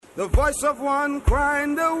The voice of one crying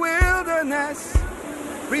in the wilderness,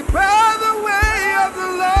 prepare the way of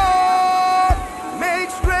the Lord, make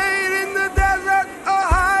straight in the desert a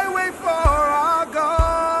highway for our God.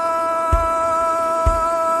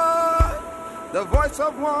 The voice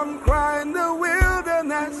of one crying in the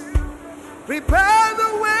wilderness, prepare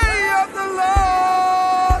the way of the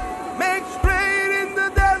Lord, make straight in the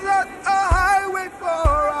desert a highway for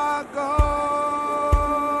our God.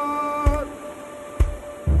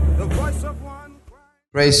 The voice of one crying.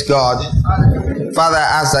 Praise God. Father,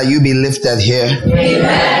 I ask that you be lifted here.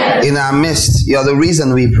 Amen. In our midst. You're the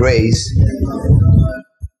reason we praise.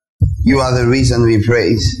 You are the reason we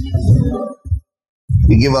praise.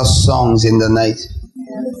 You give us songs in the night.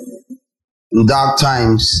 In dark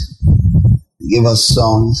times, you give us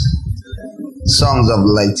songs of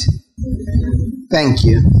light. Thank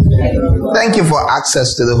you. Thank you for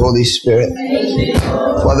access to the Holy Spirit.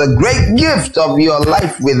 For the great gift of your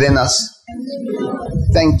life within us.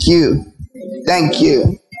 Thank you. Thank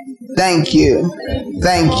you. Thank you.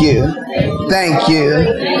 Thank you. Thank you.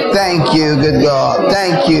 Thank you, good God.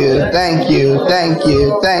 Thank you. Thank you. Thank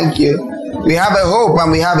you. Thank you. We have a hope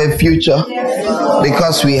and we have a future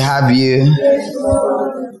because we have you.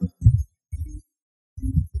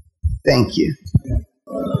 Thank you.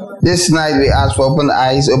 This night we ask for open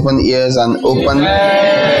eyes, open ears, and open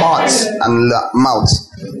hearts and mouths.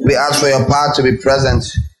 We ask for your power to be present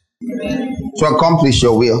to accomplish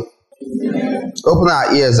your will. Open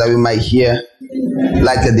our ears that we might hear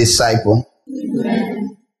like a disciple.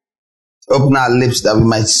 Open our lips that we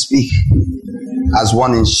might speak as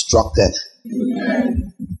one instructed.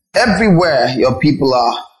 Everywhere your people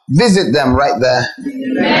are, visit them right there.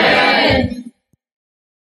 Amen.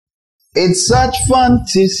 It's such fun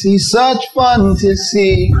to see, such fun to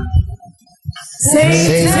see.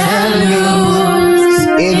 Satan lose.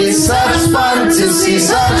 It is such fun to see,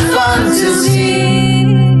 such fun to see.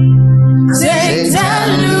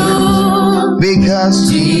 Satan lose.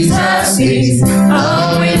 Because Jesus is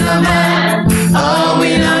a winner man, a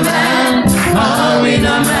winner man, a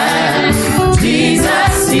winner man.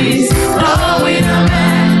 Jesus is a winner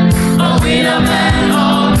man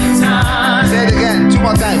all the time. Say it again, 2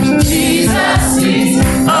 more times. Jesus is a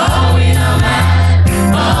winner man,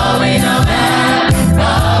 a winner man, a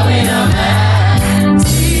winner man.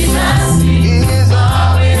 Jesus is a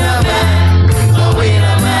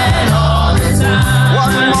winner man all the time.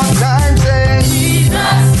 One more time, say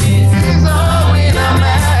Jesus is a winner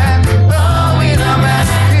man, a winner man.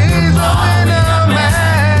 He's a winner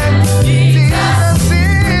man. Jesus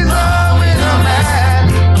is a winner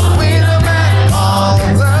man all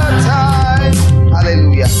the time.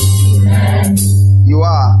 Hallelujah. You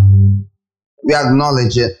are. We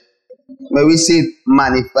acknowledge it. May we see it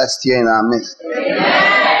manifest here in our midst.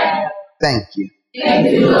 Amen. Thank you.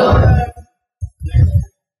 Thank you, Lord.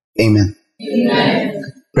 Amen. Amen.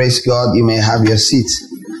 Praise God. You may have your seats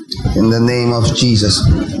in the name of Jesus.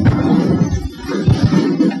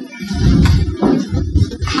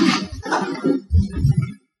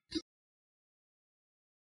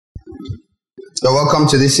 So welcome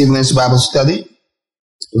to this evening's Bible study.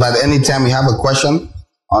 If at any time you have a question,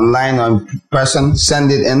 online or in person,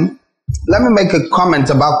 send it in. Let me make a comment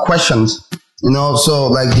about questions. So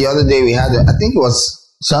like the other day we had, I think it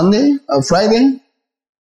was Sunday or Friday.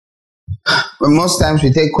 But most times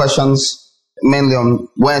we take questions mainly on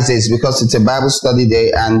Wednesdays because it's a Bible study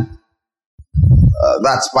day, and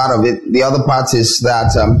that's part of it. The other part is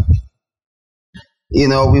that, we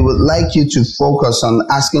would like you to focus on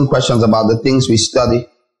asking questions about the things we study.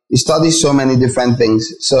 We study so many different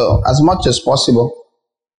things. So as much as possible,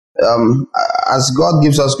 as God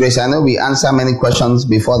gives us grace, I know we answer many questions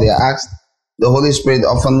before they are asked. The Holy Spirit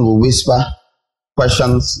often will whisper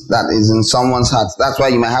questions that is in someone's heart. That's why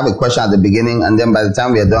you might have a question at the beginning, and then by the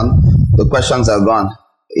time we are done, the questions are gone.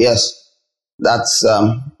 Yes, that's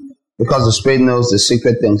because the Spirit knows the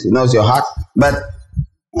secret things. He knows your heart. But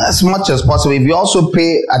as much as possible, if you also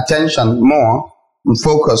pay attention more and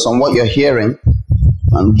focus on what you're hearing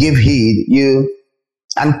and give heed,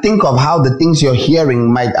 and think of how the things you're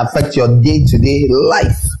hearing might affect your day-to-day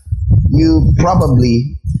life, you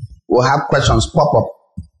probably will have questions pop up.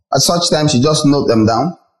 At such times, you just note them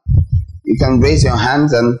down. You can raise your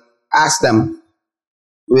hands and ask them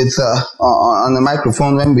with on the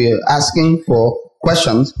microphone when we're asking for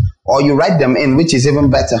questions, or you write them in, which is even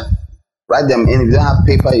better. Write them in. If you don't have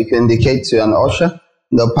paper, you can indicate to an usher.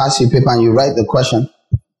 They'll pass you paper and you write the question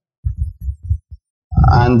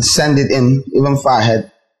and send it in even far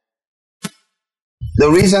ahead. The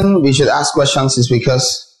reason we should ask questions is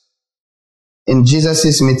because in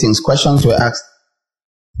Jesus' meetings, questions were asked.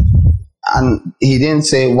 And he didn't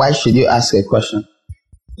say, why should you ask a question?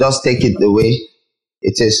 Just take it the way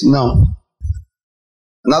it is. No.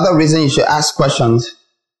 Another reason you should ask questions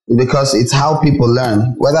is because it's how people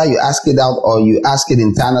learn. Whether you ask it out or you ask it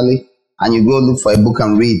internally and you go look for a book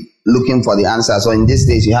and read, looking for the answers. Or in these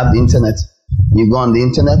days, you have the internet. You go on the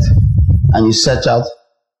internet and you search out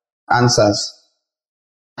answers.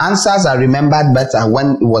 Answers are remembered better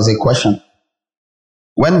when it was a question.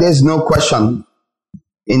 When there's no question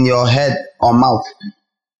in your head or mouth,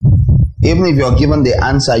 even if you're given the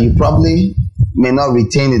answer, you probably may not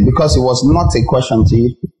retain it because it was not a question to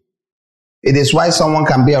you. It is why someone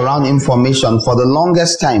can be around information for the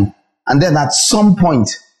longest time, and then at some point,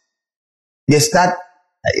 they start,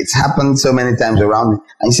 it's happened so many times around me,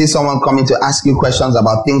 and you see someone coming to ask you questions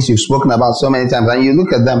about things you've spoken about so many times, and you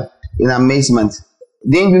look at them in amazement.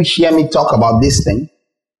 Didn't you hear me talk about this thing?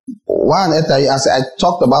 Why on earth are you asking? I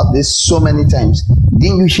talked about this so many times.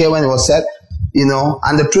 Didn't you hear when it was said?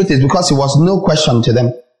 And the truth is because it was no question to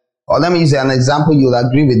them. Or let me use an example you'll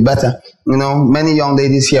agree with better. Many young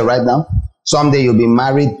ladies here right now, someday you'll be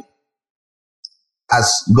married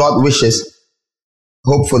as God wishes,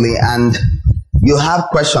 hopefully, and you have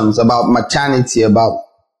questions about maternity, about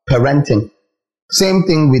parenting. Same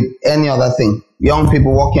thing with any other thing. Young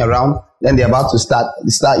people walking around, then they're about to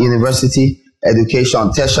start university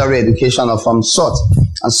education, tertiary education of some sort,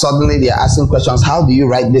 and suddenly they're asking questions. How do you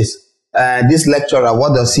write this? This lecturer,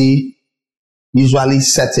 what does he usually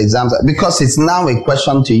set exams? Because it's now a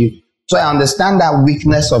question to you. So I understand that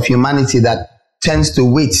weakness of humanity that tends to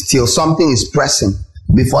wait till something is pressing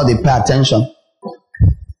before they pay attention.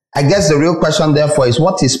 I guess the real question therefore is,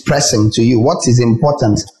 what is pressing to you? What is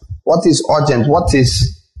important? What is urgent? What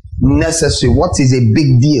is necessary? What is a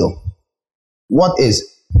big deal? What is?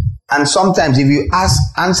 And sometimes if you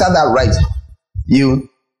answer that right, you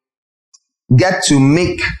get to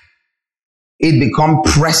make it become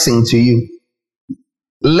pressing to you.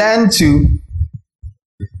 Learn to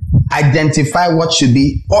identify what should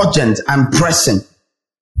be urgent and pressing.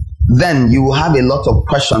 Then you will have a lot of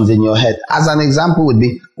questions in your head. As an example would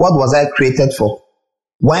be, what was I created for?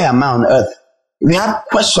 Why am I on earth? If you have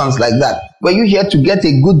questions like that, were you here to get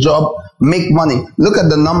a good job, make money? Look at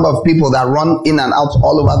the number of people that run in and out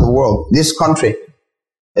all over the world, this country,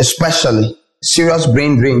 especially. Serious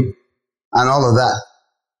brain drain and all of that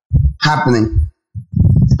happening.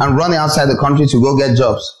 And running outside the country to go get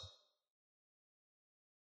jobs.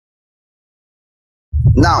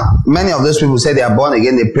 Now, many of those people say they are born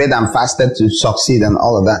again, they prayed and fasted to succeed and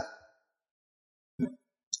all of that.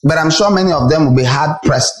 But I'm sure many of them will be hard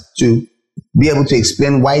pressed to be able to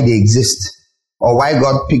explain why they exist or why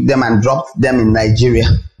God picked them and dropped them in Nigeria.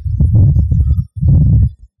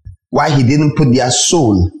 Why he didn't put their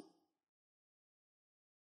soul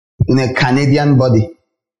in a Canadian body.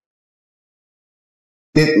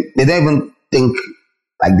 They don't even think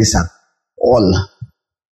like this at all.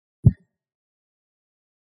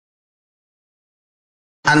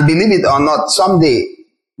 And believe it or not, someday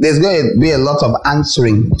there's going to be a lot of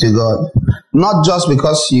answering to God. Not just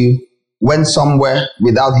because you went somewhere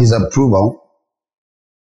without his approval,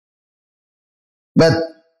 but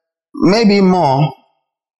maybe more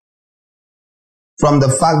from the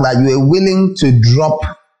fact that you are willing to drop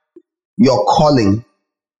your calling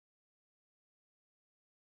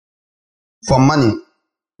for money,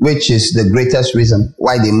 which is the greatest reason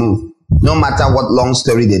why they move, no matter what long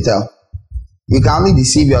story they tell. You can only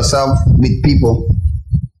deceive yourself with people.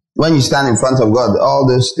 When you stand in front of God, all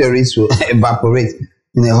those stories will evaporate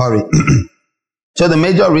in a hurry. So the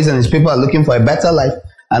major reason is people are looking for a better life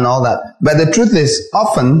and all that. But the truth is,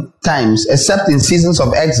 oftentimes, except in seasons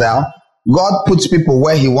of exile, God puts people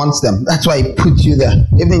where he wants them. That's why he put you there,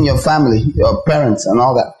 even in your family, your parents and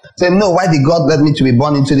all that. Say, no, why did God let me to be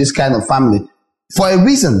born into this kind of family? For a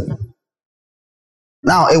reason.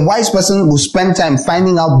 Now, a wise person will spend time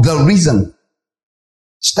finding out the reason.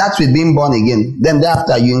 Starts with being born again. Then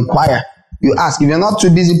thereafter, you inquire. You ask. If you're not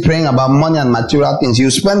too busy praying about money and material things,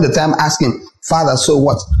 you spend the time asking, Father, so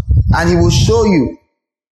what? And he will show you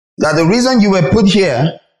that the reason you were put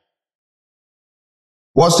here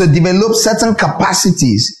was to develop certain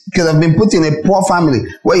capacities. You could have been put in a poor family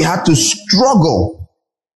where you had to struggle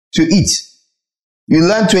to eat. You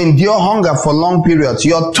learn to endure hunger for long periods.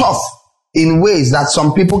 You're tough in ways that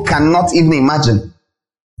some people cannot even imagine.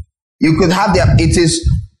 You could have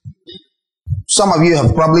some of you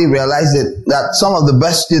have probably realized it, that some of the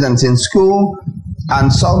best students in school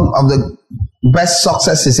and some of the best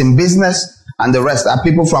successes in business and the rest are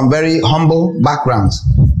people from very humble backgrounds.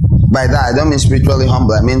 By that, I don't mean spiritually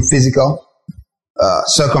humble, I mean physical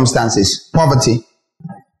circumstances, poverty.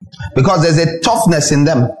 Because there's a toughness in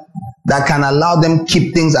them. that can allow them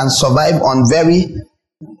keep things and survive on very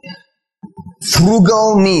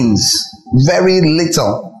frugal means, very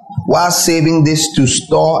little, while saving this to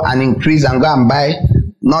store and increase and go and buy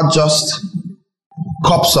not just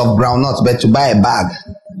cups of groundnuts, but to buy a bag,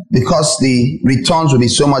 because the returns will be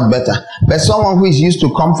so much better. But someone who is used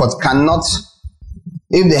to comfort cannot,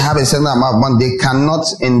 if they have a certain amount of money, they cannot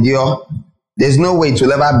endure. There's no way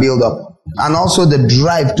to ever build up. And also the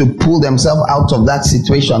drive to pull themselves out of that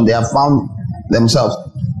situation they have found themselves.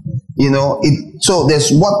 So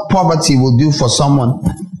there's what poverty will do for someone.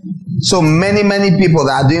 So many people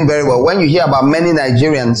that are doing very well. When you hear about many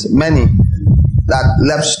Nigerians, many that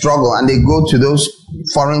left struggle and they go to those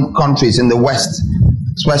foreign countries in the West,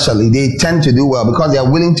 especially, they tend to do well because they are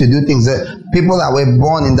willing to do things that people that were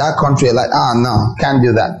born in that country are like, no, can't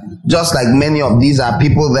do that. Just like many of these are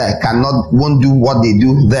people there won't do what they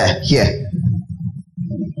do here.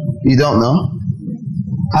 You don't know?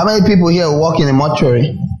 How many people here work in a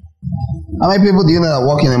mortuary? How many people do you know that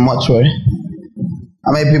work in a mortuary?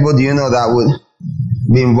 How many people do you know that would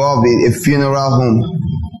be involved in a funeral home?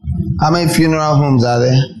 How many funeral homes are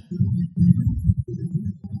there?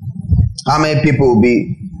 How many people will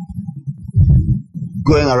be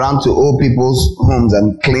going around to old people's homes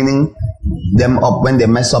and cleaning them up when they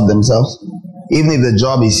mess up themselves? Even if the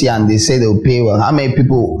job is here and they say they'll pay well, how many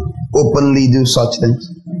people openly do such things?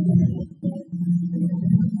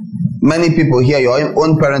 Many people here, your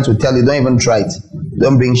own parents will tell you, don't even try it.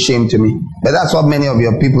 Don't bring shame to me. But that's what many of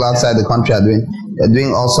your people outside the country are doing. They're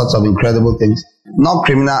doing all sorts of incredible things. Not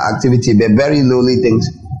criminal activity, but very lowly things.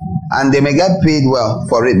 And they may get paid well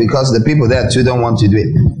for it because the people there too don't want to do it.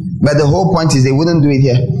 But the whole point is they wouldn't do it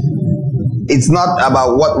here. It's not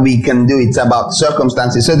about what we can do, it's about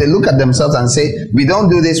circumstances. So they look at themselves and say, we don't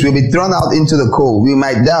do this, we'll be thrown out into the cold. We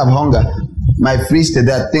might die of hunger, might freeze to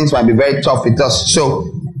death, things might be very tough with us. So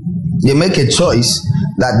they make a choice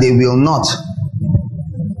that they will not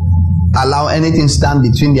allow anything stand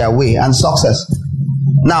between their way and success.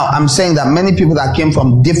 Now, I'm saying that many people that came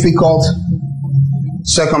from difficult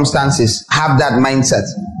circumstances have that mindset.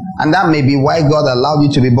 And that may be why God allowed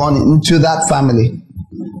you to be born into that family,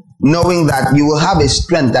 knowing that you will have a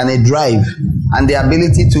strength and a drive and the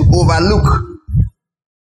ability to overlook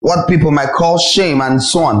what people might call shame and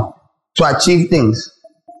so on to achieve things.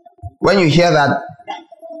 When you hear that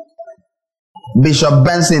Bishop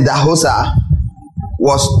Benson Idahosa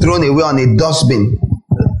was thrown away on a dustbin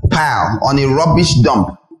pile, on a rubbish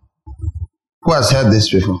dump. Who has heard this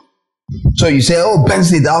before? So you say, oh,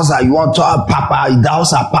 Benson Idahosa, you want to talk Papa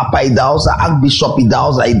Idahosa, Archbishop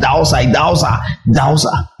Idahosa.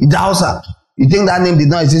 You think that name did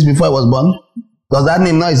not exist before he was born? Does that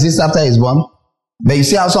name not exist after he's born? But you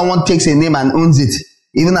see how someone takes a name and owns it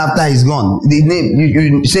even after he's gone. The name,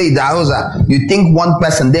 you say Idahosa, you think one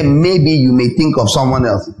person, then maybe you may think of someone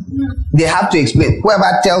else. They have to explain.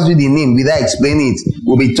 Whoever tells you the name without explaining it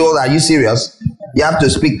will be told, are you serious? You have to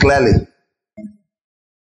speak clearly.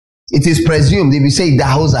 It is presumed, if you say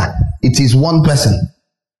Idahosa, it is one person.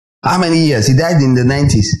 How many years? He died in the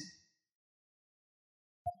 90s.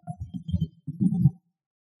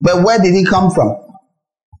 But where did he come from?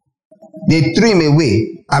 They threw him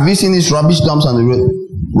away. Have you seen these rubbish dumps on the road?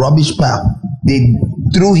 Rubbish pile. They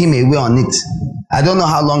threw him away on it. I don't know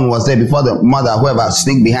how long he was there before the mother, whoever,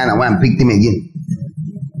 sneaked behind and went and picked him again.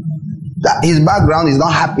 That his background is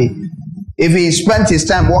not happy. If he spent his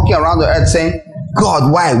time walking around the earth saying,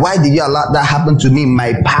 God, why? Why did you allow that happen to me in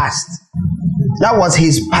my past? That was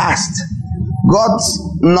his past. God's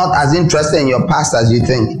not as interested in your past as you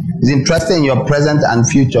think. He's interested in your present and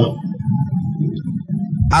future.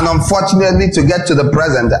 And unfortunately, to get to the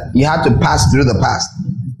present, you have to pass through the past.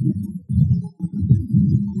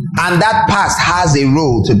 And that past has a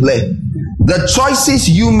role to play. The choices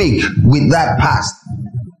you make with that past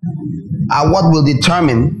are what will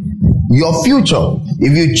determine your future.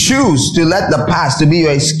 If you choose to let the past to be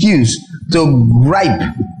your excuse to gripe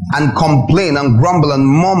and complain and grumble and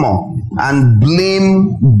murmur and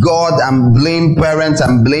blame God and blame parents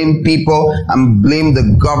and blame people and blame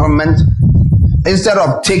the government, instead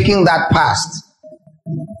of taking that past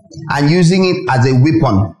and using it as a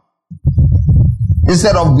weapon,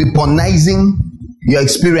 instead of weaponizing your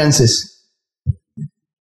experiences,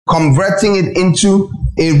 converting it into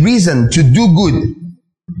a reason to do good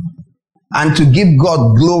and to give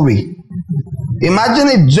God glory. Imagine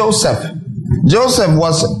if Joseph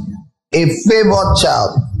was a favored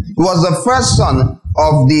child. He was the first son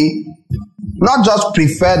of the not just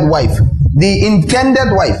preferred wife, the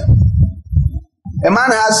intended wife. A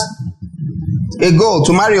man has a goal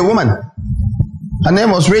to marry a woman. Her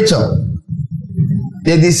name was Rachel.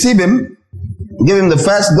 They deceive him. Give him the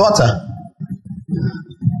first daughter.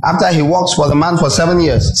 After he works for the man for 7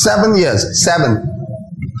 years. 7 years. 7.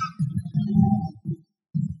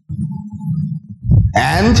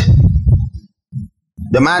 And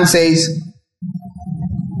the man says,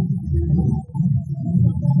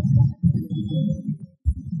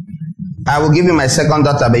 I will give you my second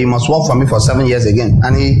daughter, but you must work for me for 7 years again.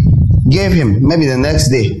 And he gave him, maybe the next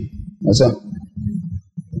day. So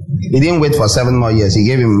he didn't wait for 7 more years. He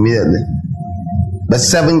gave him immediately. But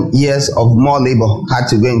 7 years of more labor had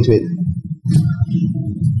to go into it.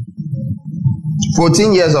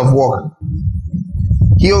 14 years of work.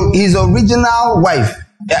 His original wife,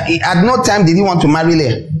 at no time did he want to marry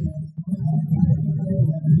Leah.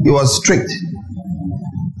 He was strict.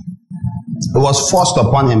 It was forced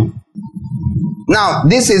upon him. Now,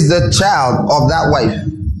 this is the child of that wife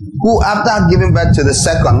who, after giving birth to the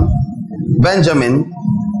second, Benjamin,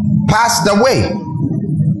 passed away.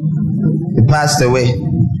 He passed away.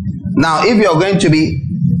 Now, if you're going to be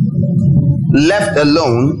left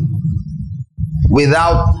alone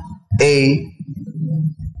without a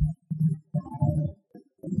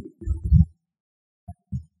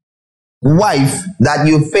wife that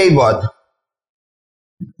you favored,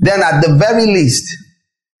 then at the very least,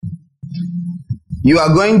 you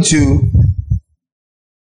are going to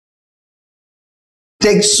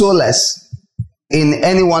take solace in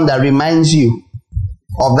anyone that reminds you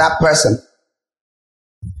of that person.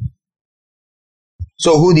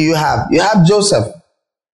 So who do you have? You have Joseph.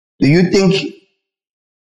 Do you think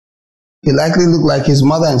he likely looked like his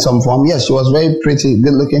mother in some form? Yes, she was very pretty,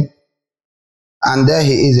 good looking. And there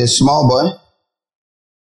he is, a small boy.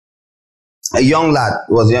 A young lad.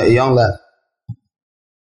 Was a young lad.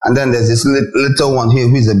 And then there's this little one here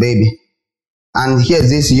who is a baby. And here's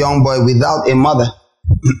this young boy without a mother.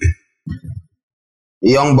 A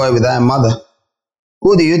young boy without a mother.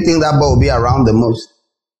 Who do you think that boy will be around the most?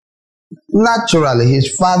 Naturally,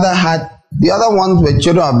 his father had, the other ones were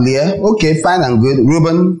children of Leah. Okay, fine and good.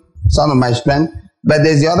 Reuben, son of my strength. But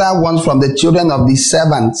there's the other ones from the children of the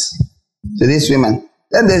servants to these women.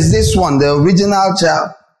 Then there's this one, the original child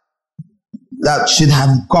that should have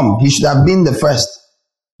come. He should have been the first,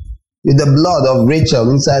 with the blood of Rachel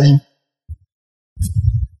inside him.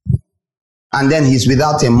 And then he's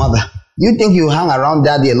without a mother. You think you hang around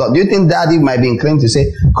daddy a lot? Do you think daddy might be inclined to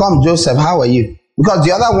say, come Joseph, how are you? Because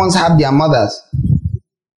the other ones have their mothers.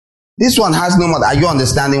 This one has no mother. Are you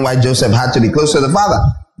understanding why Joseph had to be close to the father?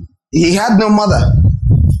 He had no mother.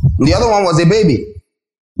 The other one was a baby,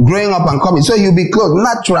 growing up and coming. So he'll be close.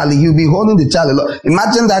 Naturally, he'll be holding the child a lot.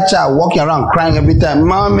 Imagine that child walking around crying every time.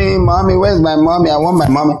 Mommy, mommy, where's my mommy? I want my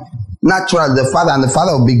mommy. Naturally, the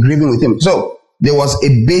father will be grieving with him. So there was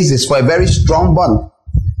a basis for a very strong bond.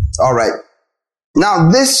 All right. Now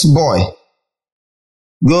this boy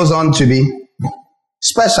goes on to be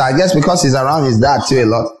special, I guess, because he's around his dad too a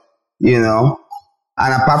lot, you know.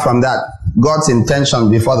 And apart from that, God's intention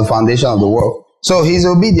before the foundation of the world. So he's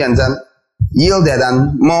obedient and yielded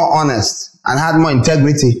and more honest and had more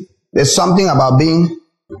integrity. There's something about being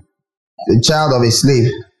the child of a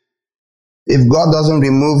slave. If God doesn't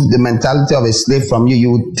remove the mentality of a slave from you,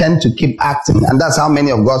 you would tend to keep acting. And that's how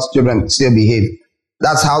many of God's children still behave.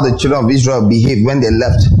 That's how the children of Israel behaved when they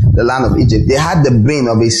left the land of Egypt. They had the brain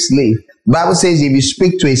of a slave. The Bible says if you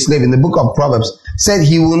speak to a slave, in the book of Proverbs, said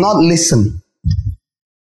he will not listen.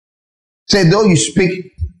 Say though you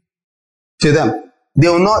speak to them, they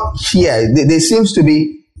will not hear. There seems to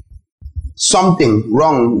be something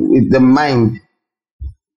wrong with the mind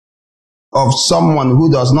of someone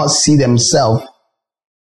who does not see themselves.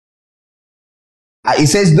 It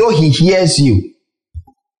says though he hears you,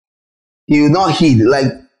 he will not heed, like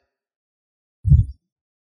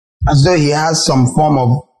as though he has some form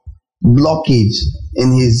of blockage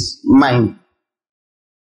in his mind.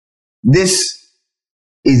 This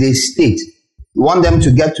is a state. You want them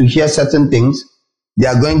to get to hear certain things, they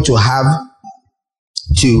are going to have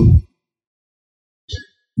to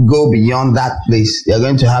go beyond that place. They are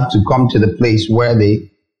going to have to come to the place where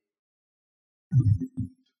they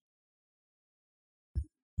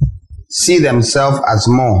see themselves as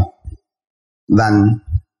more than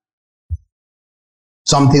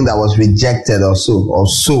something that was rejected or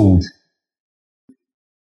sold.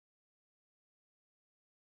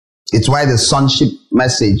 It's why the sonship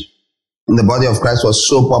message in the body of Christ was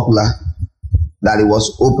so popular that it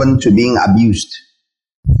was open to being abused.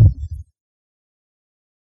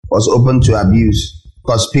 Was open to abuse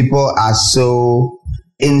because people are so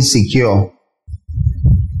insecure.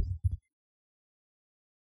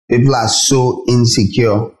 People are so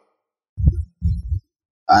insecure.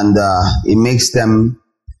 And it makes them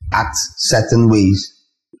act certain ways,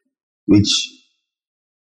 which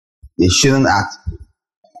they shouldn't act.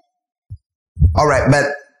 All right, but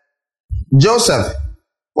Joseph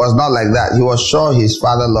was not like that. He was sure his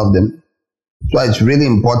father loved him. So it's really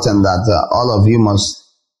important that all of you must,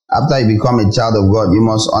 after you become a child of God, you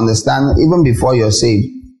must understand, even before you're saved,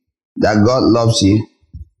 that God loves you.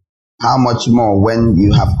 How much more when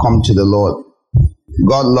you have come to the Lord?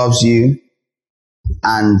 God loves you,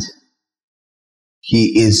 and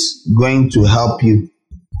He is going to help you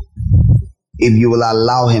if you will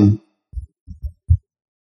allow Him.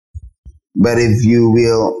 But if you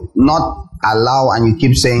will not allow and you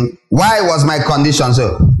keep saying, why was my condition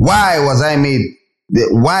so? Why was I made?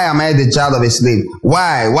 Why am I the child of a slave?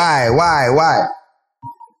 Why?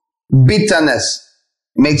 Bitterness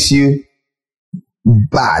makes you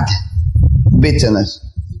bad. Bitterness.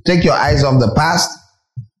 Take your eyes off the past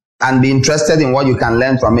and be interested in what you can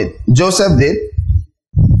learn from it. Joseph did.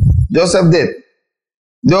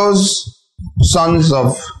 Those sons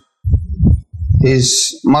of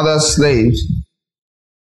his mother's slaves,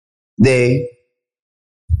 they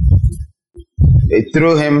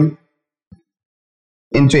threw him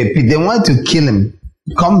into a pit. They wanted to kill him.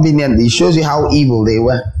 Conveniently, it shows you how evil they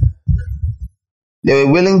were. They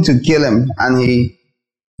were willing to kill him, and he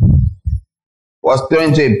was thrown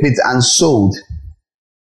into a pit and sold.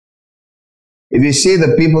 If you see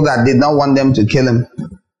the people that did not want them to kill him,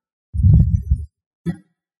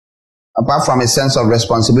 apart from a sense of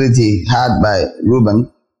responsibility had by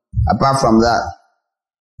Reuben, apart from that,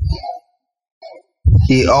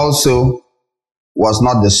 he also was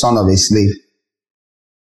not the son of a slave.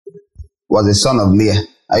 Was the son of Leah.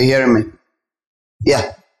 Are you hearing me?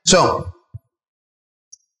 Yeah. So,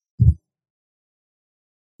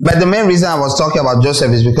 but the main reason I was talking about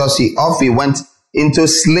Joseph is because he went into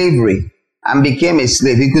slavery and became a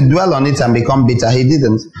slave. He could dwell on it and become bitter. He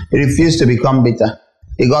didn't. He refused to become bitter.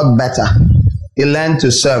 He got better. He learned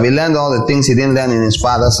to serve. He learned all the things he didn't learn in his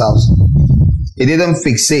father's house. He didn't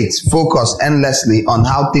focus endlessly on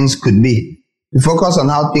how things could be. He focused on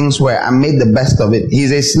how things were and made the best of it.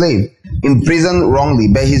 He's a slave, imprisoned wrongly,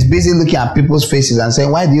 but he's busy looking at people's faces and saying,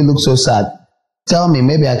 why do you look so sad? Tell me,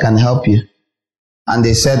 maybe I can help you. And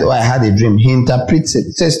they said, I had a dream. He interprets it.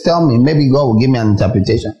 He says, tell me, maybe God will give me an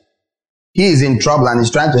interpretation. He is in trouble and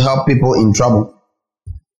he's trying to help people in trouble.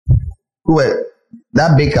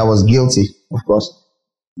 That baker was guilty, of course.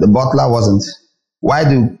 The butler wasn't. Why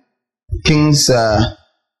do king's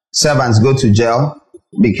servants go to jail?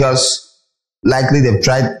 Because likely they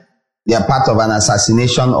are part of an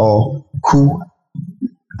assassination or coup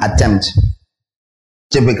attempt,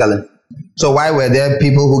 typically. So why were there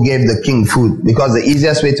people who gave the king food? Because the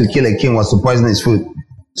easiest way to kill a king was to poison his food.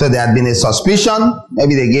 So there had been a suspicion.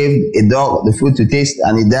 Maybe they gave a dog the food to taste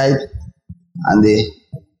and he died. And they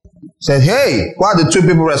said, hey, who are the two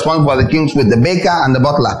people responsible for the king's food? The baker and the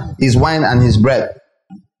butler, his wine and his bread.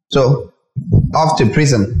 So off to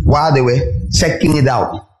prison while they were checking it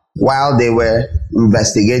out, while they were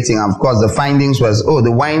investigating. Of course, the findings was,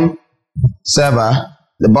 the wine server,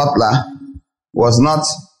 the butler, was not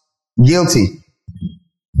guilty.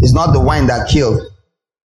 It's not the wine that killed.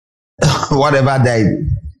 Whatever died.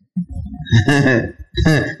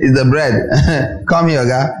 It's the bread. Come here,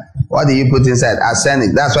 guy. What did you put inside?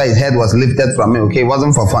 Arsenic. That's why his head was lifted from me. Okay, it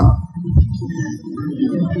wasn't for fun.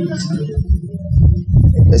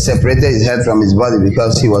 They separated his head from his body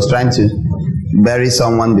because he was trying to bury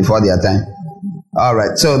someone before their time. All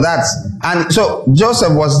right. So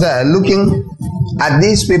Joseph was there looking at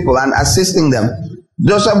these people and assisting them.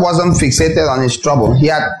 Joseph wasn't fixated on his trouble.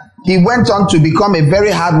 He went on to become a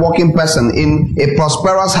very hard-working person in a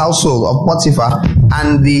prosperous household of Potiphar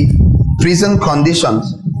and the prison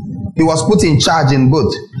conditions. He was put in charge in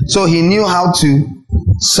both. So he knew how to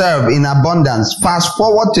serve in abundance. Fast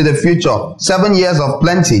forward to the future, 7 years of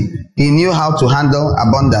plenty. He knew how to handle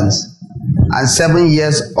abundance. And 7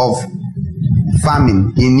 years of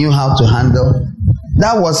famine, he knew how to handle.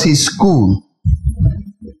 That was his school.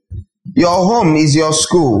 Your home is your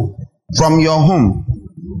school. From your home.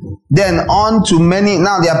 Then on to many.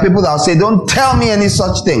 Now there are people that will say, don't tell me any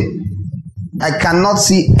such thing. I cannot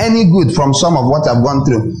see any good from some of what I've gone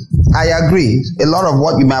through. I agree. A lot of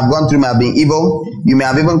what you may have gone through may have been evil. You may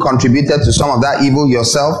have even contributed to some of that evil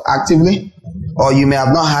yourself actively. Or you may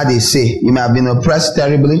have not had a say. You may have been oppressed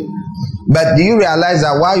terribly. But do you realize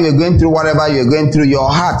that while you're going through whatever you're going through, your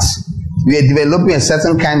heart, you are developing a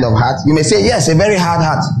certain kind of heart. You may say, yes, a very hard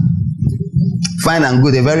heart. Fine and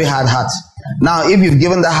good, a very hard heart. Now, if you've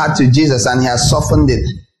given the heart to Jesus and he has softened it,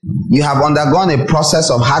 you have undergone a process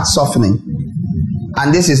of heart softening.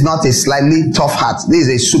 And this is not a slightly tough heart. This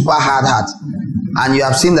is a super hard heart. And you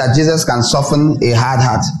have seen that Jesus can soften a hard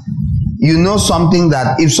heart. you know something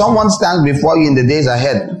that if someone stands before you in the days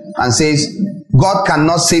ahead and says, God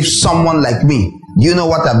cannot save someone like me, you know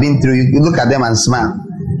what I've been through, you look at them and smile.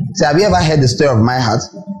 Say, have you ever heard the story of my heart?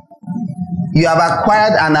 You have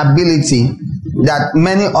acquired an ability that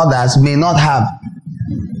many others may not have.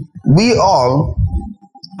 We all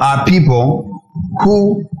are people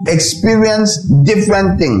who experience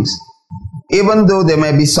different things. Even though there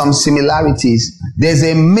may be some similarities, there's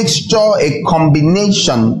a mixture, a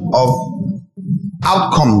combination of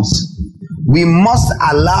outcomes. We must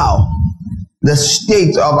allow the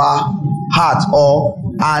state of our heart or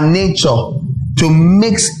our nature to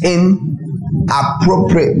mix in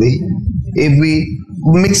appropriately. If we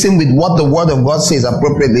mix in with what the Word of God says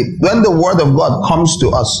appropriately, when the Word of God comes to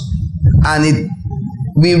us and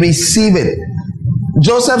we receive it,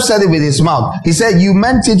 Joseph said it with his mouth. He said, you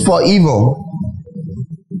meant it for evil.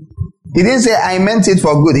 He didn't say, I meant it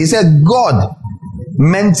for good. He said, God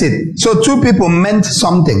meant it. So two people meant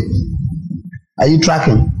something. Are you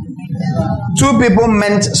tracking? Two people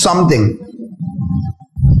meant something.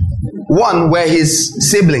 One were his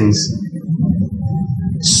siblings.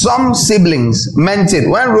 Some siblings meant it.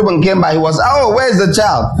 When Reuben came by, he was, oh, where's the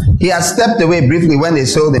child? He had stepped away briefly when they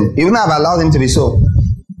sold him. He wouldn't have allowed him to be sold.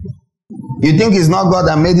 You think it's not God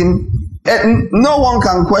that made him? No one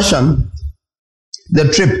can question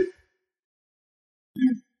the trip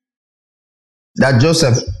that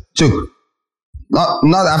Joseph took.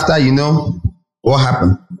 Not after you know what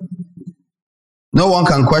happened. No one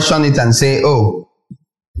can question it and say, oh,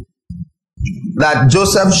 that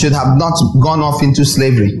Joseph should have not gone off into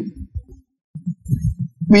slavery.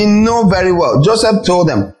 We know very well. Joseph told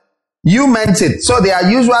them, you meant it. So there are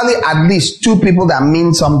usually at least two people that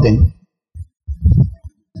mean something.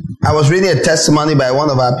 I was reading a testimony by one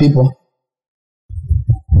of our people.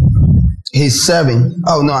 He's serving.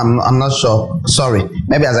 Oh no, I'm not sure. Sorry.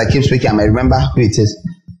 Maybe as I keep speaking, I may remember who it is.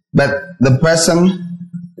 But the person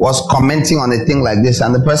was commenting on a thing like this,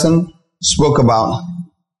 and the person spoke about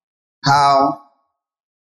how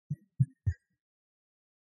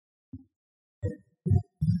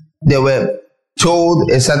they were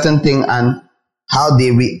told a certain thing and how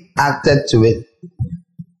they reacted to it.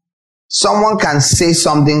 Someone can say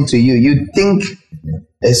something to you, you think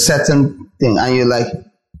a certain thing, and you're like,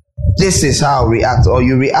 this is how I react, or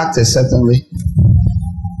you react a certain way.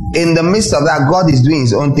 In the midst of that, God is doing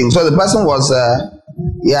his own thing. So the person was,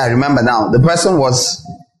 I remember now, the person was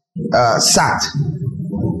sacked.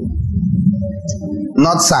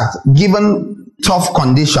 Not sacked, given tough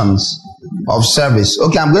conditions of service.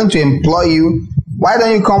 Okay, I'm going to employ you. Why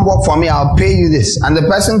don't you come work for me? I'll pay you this. And the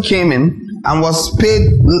person came in and was paid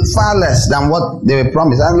far less than what they were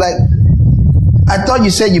promised. I'm like, I thought you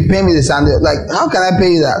said you pay me this. And they're like, how can I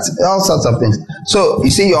pay you that? All sorts of things. So you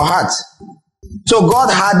see your heart. So God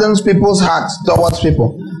hardens people's hearts towards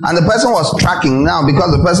people. And the person was tracking now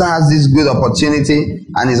because the person has this good opportunity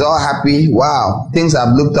and is all happy. Wow, things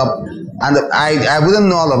have looked up. And I wouldn't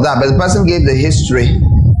know all of that, but the person gave the history,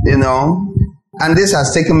 and this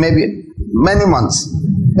has taken maybe many months,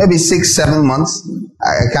 maybe 6-7 months.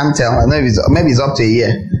 I can't tell. I know maybe it's up to a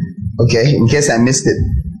year. Okay, in case I missed it.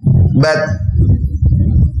 But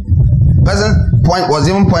person was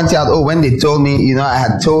even pointing out, oh, when they told me, I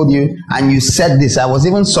had told you, and you said this. I was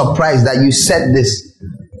even surprised that you said this.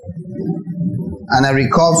 And I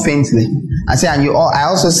recall faintly. I said, I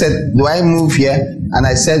also said, do I move here? And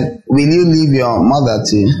I said, will you leave your mother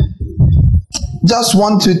to? Just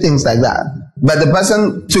 1-2 things like that. But the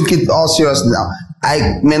person took it all seriously now.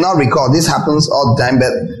 I may not recall, this happens all the time,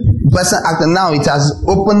 but the person acted now, it has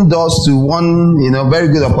opened doors to one, very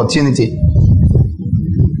good opportunity.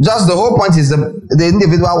 Just the whole point is the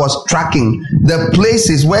individual was tracking the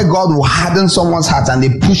places where God will harden someone's heart and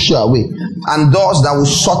they push you away, and doors that will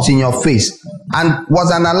shut in your face, and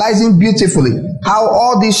was analyzing beautifully how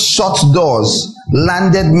all these shut doors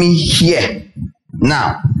landed me here.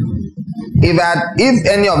 Now, if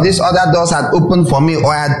any of these other doors had opened for me,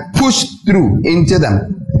 or I had pushed through into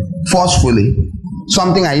them forcefully,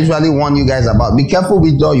 something I usually warn you guys about, be careful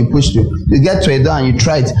which door you push through. You get to a door and you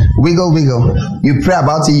try it, wiggle, you pray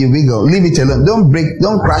about it, you wiggle, leave it alone,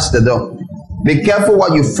 don't crash the door. Be careful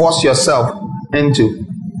what you force yourself into.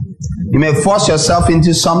 You may force yourself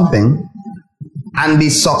into something and be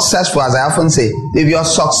successful. As I often say, if you're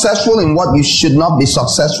successful in what you should not be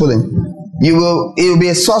successful in, it will be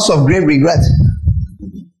a source of great regret.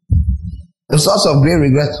 A source of great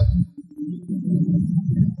regret.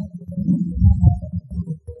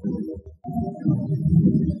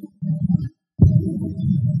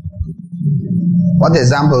 What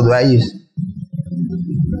example do I use?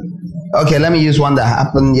 Okay, let me use one that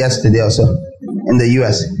happened yesterday or so in the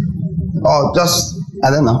US. Or just,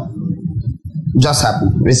 I don't know, just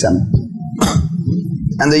happened recently.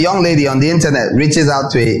 And the young lady on the internet reaches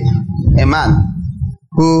out to a man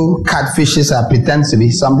who catfishes her, pretends to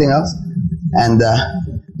be something else, and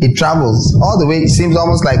he travels all the way. It seems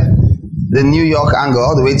almost like the New York angle,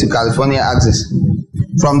 all the way to California axis,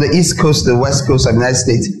 from the East Coast to the West Coast of the United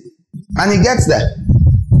States. And he gets there.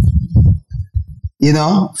 You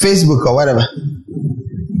know, Facebook or whatever.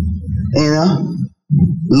 You know,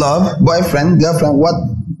 love, boyfriend, girlfriend, what?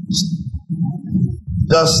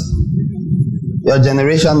 Just your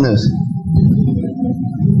generation knows.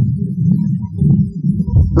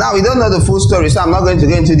 Now, we don't know the full story, so I'm not going to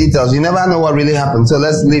go into details. You never know what really happened, so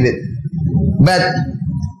let's leave it. But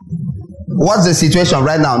what's the situation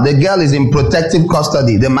right now? The girl is in protective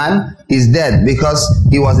custody. The man is dead because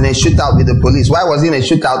he was in a shootout with the police. Why was he in a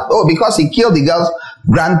shootout? Oh, because he killed the girl's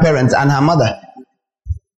grandparents and her mother.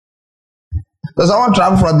 So someone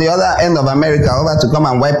traveled from the other end of America over to come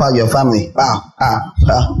and wipe out your family. Wow.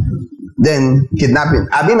 Then kidnapping.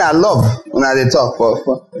 I mean, I love when they talk.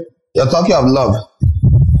 You're talking of love.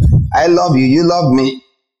 I love you. You love me.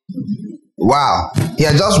 Wow. He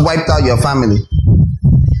had just wiped out your family.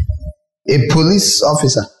 A police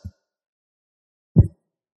officer.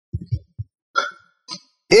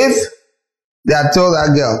 If they had told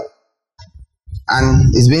that girl,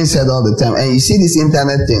 and it's being said all the time, and you see this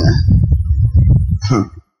internet thing,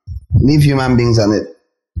 leave human beings on it.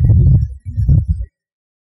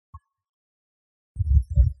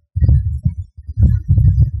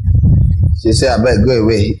 She said, I better go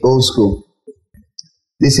away. Old school.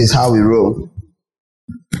 This is how we roll.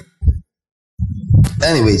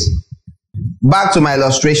 Anyways, back to my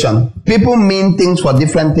illustration. People mean things for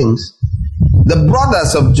different things. The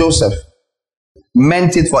brothers of Joseph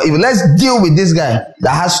meant it for evil. Let's deal with this guy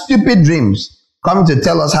that has stupid dreams, coming to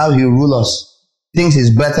tell us how he will rule us. Thinks he's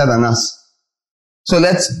better than us. So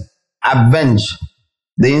let's avenge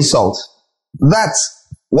the insult. That's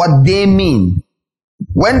what they mean.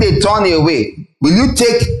 When they turn you away, will you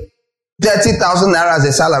take 30,000 naira as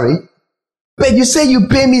a salary? But you say you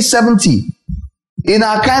pay me 70. In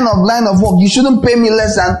our kind of line of work, you shouldn't pay me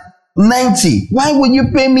less than 90. Why would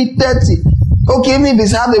you pay me 30? Okay, even if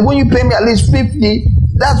it's half, when you pay me at least 50,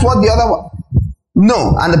 that's what the other one.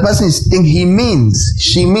 No, and the person is thinking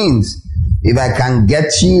she means, if I can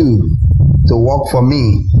get you to work for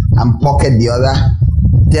me and pocket the other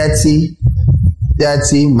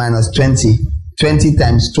 30 minus 20. 20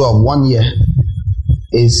 times 12, 1 year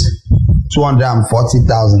is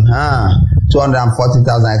 240,000.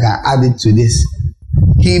 240,000, I can add it to this.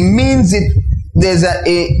 He means it. There's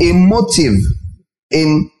a motive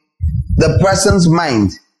in the person's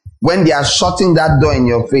mind when they are shutting that door in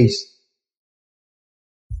your face.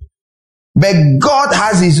 But God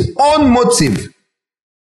has his own motive.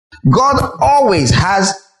 God always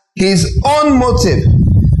has his own motive.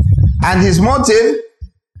 And his motive,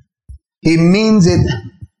 he means it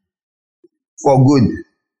for good.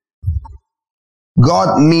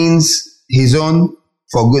 God means his own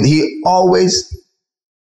for good. He always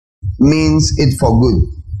means it for good.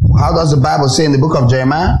 How does the Bible say in the book of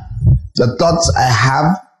Jeremiah? The thoughts I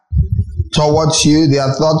have towards you, they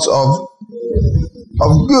are thoughts of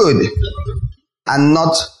good and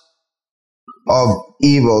not of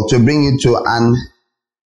evil, to bring you to an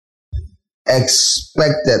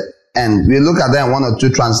expected end. We look at them one or two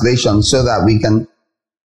translations so that we can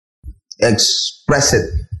express it,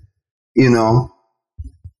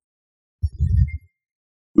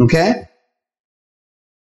 Okay?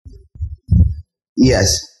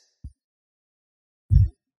 Yes.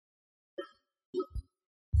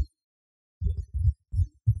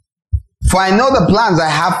 For I know the plans I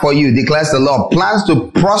have for you, declares the Lord. Plans to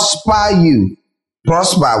prosper you.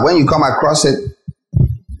 Prosper, when you come across it,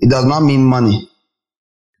 it does not mean money.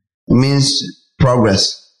 It means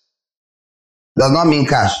progress. It does not mean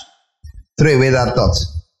cash. Throw away that thought.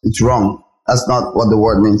 It's wrong. That's not what the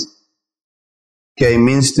word means. Okay, it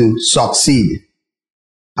means to succeed.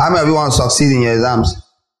 How many of you want to succeed in your exams?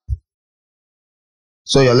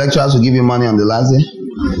 So your lecturers will give you money on the last day?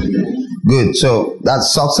 Good. So that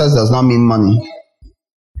success does not mean money.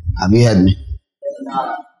 Have you heard me?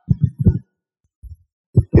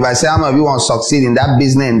 If I say how many of you want to succeed in that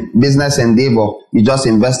business endeavor you just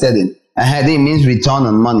invested in, it means return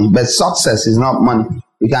on money. But success is not money.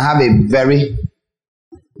 You can have a very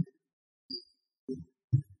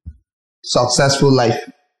successful life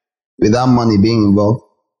without money being involved.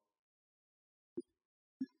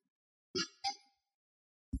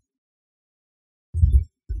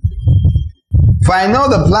 For I know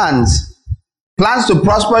the plans to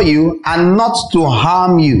prosper you and not to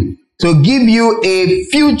harm you, to give you a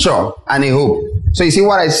future and a hope. So you see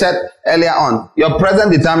what I said earlier on. Your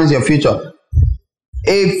present determines your future.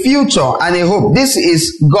 A future and a hope. This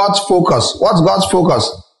is God's focus. What's God's focus?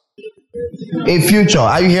 A future.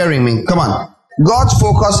 Are you hearing me? Come on. God's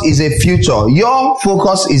focus is a future. Your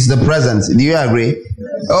focus is the present. Do you agree?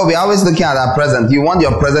 Oh, we're always looking at our present. You want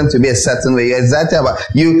your present to be a certain way. You're excited about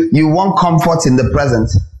you want comfort in the present.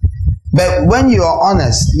 But when you are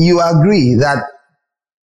honest, you agree that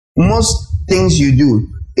most things you do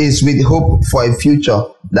is with hope for a future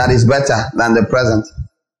that is better than the present.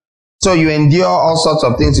 So you endure all sorts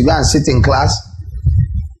of things. You go and sit in class,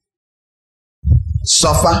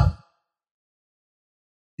 suffer,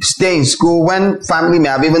 stay in school when family may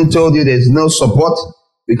have even told you there's no support.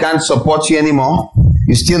 We can't support you anymore.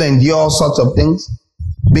 You still endure all sorts of things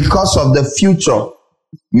because of the future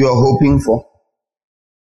you're hoping for.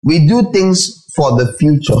 We do things for the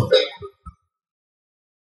future.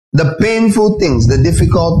 The painful things, the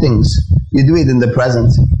difficult things, you do it in the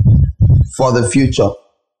present for the future.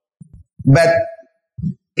 But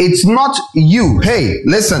it's not you. Hey,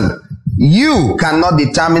 listen, you cannot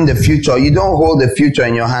determine the future. You don't hold the future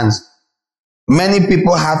in your hands. Many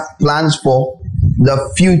people have plans for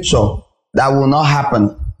the future that will not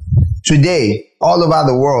happen. Today, all over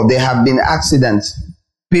the world, there have been accidents.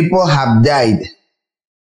 People have died.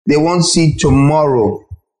 They won't see tomorrow.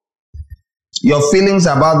 Your feelings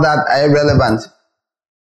about that are irrelevant.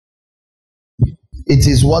 It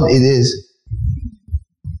is what it is.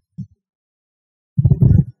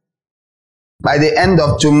 By the end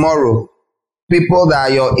of tomorrow, people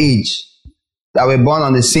that are your age, that were born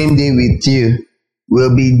on the same day with you,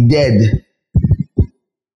 will be dead.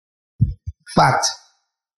 Fact.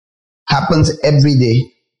 Happens every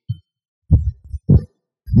day.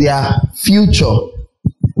 Their future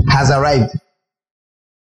has arrived.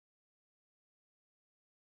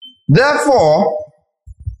 Therefore,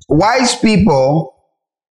 wise people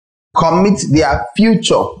commit their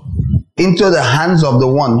future into the hands of the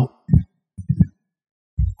one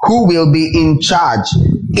who will be in charge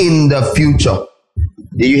in the future.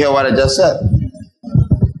 Did you hear what I just said?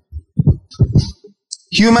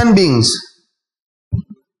 Human beings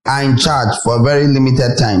are in charge for very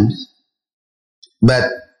limited time. But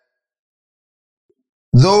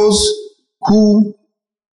those who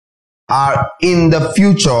are in the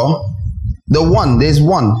future, there's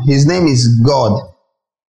one, his name is God.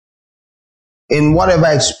 In whatever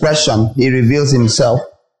expression he reveals himself,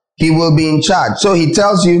 he will be in charge. So he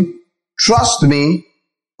tells you, trust me,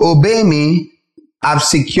 obey me, I've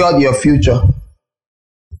secured your future.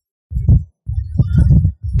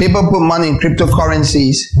 People put money in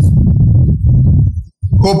cryptocurrencies,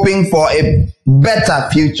 hoping for a better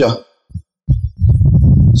future.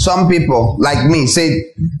 Some people, like me,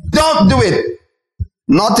 say, don't do it.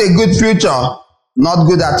 Not a good future. Not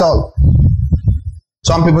good at all.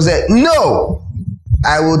 Some people say, no,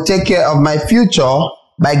 I will take care of my future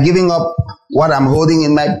by giving up what I'm holding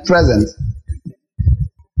in my present.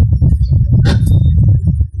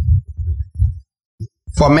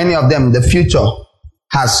 For many of them, the future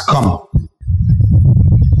has come.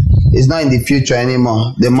 It's not in the future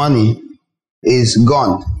anymore. The money is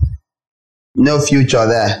gone. No future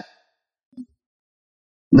there.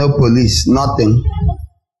 No police, nothing.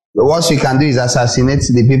 The worst you can do is assassinate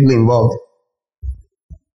the people involved.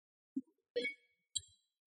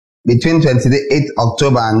 Between 28th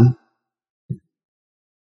October and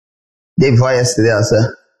day before yesterday also.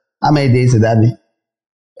 How many days did that be?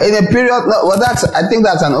 In a period, I think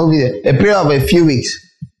that's an old video. A period of a few weeks.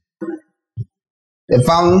 They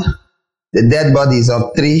found the dead bodies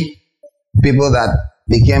of 3 people that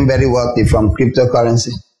became very wealthy from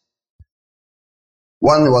cryptocurrency.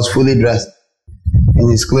 One was fully dressed in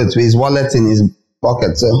his clothes with his wallet in his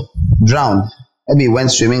pocket, so drowned. Maybe he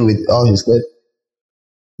went swimming with all his clothes.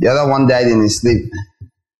 The other one died in his sleep.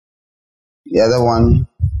 The other one,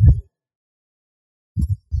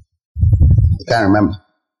 I can't remember.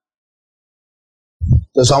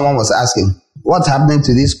 So someone was asking, what's happening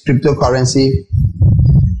to these cryptocurrency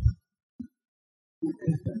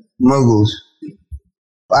moguls?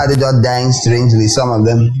 Why are they just dying strangely, some of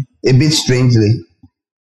them? A bit strangely.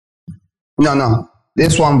 No.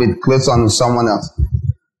 This one with clothes on is someone else.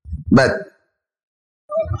 But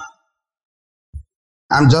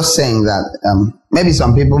I'm just saying that maybe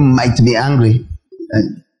some people might be angry.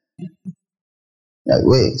 Like,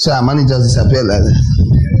 wait, so our money just disappeared like that?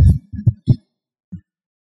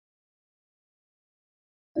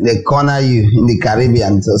 They corner you in the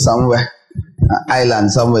Caribbean, so somewhere,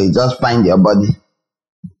 island somewhere, you just find your body.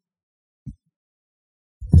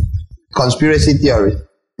 Conspiracy theory,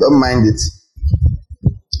 don't mind it.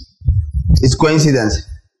 It's coincidence.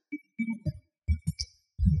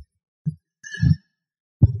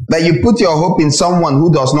 But you put your hope in someone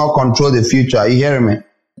who does not control the future. Are you hearing me?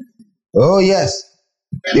 Oh, yes.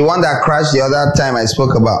 The one that crashed the other time I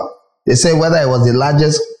spoke about. They say whether it was the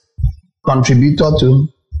largest contributor to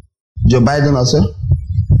Joe Biden or so.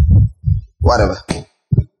 Whatever.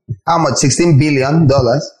 How much? $16 billion?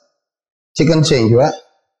 Chicken change, right?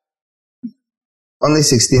 Only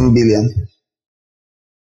 16 billion.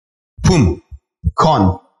 Boom.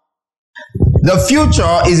 Con. The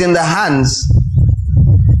future is in the hands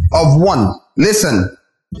of one. Listen.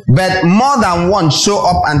 But more than one show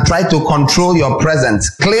up and try to control your present,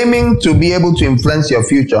 claiming to be able to influence your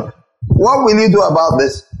future. What will you do about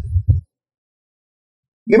this?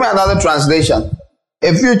 Give me another translation.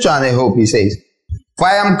 A future and a hope, he says. For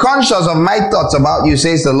I am conscious of my thoughts about you,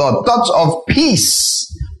 says the Lord. Thoughts of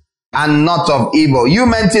peace and not of evil. You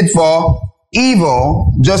meant it for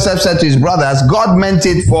evil, Joseph said to his brothers. God meant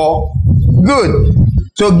it for good.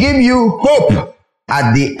 To give you hope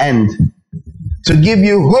at the end. To give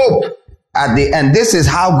you hope at the end. This is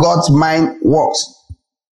how God's mind works.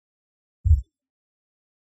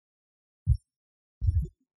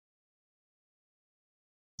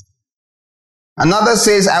 Another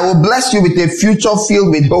says, I will bless you with a future filled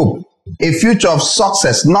with hope. A future of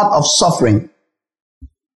success, not of suffering.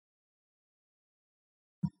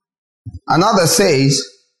 Another says,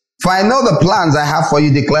 for I know the plans I have for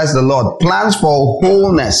you, declares the Lord. Plans for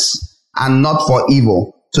wholeness and not for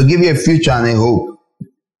evil. To give you a future and a hope.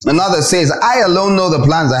 Another says, I alone know the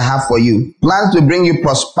plans I have for you. Plans to bring you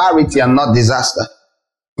prosperity and not disaster.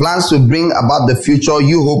 Plans to bring about the future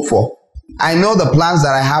you hope for. I know the plans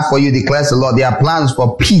that I have for you, declares the Lord. They are plans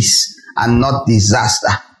for peace and not disaster.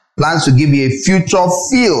 Plans to give you a future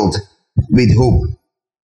filled with hope.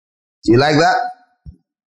 Do you like that?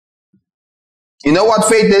 You know what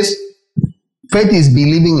faith is? Faith is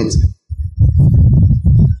believing it.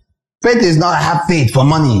 Faith is not have faith for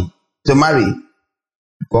money, to marry,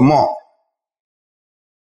 for more.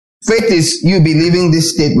 Faith is you believing this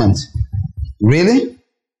statement. Really?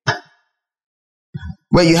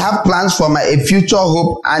 Where you have plans for a future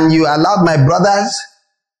hope and you allowed my brothers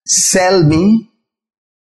sell me.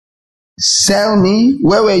 Sell me?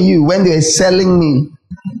 Where were you when they were selling me?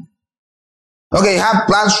 Okay, you have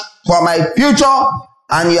plans for my future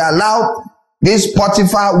and you allowed this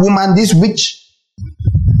Potiphar woman, this witch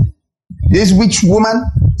woman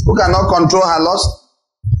who cannot control her lust,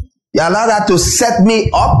 you allow her to set me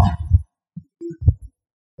up.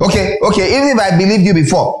 Okay, even if I believed you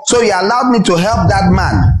before. So you allowed me to help that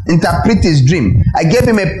man interpret his dream. I gave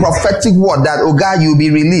him a prophetic word that, oh God, you'll be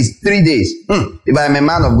released 3 days. If I'm a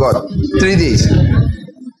man of God, 3 days.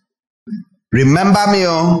 Remember me,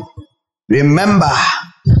 oh. Remember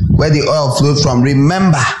where the oil flowed from.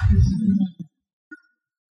 Remember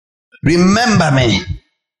me.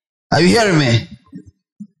 Are you hearing me?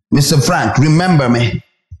 Mr. Frank, remember me.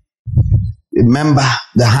 Remember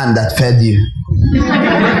the hand that fed you.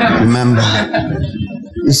 Remember.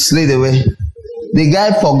 He slid away. The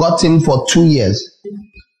guy forgot him for 2 years.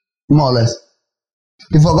 More or less.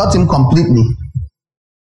 He forgot him completely.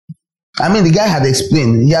 I mean, the guy had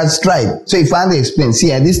explained. He has tried. So he finally explained. See,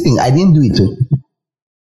 this thing, I didn't do it too.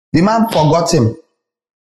 The man forgot him.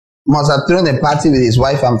 Must have thrown a party with his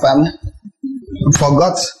wife and family.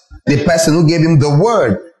 Forgot the person who gave him the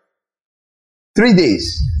word. 3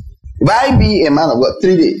 days. If I be a man of God,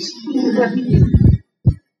 3 days.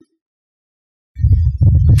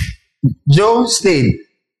 Joe stayed.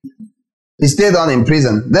 He stayed on in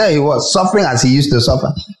prison. There he was, suffering as he used to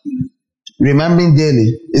suffer. Remembering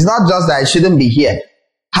daily. It's not just that I shouldn't be here.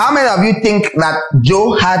 How many of you think that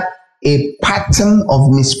Joe had a pattern of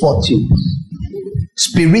misfortune?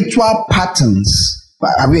 Spiritual patterns.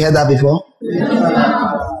 Have you heard that before?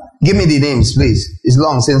 Yeah. Give me the names, please. It's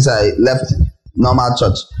long since I left normal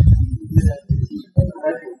church.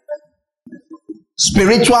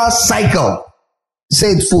 Spiritual cycle.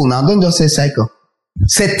 Say it full now. Don't just say cycle.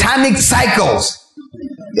 Satanic cycles.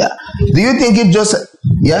 Yeah. Do you think it just...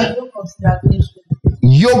 Yeah?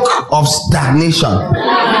 Yoke of stagnation.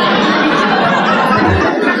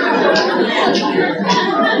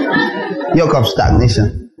 Yoke of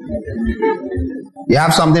stagnation. You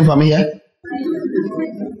have something for me here?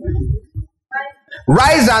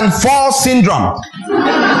 Rise and fall syndrome.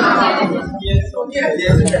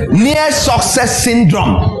 Near success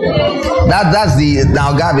syndrome. That's the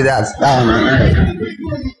now Gabi, that's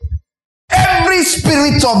every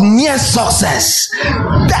spirit of near success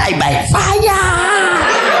die by fire.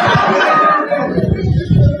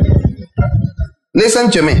 Listen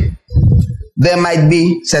to me. There might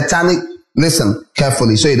be satanic Listen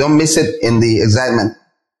carefully so you don't miss it in the excitement.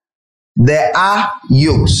 There are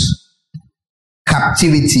yokes,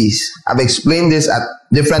 captivities. I've explained this at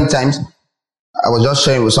different times. I was just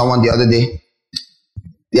sharing with someone the other day.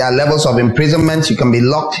 There are levels of imprisonment. You can be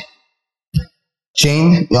locked,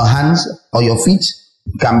 chained, your hands or your feet.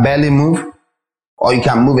 You can barely move, or you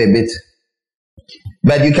can move a bit.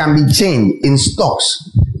 But you can be chained in stocks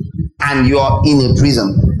and you're in a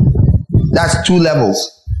prison. That's 2 levels.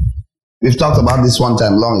 We've talked about this one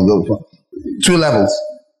time long ago. 2 levels.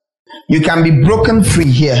 You can be broken free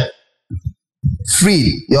here.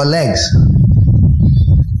 Free, your legs.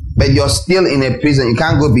 But you're still in a prison. You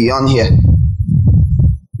can't go beyond here.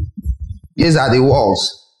 These are the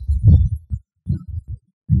walls.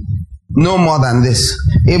 No more than this.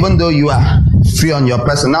 Even though you are free on your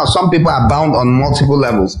person. Now, some people are bound on multiple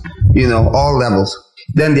levels. All levels.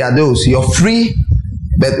 Then there are those. You're free,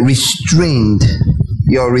 but restrained.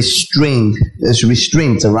 You're restrained. There's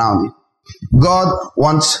restraints around you. God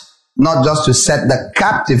wants not just to set the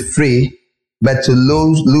captive free, but to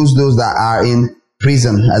lose those that are in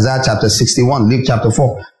prison. Isaiah chapter 61, Luke chapter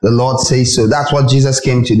 4. The Lord says so. That's what Jesus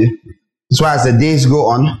came to do. That's why as the days go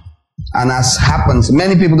on, and as happens,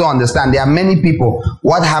 many people don't understand. There are many people.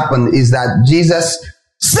 What happened is that Jesus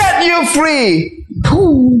set you free.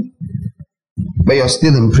 But you're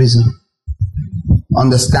still in prison.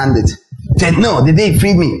 Understand it. Say, no, the day he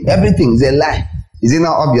freed me. Everything is a lie. Is it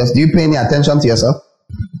not obvious? Do you pay any attention to yourself?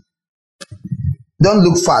 Don't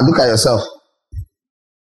look far. Look at yourself.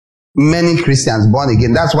 Many Christians born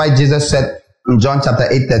again. That's why Jesus said in John chapter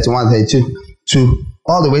 8, 31, 32, to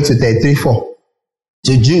all the way to 33, 4.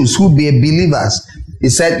 To Jews who be believers, he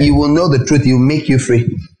said, you will know the truth, he will make you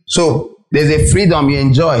free. So there's a freedom you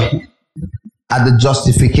enjoy at the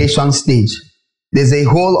justification stage. There's a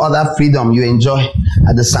whole other freedom you enjoy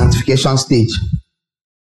at the sanctification stage.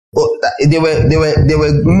 Oh, there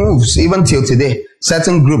were moves even till today.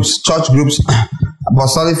 Certain groups, church groups,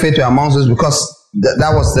 apostolic faith were amongst us because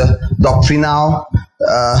that was the doctrinal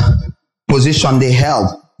position they held.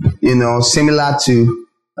 Similar to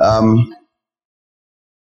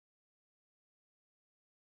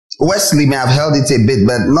Wesley may have held it a bit,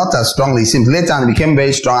 but not as strongly. Since later on, it became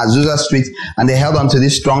very strong at Azusa Street, and they held on to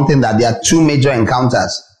this strong thing that there are 2 major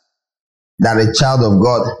encounters that a child of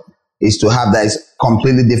God is to have that is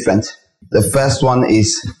completely different. The first one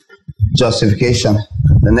is justification.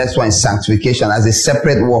 The next one is sanctification as a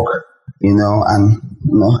separate walk,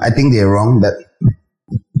 I think they're wrong, but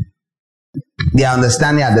their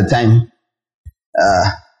understanding at the time,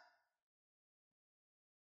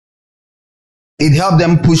 it helped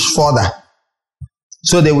them push further.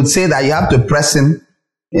 So they would say that you have to press in,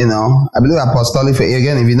 I believe apostolic faith,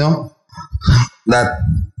 again, if you know, that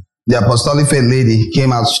the apostolic faith lady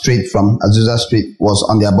came out straight from Azusa Street, was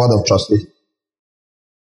on their board of trustees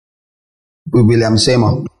with William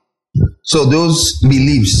Seymour. So those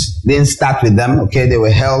beliefs didn't start with them, okay? They were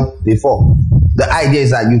held before. The idea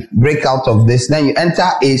is that you break out of this, then you enter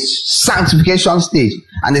a sanctification stage.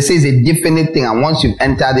 And they say it's a definite thing. And once you've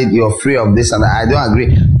entered it, you're free of this. And I don't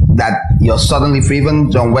agree that you're suddenly free. Even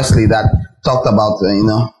John Wesley that talked about,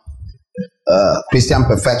 Christian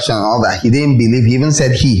perfection and all that. He didn't believe. He even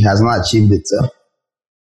said he has not achieved it. So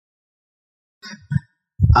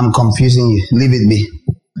I'm confusing you. Leave it be.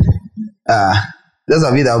 Those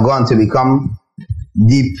of you that will go on to become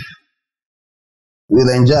deep, we'll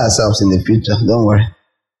enjoy ourselves in the future. Don't worry.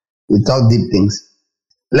 We talk deep things.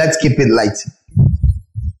 Let's keep it light.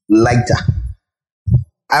 Lighter.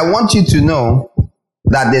 I want you to know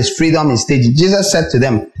that there's freedom in stage. Jesus said to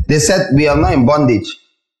them, they said, we are not in bondage.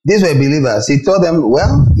 These were believers. He told them,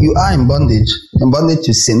 well, you are in bondage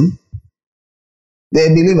to sin. They're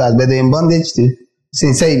believers, but they're in bondage to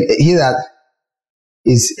sin. Say, he that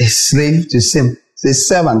is a slave to sin, is a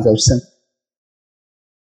servant of sin.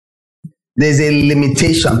 There's a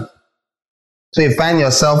limitation. So you find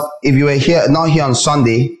yourself, if you were here, not here on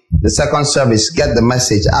Sunday, the second service, get the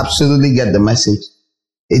message. Absolutely get the message.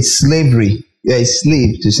 It's slavery. You're a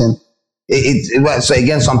slave to sin. So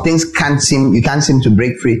again, some things you can't seem to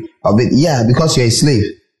break free of it. Yeah, because you're a slave.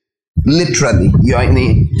 Literally, you're in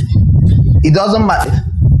a, it doesn't matter.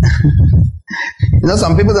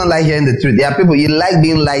 Some people don't like hearing the truth. There are people you like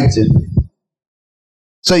being lied to.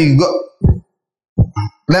 So you go,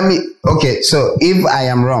 so if I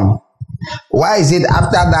am wrong, why is it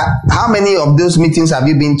after that, how many of those meetings have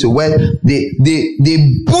you been to where they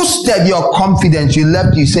boosted your confidence? You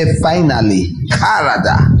left, you say, finally,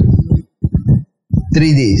 Karada.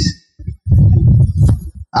 3 days.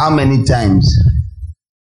 How many times?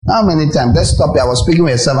 Let's stop here. I was speaking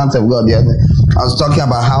with a servant of God the other day. I was talking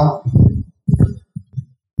about how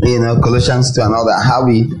Colossians 2 and all that. How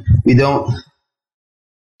we don't.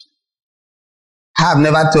 I've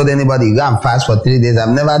never told anybody go and fast for 3 days. I've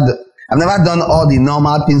never done all the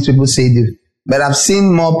normal things people say do. But I've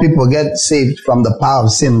seen more people get saved from the power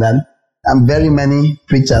of sin than very many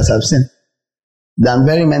preachers have seen, than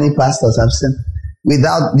very many pastors have seen.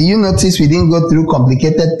 Do you notice we didn't go through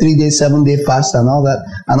complicated 3-day, 7-day fast and all that,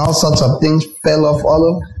 and all sorts of things fell off all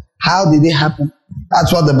over? How did it happen?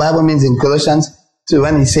 That's what the Bible means in Colossians 2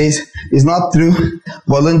 when it says it's not through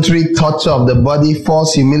voluntary torture of the body,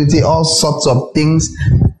 false humility, all sorts of things.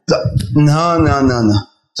 No.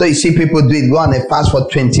 So you see people do it, go on a fast for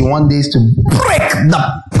 21 days to break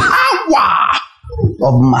the power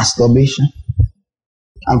of masturbation.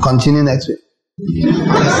 And continue next week.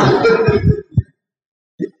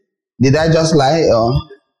 Did I just lie? Or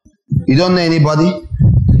you don't know anybody?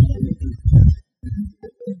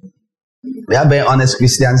 We are very honest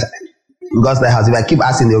Christians. God's house. If I keep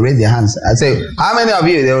asking, they'll raise their hands. I say, how many of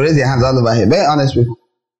you? They'll raise their hands all over here. Very honest people.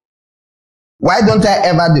 Why don't I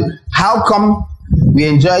ever do? How come we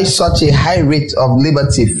enjoy such a high rate of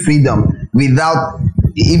liberty, freedom, without,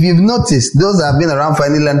 if you've noticed, those that have been around for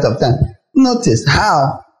any length of time, notice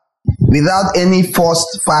how, without any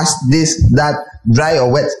forced fast, this, that, dry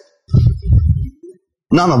or wet.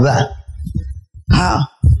 None of that. How?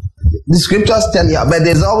 The scriptures tell you, but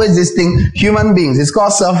there's always this thing, human beings, it's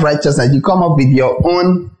called self-righteousness. You come up with your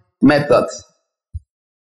own methods.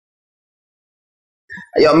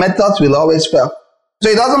 Your methods will always fail. So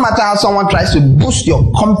it doesn't matter how someone tries to boost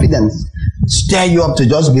your confidence, stir you up to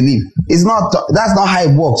just believe. That's not how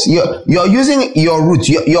it works. You're using your route.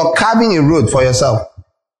 You're carving a road for yourself.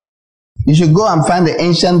 You should go and find the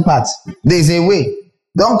ancient paths. There's a way.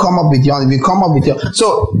 Don't come up with your own. If you come up with your...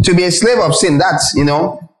 So to be a slave of sin, that's,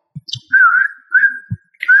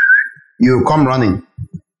 you come running.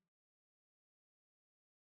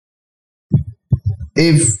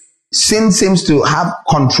 If sin seems to have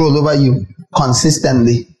control over you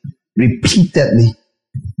consistently, repeatedly,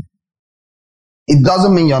 it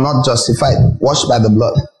doesn't mean you're not justified, washed by the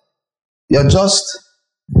blood. You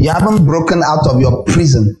haven't broken out of your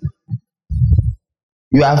prison.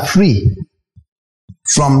 You are free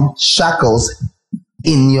from shackles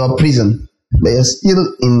in your prison, but you're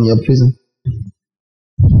still in your prison.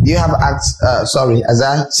 Do you have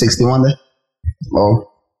Isaiah 61 there? Or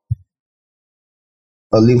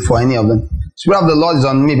look for any of them. Spirit of the Lord is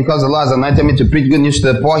on me because the Lord has anointed me to preach good news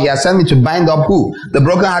to the poor. He has sent me to bind up who? The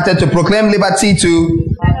brokenhearted, to proclaim liberty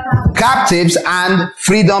to captives and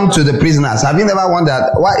freedom to the prisoners. Have you never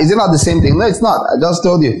wondered, why is it not the same thing? No, it's not. I just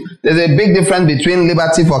told you. There's a big difference between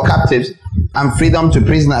liberty for captives and freedom to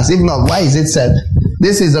prisoners. If not, why is it said?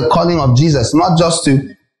 This is the calling of Jesus, not just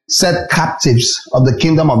to set captives of the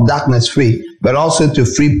kingdom of darkness free, but also to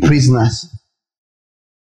free prisoners.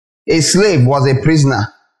 A slave was a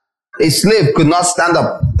prisoner. A slave could not stand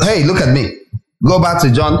up. Hey, look at me. Go back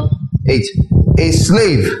to John 8. A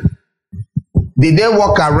slave, did they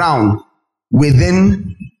walk around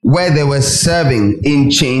within where they were serving in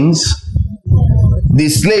chains? The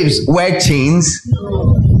slaves wear chains.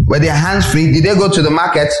 Were their hands free? Did they go to the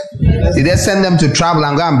market? Did they send them to travel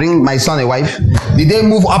and go and bring my son a wife? Did they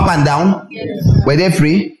move up and down? Were they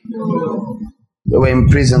free? They were in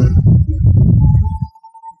prison.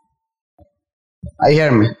 Are you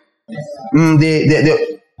hearing me?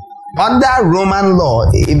 Under Roman law,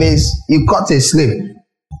 if you caught a slave,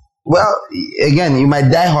 well, again, you might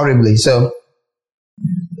die horribly. So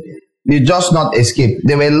you just not escape.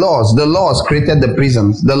 There were laws. The laws created the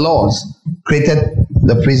prisons. The laws created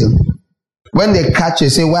the prison. When they catch you,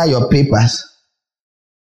 say, where are your papers?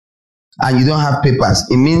 And you don't have papers.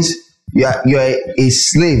 It means you're a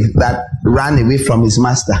slave that ran away from his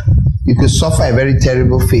master. You could suffer a very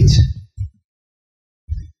terrible fate.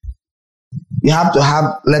 You have to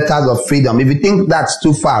have letters of freedom. If you think that's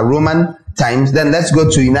too far, Roman times, then let's go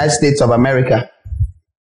to United States of America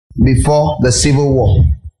before the Civil War,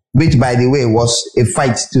 which, by the way, was a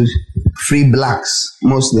fight to free blacks,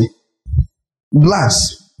 mostly.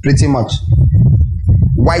 Blacks, pretty much.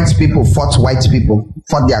 White people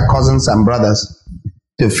fought their cousins and brothers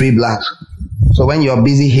to free blacks. So when you're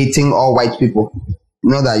busy hating all white people,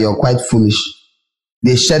 know that you're quite foolish.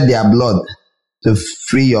 They shed their blood to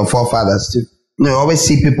free your forefathers too. You always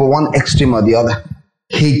see people one extreme or the other,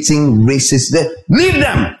 hating racists. Leave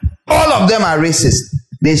them! All of them are racist.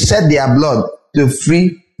 They shed their blood to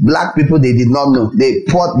free black people they did not know. They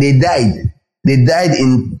died. They died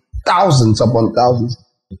in thousands upon thousands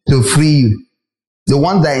to free you. The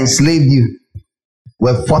ones that enslaved you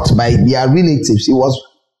were fought by their relatives. It was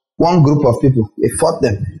one group of people. They fought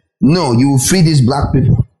them. No, you will free these black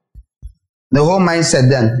people. The whole mindset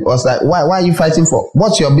then was like, why are you fighting for?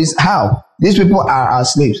 What's your business? How? These people are our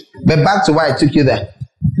slaves. But back to why I took you there.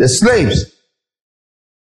 The slaves.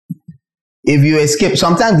 If you escape,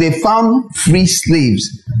 sometimes they found free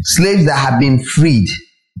slaves that had been freed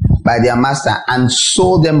by their master and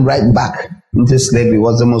sold them right back into slavery. It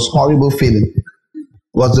was the most horrible feeling. It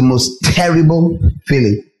was the most terrible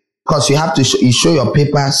feeling. Because you have to show your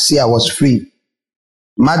papers, see I was free.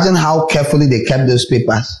 Imagine how carefully they kept those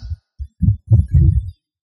papers.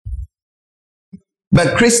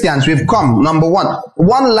 But Christians, we've come, number one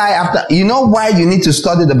lie after. You know why you need to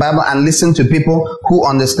study the Bible and listen to people who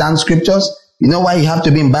understand scriptures? You know why you have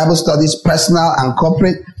to be in Bible studies, personal and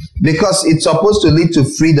corporate? Because it's supposed to lead to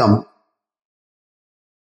freedom.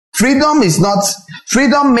 Freedom makes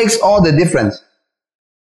all the difference.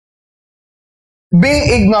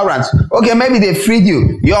 Being ignorant. Okay, maybe they freed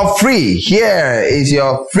you. You're free. Here is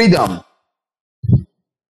your freedom.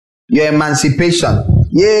 Your emancipation.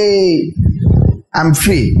 Yay. I'm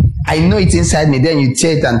free. I know it's inside me. Then you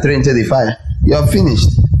tear it and throw it into the fire. You're finished.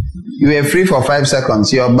 You were free for 5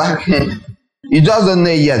 seconds. You're back. You just don't know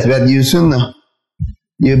it yet, but you soon know.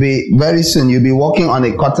 Very soon, you'll be working on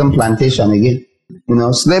a cotton plantation again. You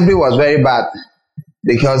know, slavery was very bad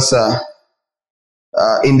because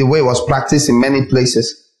in the way it was practiced in many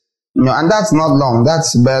places. You know, and that's not long.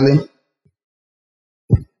 That's barely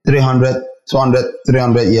 300, 200,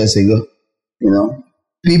 300 years ago. You know,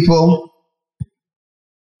 people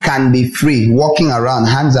can be free, walking around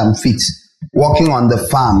hands and feet, walking on the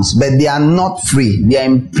farms, but they are not free. They are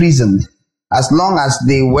imprisoned. As long as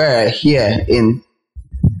they were here in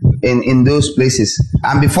those places.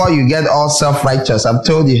 And before you get all self-righteous, I've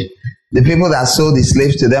told you, the people that sold the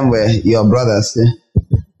slaves to them were your brothers.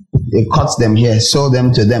 They caught them here, sold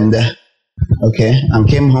them to them there. Okay? And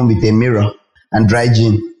came home with a mirror and dry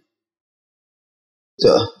gin.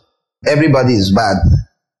 So, everybody is bad.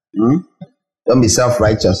 Don't be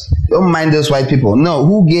self-righteous. Don't mind those white people. No,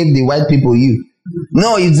 who gave the white people you?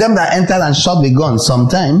 No, it's them that entered and shot the gun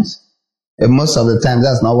sometimes. And most of the time,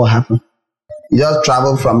 that's not what happened. You just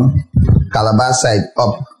travel from Calabar side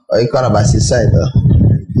up, or Ikorabasi side.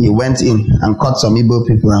 You went in and caught some Igbo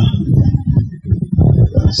people.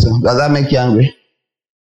 So, does that make you angry?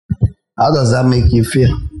 How does that make you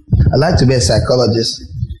feel? I'd like to be a psychologist.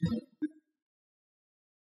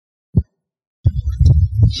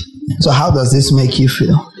 So how does this make you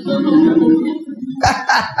feel?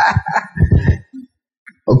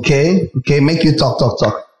 Okay, make you talk.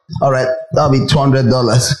 All right, that'll be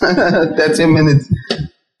 $200. 30 minutes.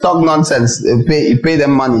 Talk nonsense. You pay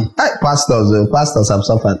them money. Pastors have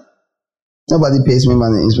suffered. Nobody pays me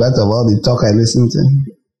money in spite of all the talk I listen to.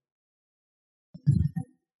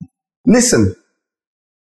 Listen.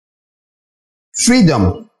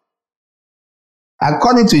 Freedom.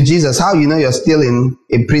 According to Jesus, how you know you're still in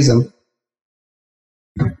a prison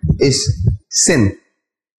is sin.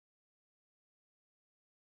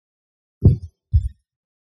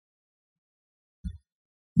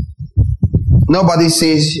 Nobody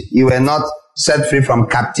says you were not set free from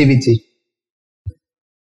captivity.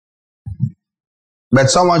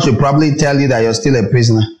 But someone should probably tell you that you're still a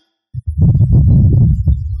prisoner.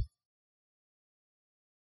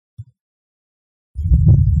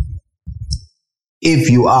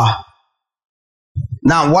 If you are.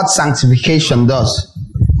 Now, what sanctification does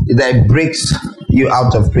is that it breaks you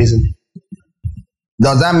out of prison.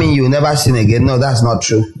 Does that mean you never sin again? No, that's not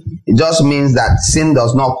true. It just means that sin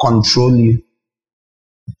does not control you.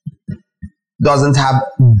 Doesn't have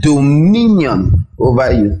dominion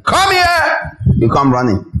over you. Come here! You come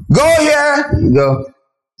running. Go here! You go.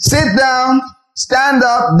 Sit down. Stand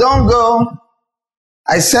up. Don't go.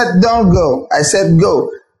 I said don't go. I said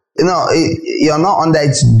go. You know, you're not under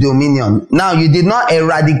its dominion. Now, you did not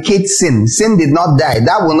eradicate sin. Sin did not die.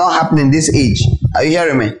 That will not happen in this age. Are you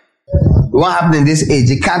hearing me? It won't happen in this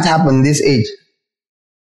age. It can't happen in this age.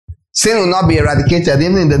 Sin will not be eradicated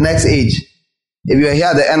even in the next age. If you were here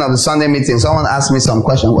at the end of the Sunday meeting, someone asked me some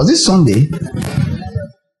question. Was it Sunday?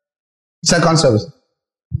 Second service.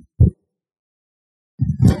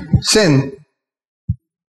 Sin.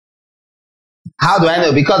 How do I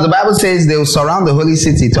know? Because the Bible says they will surround the holy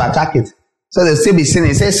city to attack it. So they'll still be sinning.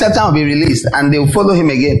 It says Satan will be released and they will follow him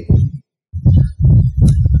again.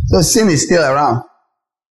 So sin is still around.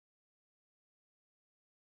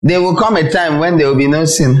 There will come a time when there will be no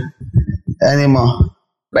sin anymore.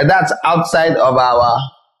 But that's outside of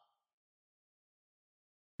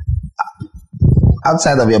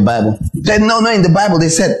your Bible. No, in the Bible they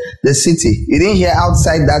said the city. You didn't hear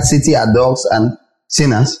outside that city are dogs and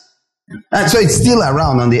sinners. And so it's still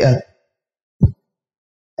around on the earth.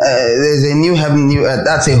 There's a new heaven, new earth.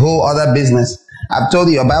 That's a whole other business. I've told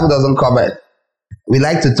you, your Bible doesn't cover it. We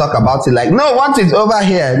like to talk about it like, no, once it's over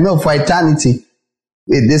here, no, for eternity.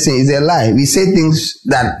 This is a lie. We say things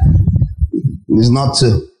that is not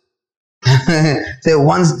true. Say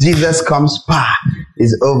once Jesus comes,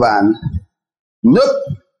 it's over. And nope,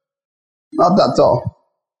 not at all.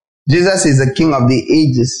 Jesus is the King of the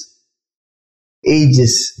ages.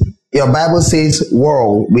 Ages. Your Bible says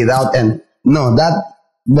world without end. No, that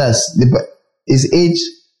verse is age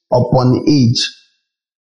upon age.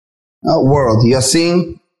 Not world. You're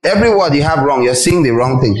seeing every word you have wrong. You're seeing the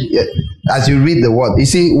wrong thing as you read the word. You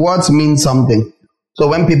see, words mean something. So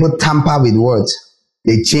when people tamper with words,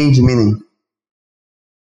 they change meaning.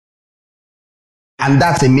 And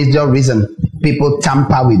that's a major reason people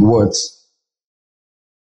tamper with words.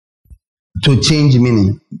 To change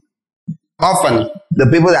meaning. Often, the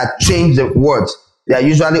people that change the words, they are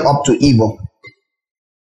usually up to evil.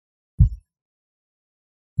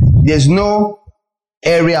 There's no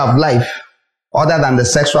area of life other than the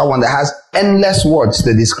sexual one that has endless words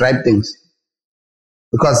to describe things.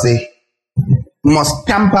 Because they must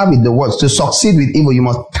tamper with the words. To succeed with evil, you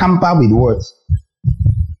must tamper with words.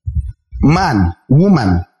 Man,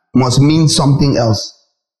 woman must mean something else.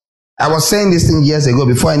 I was saying this thing years ago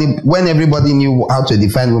when everybody knew how to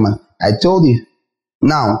define woman. I told you.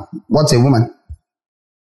 Now, what's a woman?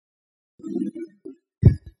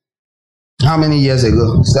 How many years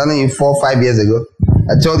ago? Starting 4 or 5 years ago.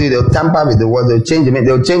 I told you they'll tamper with the word. They'll change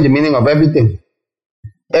the meaning of everything.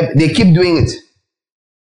 They keep doing it.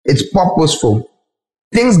 It's purposeful.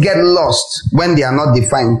 Things get lost when they are not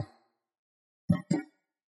defined.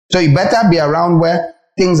 So you better be around where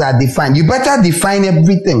things are defined. You better define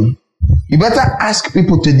everything. You better ask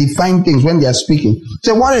people to define things when they are speaking.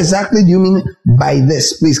 So what exactly do you mean by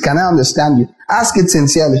this? Please, can I understand you? Ask it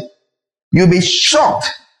sincerely. You'll be shocked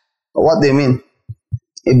at what they mean.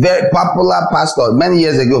 A very popular pastor many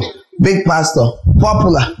years ago, big pastor,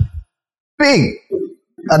 popular, big.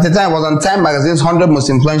 At the time, it was on Time Magazine's 100 most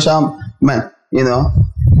influential men,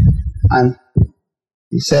 and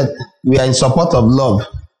he said, we are in support of love.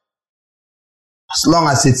 As long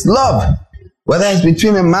as it's love, whether it's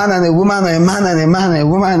between a man and a woman, or a man and a man, and a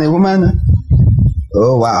woman and a woman.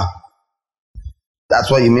 Oh, wow.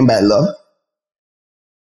 That's what you mean by love?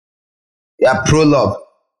 Yeah, pro-love.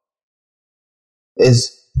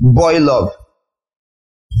 It's boy love.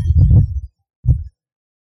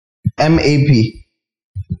 MAP.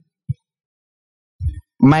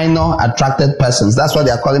 Minor attracted persons. That's what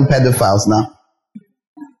they are calling pedophiles now.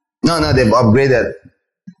 No, they've upgraded.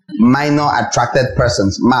 Minor attracted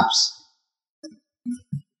persons. MAPS.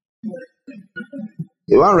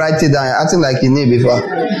 You won't write it down. You're acting like you knew before.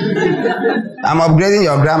 I'm upgrading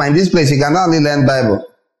your grammar. In this place, you can not only learn Bible.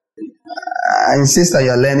 I insist on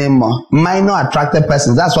you're learning more. Minor attracted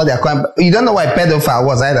persons. That's what they're calling. You don't know what a pedophile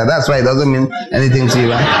was either. That's why it doesn't mean anything to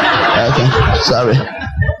you, right? Okay. Sorry.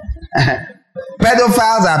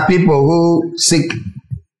 Pedophiles are people who seek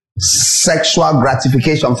sexual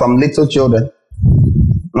gratification from little children.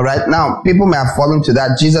 All right. Now, people may have fallen to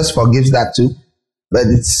that. Jesus forgives that too. But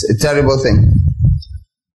it's a terrible thing.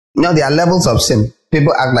 There are levels of sin.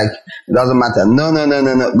 People act like it doesn't matter. No.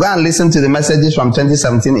 Go and listen to the messages from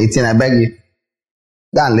 2017-18. I beg you.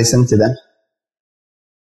 Go and listen to them.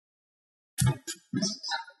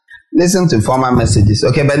 Listen to former messages.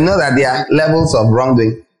 Okay, but know that there are levels of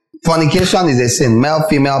wrongdoing. Fornication is a sin. Male,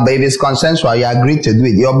 female, babies, consensual. You agree to do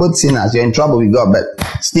it. You're both sinners. You're in trouble with God, but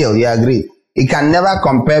still, you agree. It can never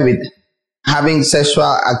compare with having sexual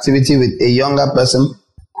activity with a younger person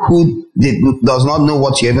who does not know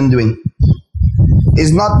what you're even doing.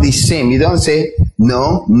 It's not the same. You don't say,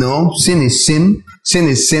 no, sin is sin. Sin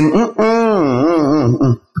is sin.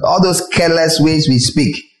 All those careless ways we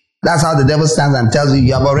speak. That's how the devil stands and tells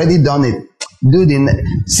you have already done it.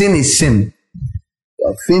 Sin is sin.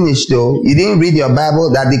 You're finished though. You didn't read your Bible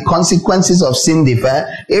that the consequences of sin differ.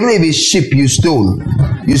 Even if it's sheep you stole.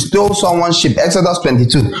 You stole someone's sheep. Exodus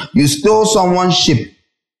 22. You stole someone's sheep.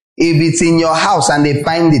 If it's in your house and they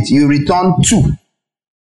find it, you return 2.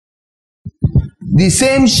 The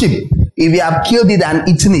same sheep, if you have killed it and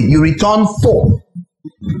eaten it, you return 4.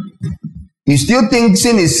 You still think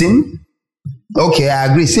sin is sin? Okay, I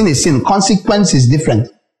agree. Sin is sin. Consequence is different.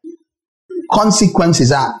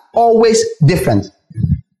 Consequences are always different.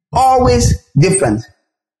 Always different.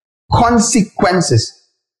 Consequences.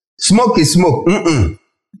 Smoke is smoke.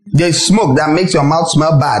 There's smoke that makes your mouth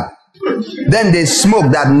smell bad. Then there's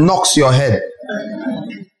smoke that knocks your head.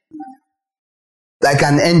 Like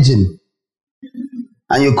an engine.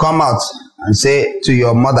 And you come out and say to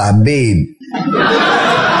your mother, babe.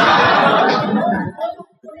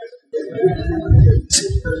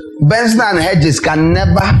 Benson and Hedges can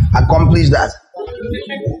never accomplish that.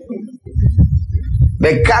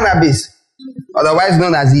 But cannabis, otherwise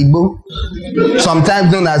known as Igbo,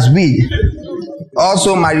 sometimes known as weed,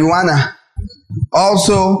 also marijuana,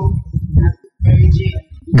 also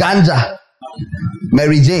ganja,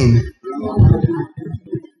 Mary Jane.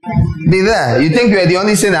 Be there. You think you are the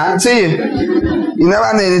only sinner? See you. You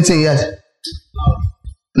never know anything yet.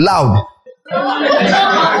 Loud.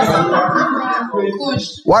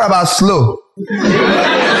 What about slow?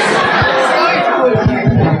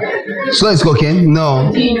 Slow is cocaine?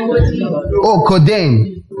 No. Oh,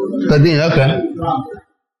 codeine. Codeine, okay.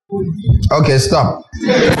 Okay, stop.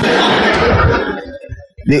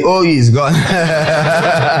 The OE is gone.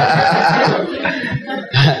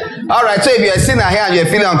 All right, so if you're a sinner here and you're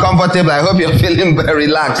feeling uncomfortable, I hope you're feeling very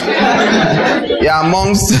relaxed. You're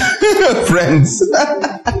amongst friends.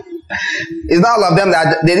 It's not all of them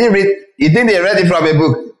that they didn't read. You think they read it from a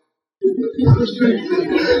book?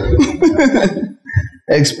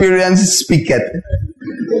 Experience speaketh.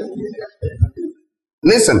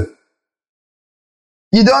 Listen.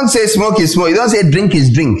 You don't say smoke is smoke. You don't say drink is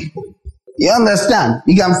drink. You understand?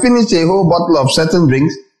 You can finish a whole bottle of certain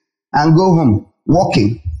drinks and go home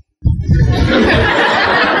walking.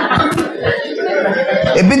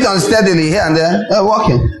 A bit unsteadily here and there,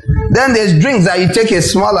 walking. Then there's drinks that you take a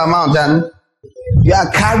small amount and you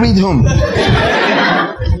are carried home.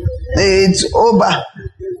 It's over.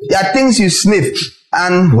 There are things you sniff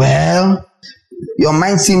and, well, your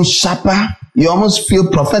mind seems sharper. You almost feel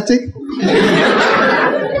prophetic.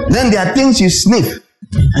 Then there are things you sniff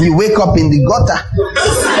and you wake up in the gutter.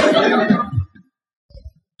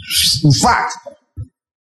 In fact,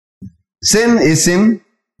 sin is sin.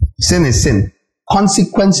 Sin is sin.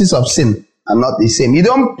 Consequences of sin are not the same. You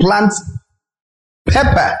don't plant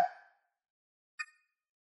pepper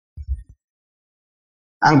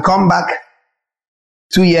and come back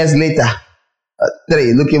 2 years later,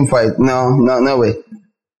 3, looking for it. No way.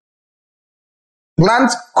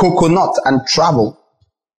 Plant coconut and travel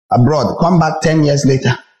abroad. Come back 10 years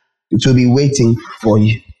later. It will be waiting for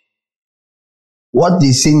you. What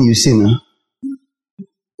the sin you sin? Huh?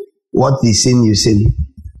 What the sin you sin?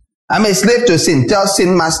 I'm a slave to sin. Tell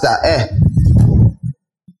sin master,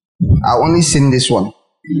 I'll only sin this one.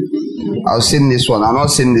 I'll sin this one. I'll not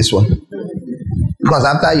sin this one. Because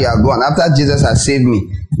after you are gone, after Jesus has saved me,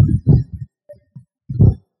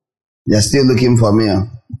 they're still looking for me. Huh?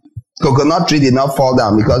 Coconut tree did not fall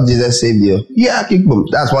down because Jesus saved you. Yeah, kick boom.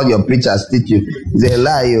 That's what your preachers teach you. They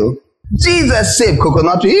lie you. Jesus saved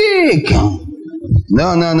coconut tree.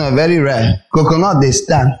 No. Very rare. Coconut, they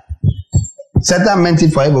stand. Satan meant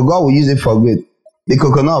it for evil. God will use it for good. The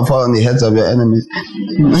coconut will fall on the heads of your enemies.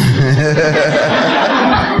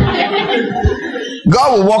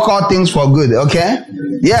 God will work all things for good, okay?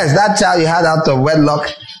 Yes, that child you had out of wedlock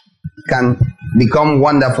can become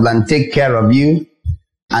wonderful and take care of you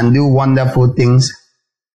and do wonderful things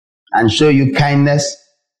and show you kindness,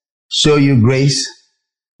 show you grace,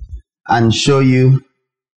 and show you,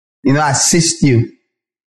 assist you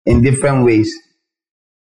in different ways.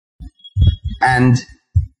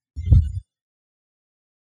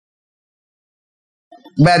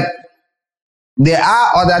 But there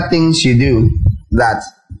are other things you do that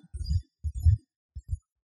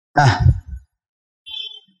I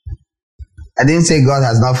didn't say God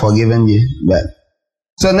has not forgiven you, but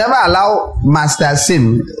so never allow master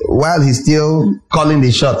sin while he's still calling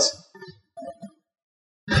the shots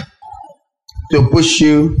to push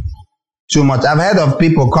you too much. I've heard of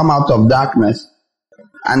people come out of darkness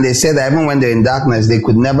and they say that even when they're in darkness, they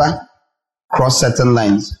could never cross certain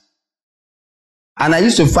lines. And I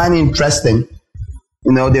used to find it interesting,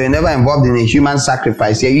 they were never involved in a human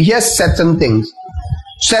sacrifice. Here you hear certain things.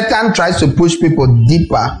 Satan tries to push people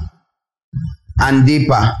deeper and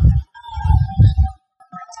deeper.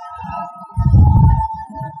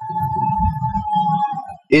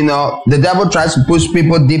 The devil tries to push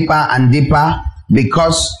people deeper and deeper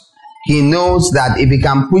because he knows that if he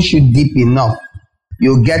can push you deep enough,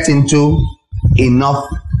 you'll get into enough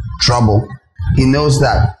trouble. He knows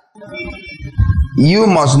that. You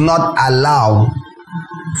must not allow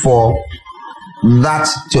for that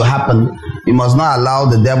to happen. You must not allow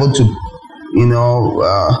the devil to,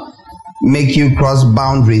 make you cross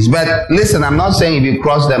boundaries. But listen, I'm not saying if you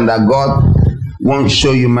cross them that God won't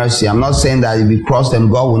show you mercy. I'm not saying that if you cross them,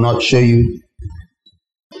 God will not show you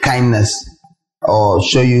kindness or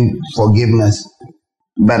show you forgiveness.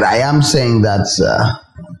 But I am saying that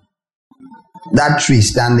that tree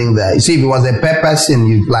standing there, you see, if it was a pepper sin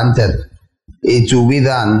you planted, it will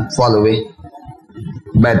wither and fall away.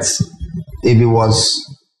 But if it was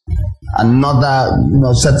another,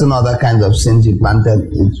 certain other kinds of sins you planted,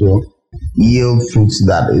 it will yield fruits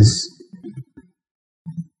that is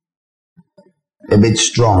a bit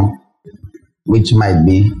strong, which might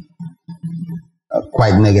be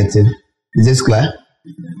quite negative. Is this clear?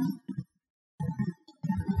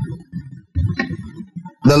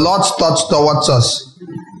 The Lord's thoughts towards us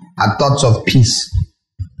are thoughts of peace.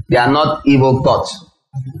 They are not evil thoughts.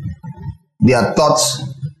 They are thoughts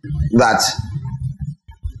that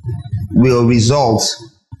will result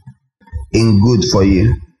in good for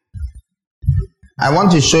you. I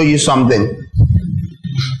want to show you something.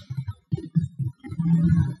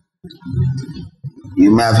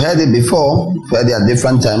 You may have heard it before, heard it at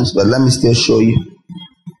different times, but let me still show you.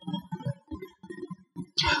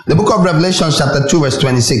 The book of Revelation chapter 2 verse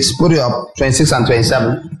 26. Put it up, 26 and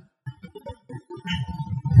 27.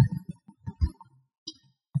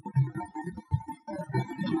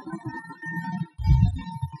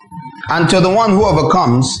 And to the one who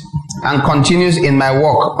overcomes and continues in my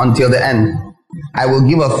work until the end, I will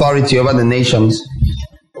give authority over the nations.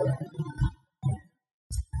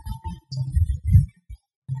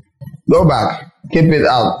 Go back. Keep it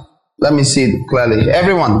out. Let me see it clearly.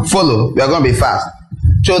 Everyone, follow. We are going to be fast.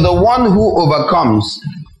 To the one who overcomes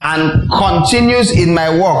and continues in my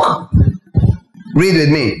work. Read with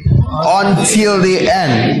me. Until the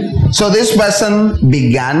end. So this person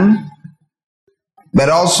began, but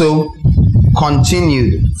also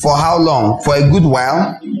continued. For how long? For a good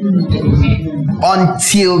while.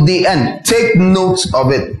 Until the end. Take note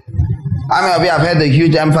of it. How many of you have heard the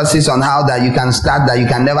huge emphasis on how that you can start, that you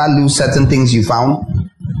can never lose certain things you found?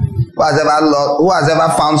 Who has ever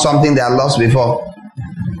found something they had lost before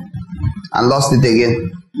and lost it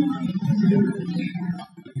again?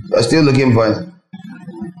 You're still looking for it.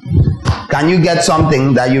 Can you get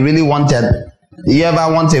something that you really wanted? Do you ever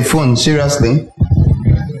want a phone? Seriously?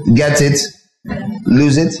 Get it?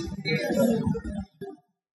 Lose it?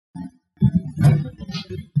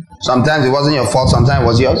 Sometimes it wasn't your fault, sometimes it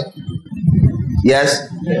was yours. Yes?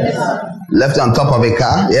 Left it on top of a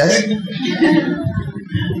car? Yes?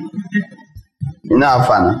 You know how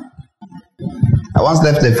fun? I once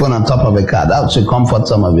left the phone on top of a car. That should comfort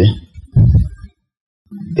some of you.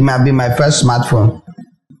 It might be my first smartphone.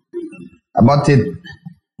 I bought it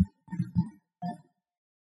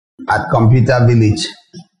at Computer Village,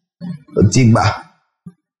 Otigba,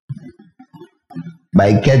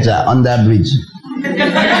 by Ikeja under bridge.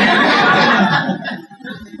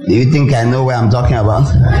 Do you think I know where I'm talking about?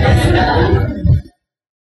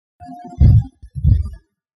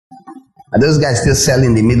 Are those guys still selling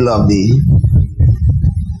in the middle of the...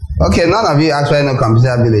 Okay, none of you actually know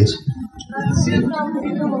Computer Village.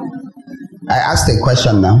 I asked a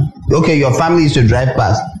question now. Okay, your family used to drive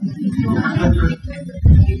past.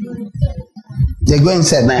 They go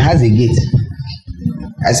inside, now it has a gate.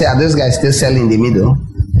 I say, are those guys still selling in the middle?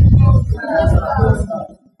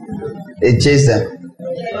 They chase them.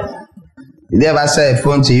 Did they ever sell a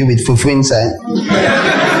phone to you with fufu inside?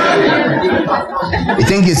 You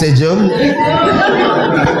think it's a joke?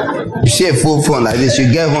 You see a full phone like this,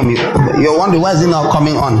 you get home, you're wondering why is it not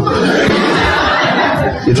coming on?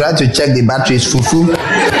 You try to check the battery, it's fufu.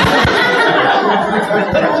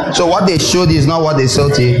 So what they showed you is not what they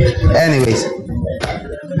sold to you. Anyways.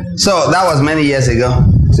 So that was many years ago.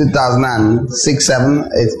 2006, 7,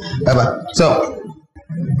 8, whatever. So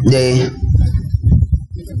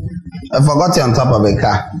I forgot it on top of a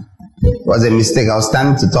car. It was a mistake. I was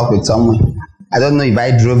standing to talk with someone. I don't know if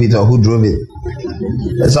I drove it or who drove it.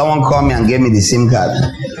 But someone called me and gave me the SIM card.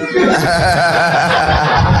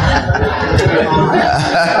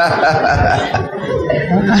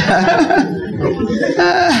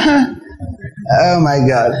 Oh my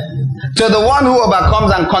God. To the one who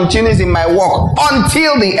overcomes and continues in my work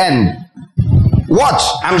until the end. Watch,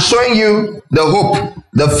 I'm showing you the hope,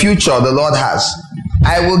 the future the Lord has.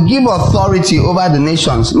 I will give authority over the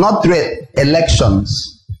nations, not through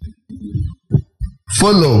elections.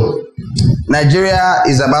 Follow. Nigeria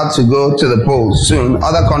is about to go to the polls soon.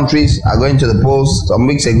 Other countries are going to the polls. Some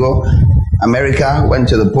weeks ago, America went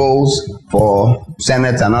to the polls for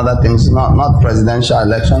Senate and other things, not presidential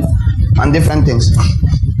election, and different things.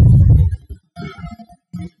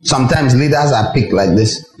 Sometimes leaders are picked like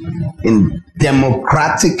this in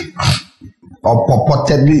democratic or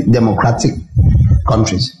purportedly democratic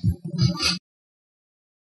countries.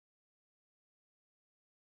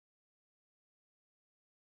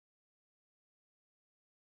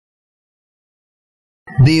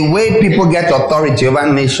 The way people get authority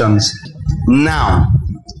over nations now,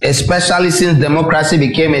 especially since democracy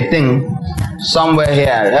became a thing somewhere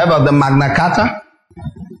here. Heard of the Magna Carta?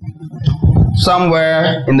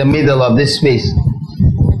 somewhere in the middle of this space.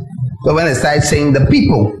 So when they start saying the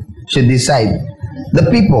people should decide, the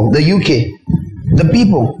people, the UK, the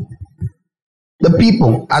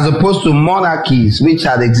people, as opposed to monarchies which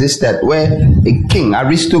had existed, where a king,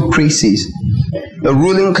 aristocracies, the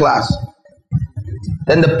ruling class,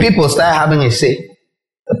 then the people start having a say.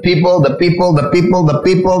 The people.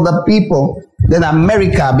 Then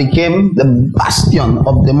America became the bastion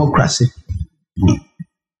of democracy,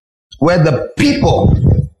 where the people,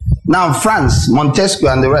 now France, Montesquieu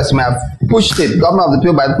and the rest may have pushed it, government of the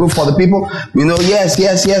people by the people for the people. Yes.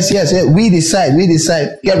 We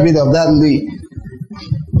decide. Get rid of that Louis.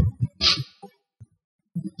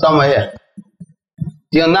 Somewhere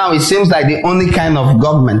here. Now it seems like the only kind of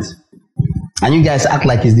government. And you guys act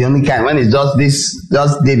like it's the only kind. When it's just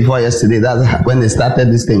day before yesterday, that's when they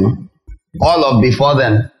started this thing. All of before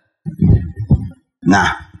then.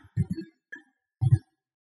 Nah.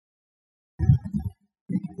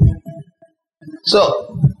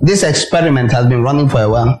 So, this experiment has been running for a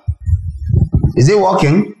while. Is it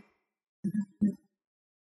working?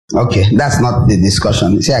 Okay, that's not the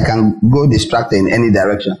discussion. You see, I can go distracted in any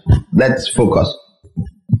direction. Let's focus.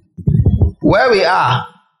 Where we are,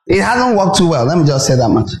 it hasn't worked too well. Let me just say that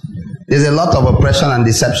much. There's a lot of oppression and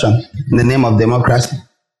deception in the name of democracy.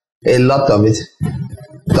 A lot of it.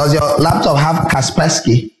 Does your laptop have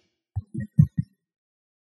Kaspersky?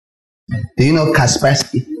 Do you know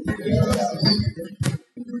Kaspersky?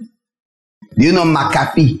 Do you know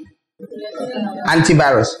McAfee?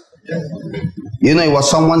 Antivirus. You know it was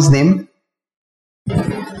someone's name?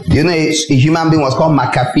 You know a human being was called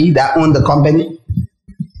McAfee that owned the company?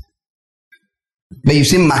 But you've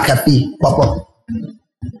seen McAfee pop up.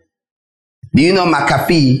 Do you know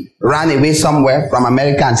McAfee ran away somewhere from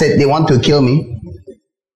America and said they want to kill me?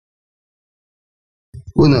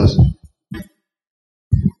 Who knows?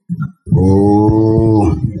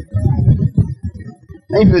 Oh.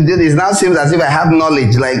 If you do this, now seems as if I have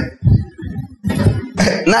knowledge. Like,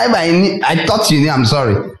 now if I thought you knew, I'm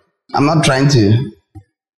sorry. I'm not trying to.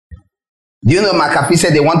 Do you know McAfee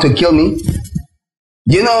said they want to kill me?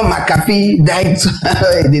 Do you know McAfee died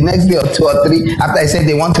the next day or 2 or 3 after I said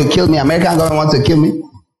they want to kill me? American government wants to kill me.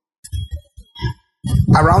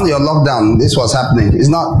 Around your lockdown, this was happening. It's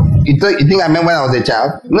not. You think I meant when I was a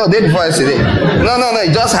child? No, day before yesterday. No.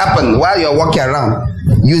 It just happened while you're walking around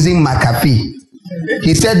using McAfee.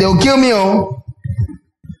 He said they'll kill me. Oh,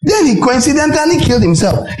 then he coincidentally killed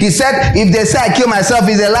himself. He said if they say I kill myself,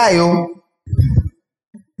 it's a lie. Oh,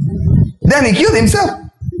 then he killed himself.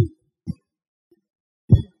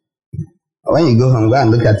 When you go home, go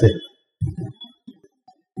and look at it.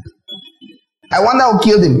 I wonder who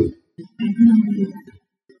killed him.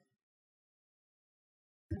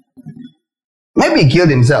 Maybe he killed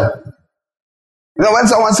himself. You know, when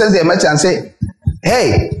someone sends a message and say,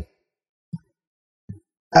 hey,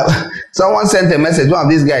 someone sent a message, one of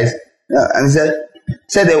these guys, and he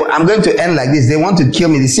said I'm going to end like this. They want to kill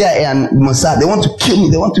me. The CIA and Mossad, they want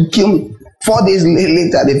to kill me. 4 days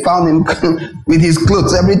later, they found him with his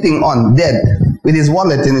clothes, everything on, dead, with his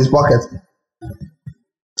wallet in his pocket.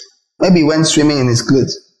 Maybe he went swimming in his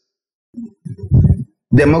clothes.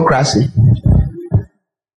 Democracy.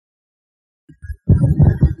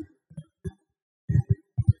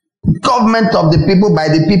 Government of the people by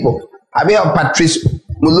the people. Have you heard of Patrice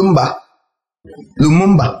Lumumba?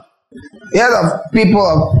 You heard of people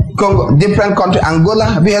of Congo, different countries, Angola?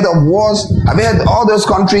 Have you heard of wars? Have you heard all those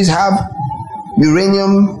countries have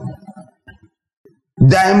uranium,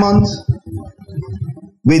 diamonds,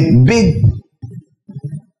 with big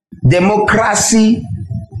democracy,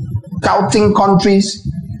 touting countries,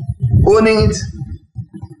 owning it?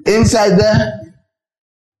 Inside there,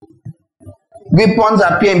 weapons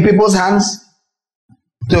appear in people's hands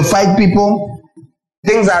to fight people.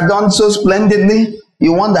 Things are done so splendidly.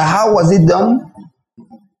 You wonder, how was it done?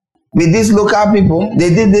 With these local people, they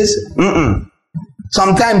did this.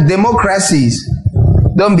 Sometimes democracies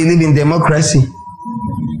don't believe in democracy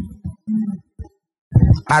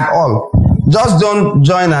at all. Just don't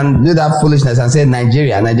join and do that foolishness and say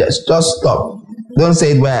Nigeria. Just stop. Don't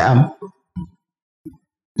say it where I am.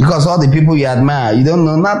 Because all the people you admire, you don't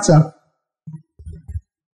know nothing.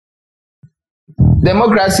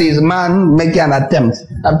 Democracy is man making an attempt.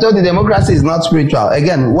 I've told you democracy is not spiritual.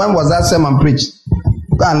 Again, when was that sermon preached?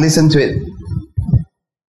 Go and listen to it.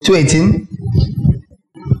 2018.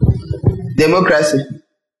 Democracy.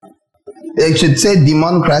 They should say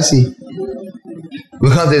democracy.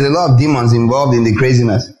 Because there's a lot of demons involved in the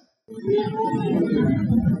craziness.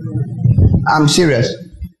 I'm serious.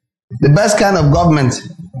 The best kind of government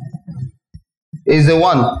is the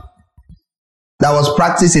one that was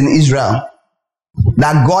practiced in Israel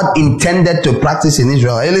that God intended to practice in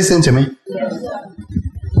Israel. Are you listening to me? Yes, sir.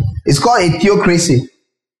 It's called a theocracy,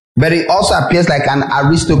 but it also appears like an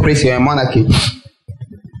aristocracy or a monarchy.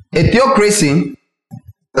 A theocracy,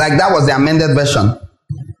 like that was the amended version.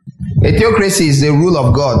 A theocracy is the rule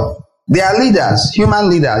of God. They are leaders, human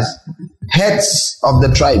leaders, heads of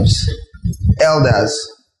the tribes, elders.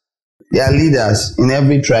 They are leaders in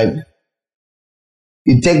every tribe.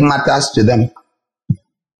 You take matters to them.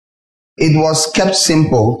 It was kept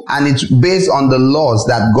simple and it's based on the laws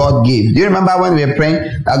that God gave. Do you remember when we were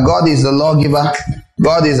praying that God is the lawgiver?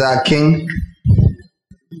 God is our king.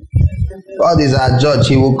 God is our judge.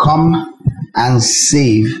 He will come and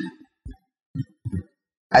save.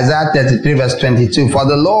 Isaiah 33 verse 22. For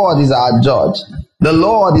the Lord is our judge. The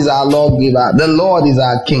Lord is our lawgiver. The Lord is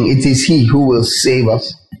our king. It is he who will save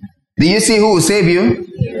us. Do you see who will save you?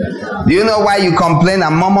 Do you know why you complain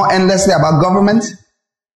and murmur endlessly about government?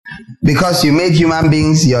 Because you made human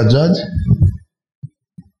beings your judge.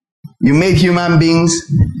 You made human beings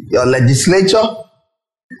your legislature.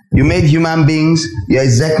 You made human beings your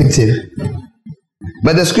executive.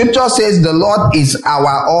 But the scripture says the Lord is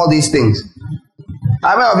our all these things.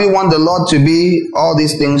 How many of you want the Lord to be all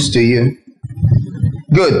these things to you?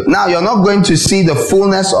 Good. Now you're not going to see the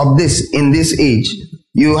fullness of this in this age.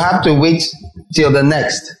 You have to wait till the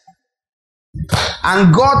next.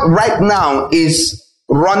 And God right now is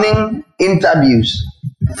running interviews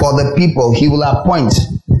for the people he will appoint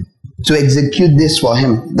to execute this for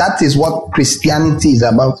him. That is what Christianity is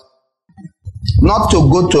about. Not to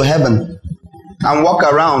go to heaven and walk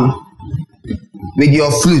around with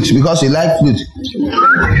your flute because you like flute.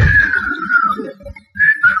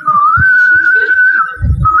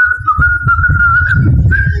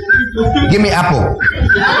 Give me apple.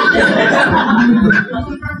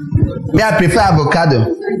 Me, I prefer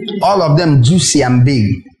avocado. All of them juicy and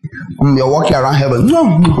big. You're walking around heaven.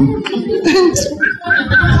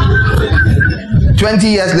 20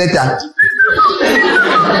 years later.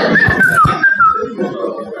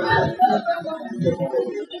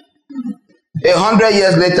 A 100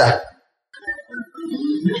 years later.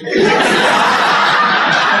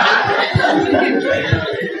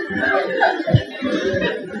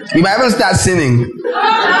 You might even start sinning.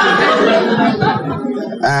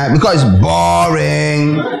 Because it's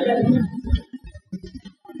boring.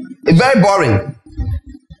 It's very boring.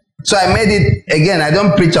 So I made it again. I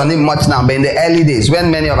don't preach on it much now, but in the early days,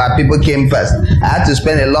 when many of our people came first, I had to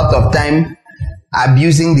spend a lot of time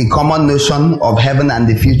abusing the common notion of heaven and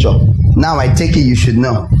the future. Now I take it you should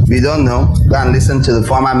know. If you don't know, go and listen to the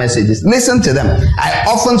former messages. Listen to them. I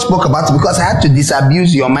often spoke about it because I had to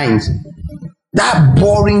disabuse your minds. That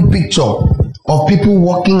boring picture of people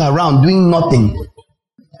walking around doing nothing,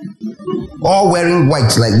 all wearing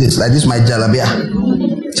white like this my jalabia.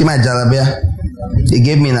 See my jalabia? They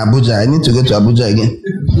gave me in Abuja. I need to go to Abuja again.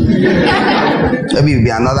 Maybe it'll be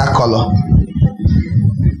another color.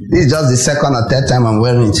 This is just the second or third time I'm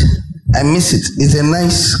wearing it. I miss it. It's a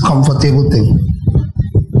nice, comfortable thing.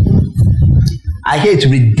 I hear it's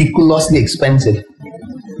ridiculously expensive.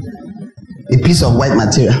 A piece of white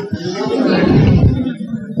material.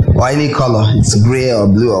 Or any color. It's gray or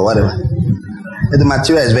blue or whatever. But the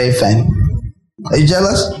material is very fine. Are you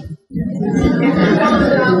jealous?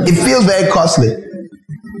 It feels very costly.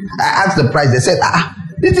 I asked the price. They said,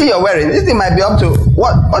 this thing you're wearing, this thing might be up to,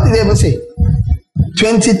 what did they even say?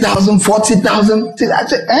 20,000, 40,000? I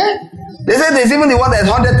said, They said there's even the one that's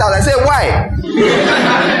 100,000. I said, why?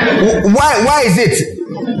 Why is it?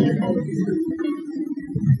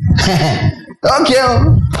 Okay.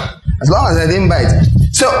 As long as I didn't bite.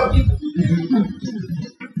 So,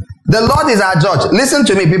 the Lord is our judge. Listen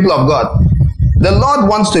to me, people of God. The Lord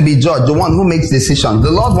wants to be judge, the one who makes decisions.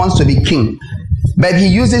 The Lord wants to be king. But he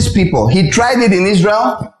uses people. He tried it in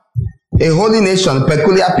Israel, a holy nation,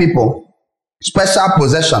 peculiar people, special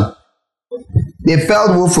possession. They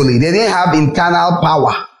failed woefully. They didn't have internal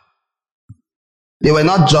power. They were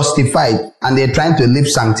not justified and they're trying to live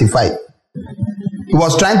sanctified. He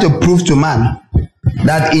was trying to prove to man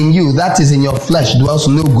that in you, that is in your flesh, dwells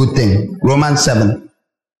no good thing. Romans 7.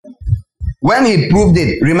 When he proved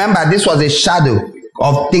it, remember this was a shadow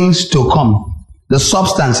of things to come. The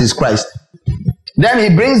substance is Christ. Then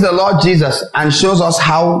he brings the Lord Jesus and shows us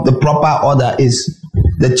how the proper order is.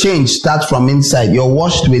 The change starts from inside. You're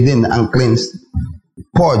washed within and cleansed,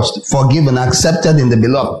 purged, forgiven, accepted in the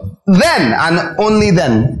beloved. Then and only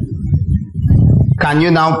then can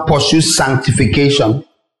you now pursue sanctification.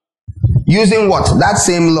 Using what? That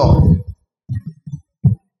same law.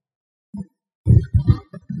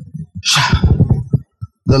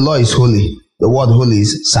 The law is holy. The word holy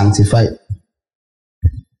is sanctified.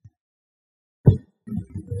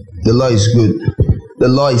 The law is good. The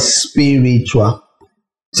law is spiritual.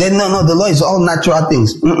 Say, no, the law is all natural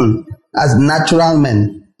things. As natural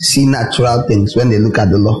men see natural things when they look at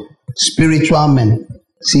the law. Spiritual men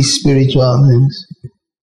see spiritual things.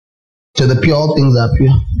 So the pure, all things are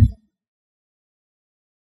pure.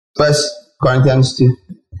 1 Corinthians 2.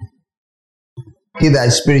 He that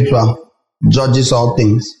is spiritual judges all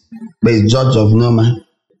things, but is judge of no man.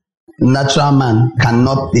 The natural man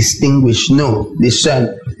cannot discern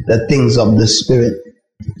the things of the spirit.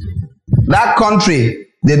 That country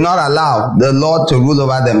did not allow the Lord to rule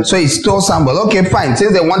over them. So he told Samuel, okay, fine,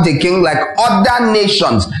 since they want a king like other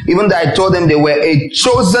nations, even though I told them they were a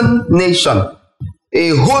chosen nation, a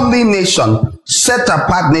holy nation, set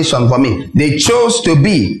apart nation for me. They chose to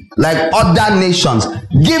be like other nations.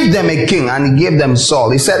 Give them a king. And he gave them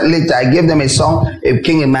Saul. He said later, I gave them a son, a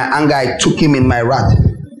king in my anger. I took him in my wrath.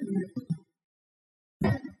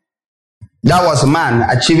 That was man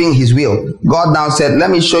achieving his will. God now said, let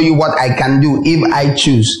me show you what I can do if I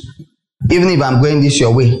choose. Even if I'm going this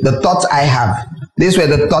your way. The thoughts I have. These were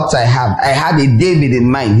the thoughts I have. I had a David in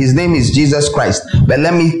mind. His name is Jesus Christ. But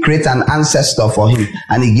let me create an ancestor for him.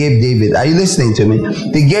 And he gave David. Are you listening to me?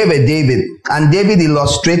 He gave a David. And David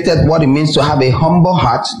illustrated what it means to have a humble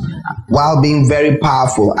heart while being very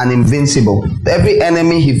powerful and invincible. Every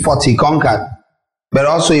enemy he fought, he conquered. But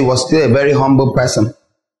also he was still a very humble person.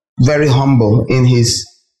 Very humble in his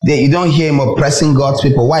day. You don't hear him oppressing God's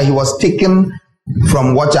people. Why? He was taken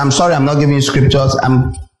from what, I'm sorry, I'm not giving you scriptures.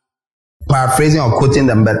 I'm paraphrasing or quoting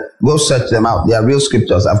them, but go search them out. They are real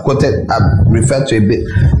scriptures. I've referred to a bit.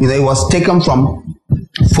 He was taken from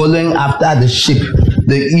following after the sheep,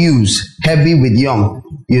 the ewes, heavy with young,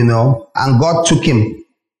 and God took him.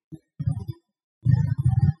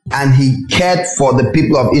 And he cared for the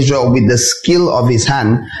people of Israel with the skill of his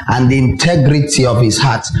hand and the integrity of his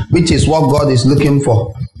heart, which is what God is looking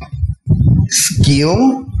for.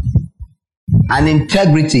 Skill and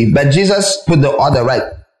integrity. But Jesus put the order right.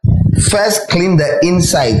 First, clean the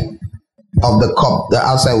inside of the cup. The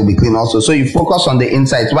outside will be clean also. So you focus on the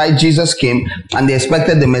inside. Why Jesus came and they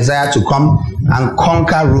expected the Messiah to come and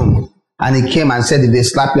conquer Rome. And he came and said, if they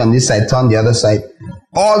slap you on this side, turn the other side.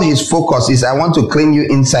 All his focus is, I want to clean you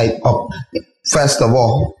inside up. First of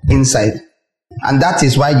all, inside. And that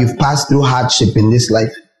is why you've passed through hardship in this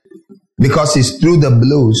life. Because it's through the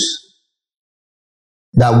blows,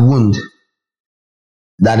 that wound,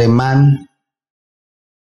 that a man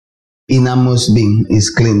innermost being is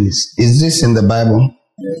cleansed. Is this in the Bible?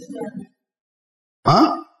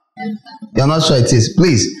 Huh? You're not sure it is?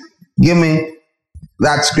 Please, give me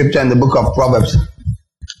that scripture in the book of Proverbs.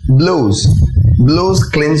 Blows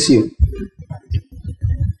cleanse you.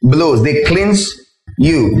 Blows, they cleanse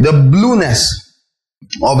you. The blueness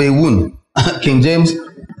of a wound. King James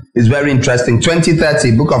is very interesting.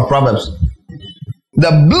 20:30, book of Proverbs.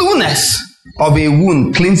 The blueness of a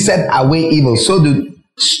wound cleanseth away evil. So do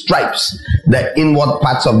stripes, the inward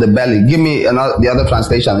parts of the belly. Give me the other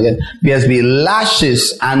translation again. BSB,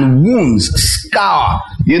 lashes and wounds scour.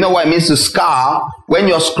 You know what it means to scour? When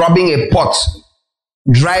you're scrubbing a pot,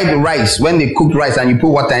 dried rice, when they cook rice and you put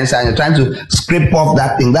water inside and you're trying to scrape off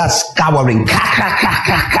that thing, that's scouring.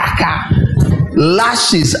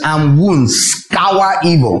 Lashes and wounds scour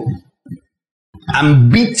evil,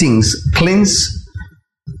 and beatings cleanse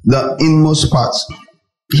the inmost parts.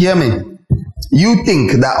 Hear me. You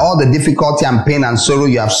think that all the difficulty and pain and sorrow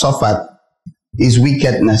you have suffered is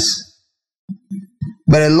wickedness.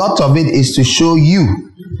 But a lot of it is to show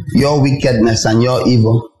you your wickedness and your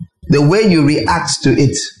evil. The way you react to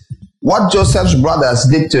it. What Joseph's brothers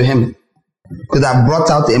did to him could have brought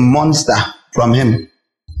out a monster from him.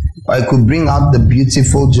 Or it could bring out the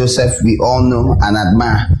beautiful Joseph we all know and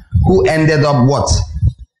admire. Who ended up what?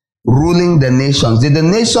 Ruling the nations. Did the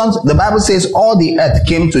nations, the Bible says all the earth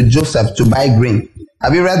came to Joseph to buy grain.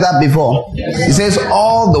 Have you read that before? Yes. It says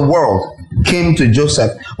all the world came to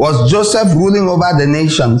Joseph. Was Joseph ruling over the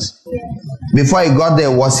nations? Before he got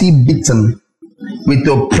there, was he beaten with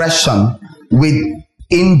oppression, with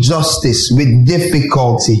injustice, with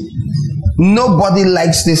difficulty? Nobody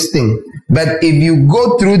likes this thing. But if you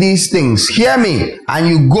go through these things, hear me, and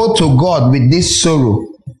you go to God with this sorrow.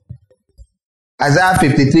 Isaiah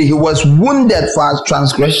 53, he was wounded for our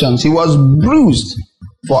transgressions. He was bruised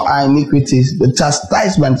for our iniquities. The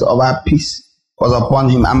chastisement of our peace was upon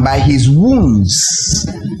him. And by his wounds,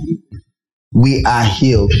 we are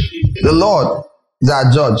healed. The Lord is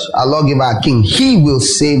our judge, our lawgiver, our king. He will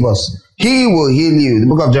save us. He will heal you. The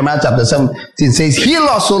book of Jeremiah chapter 17 says, heal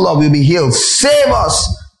us, O Lord, we'll be healed. Save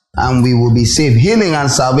us, and we will be saved. Healing and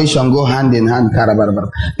salvation go hand in hand.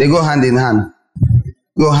 They go hand in hand.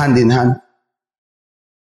 Go hand in hand.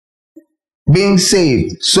 Being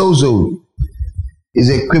saved, sozo, is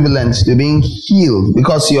equivalent to being healed,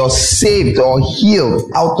 because you're saved or healed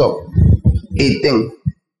out of a thing,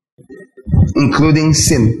 including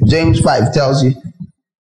sin. James 5 tells you,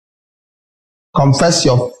 confess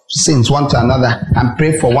your sins one to another and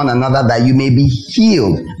pray for one another that you may be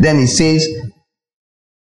healed. Then it says,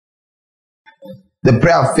 the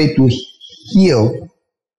prayer of faith will heal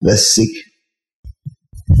the sick.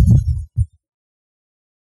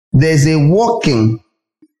 There's a walking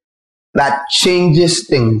that changes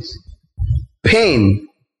things. Pain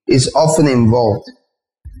is often involved.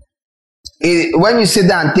 When you sit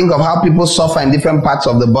down and think of how people suffer in different parts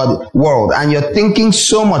of the world, and you're thinking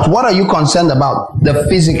so much, what are you concerned about? The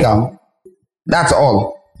physical. That's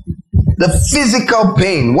all. The physical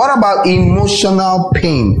pain. What about emotional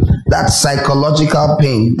pain? That's psychological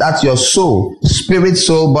pain. That's your soul, spirit,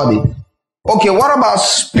 soul, body. Okay, what about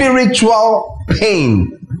spiritual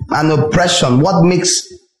pain and oppression? What makes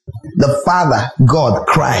the Father, God,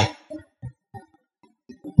 cry?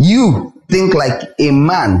 You think like a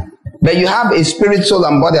man, but you have a spirit, soul,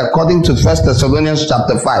 and body according to 1 Thessalonians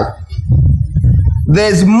chapter 5.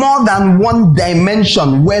 There's more than one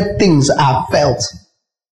dimension where things are felt.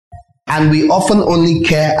 And we often only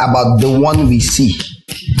care about the one we see.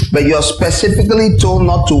 But you're specifically told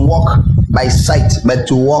not to walk by sight, but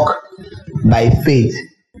to walk by faith.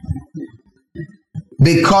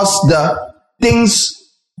 Because the things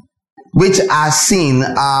which are seen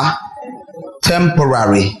are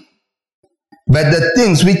temporary. But the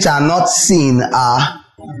things which are not seen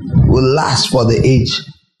will last for the age.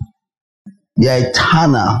 They are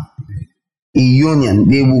eternal. A union,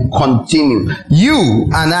 they will continue. You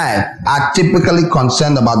and I are typically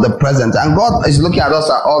concerned about the present, and God is looking at us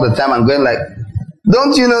all the time and going like,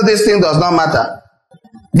 don't you know this thing does not matter?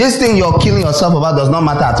 This thing you're killing yourself about does not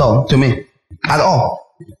matter at all to me. At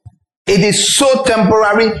all. It is so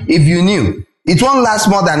temporary. If you knew, it won't last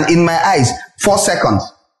more than, in my eyes, 4 seconds.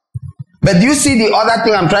 But do you see the other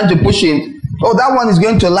thing I'm trying to push in? Oh, that one is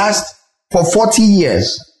going to last for 40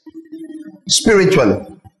 years spiritually.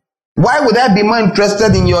 Why would I be more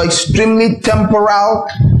interested in your extremely temporal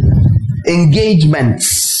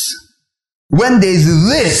engagements? When there's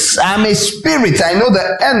this, I'm a spirit. I know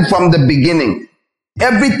the end from the beginning.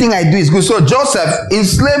 Everything I do is good. So Joseph,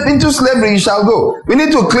 into slavery you shall go. We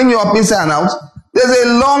need to clean you up inside and out. There's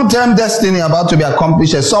a long-term destiny about to be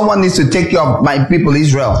accomplished. Someone needs to take care of my people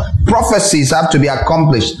Israel. Prophecies have to be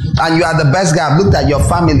accomplished. And you are the best guy. I've looked at your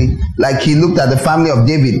family like he looked at the family of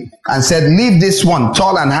David and said, leave this one,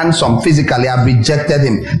 tall and handsome physically. I've rejected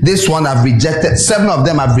him. This one I've rejected. 7 of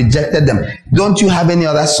them I've rejected them. Don't you have any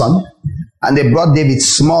other son? And they brought David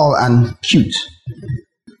small and cute.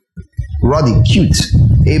 Ruddy, cute.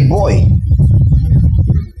 A boy.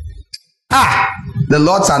 The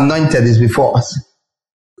Lord's anointed is before us.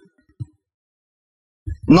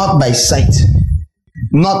 Not by sight.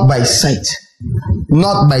 Not by sight.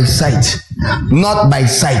 Not by sight. Not by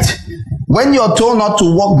sight. When you're told not to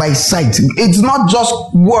walk by sight, it's not just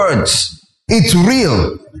words. It's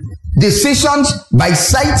real. Decisions by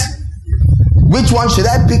sight. Which one should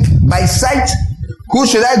I pick? By sight. Who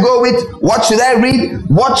should I go with? What should I read?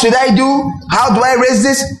 What should I do? How do I raise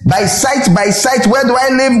this? By sight, by sight. Where do I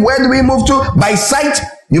live? Where do we move to? By sight.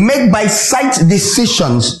 You make by sight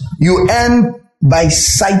decisions. You earn by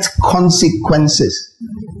sight consequences.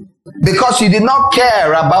 Because you did not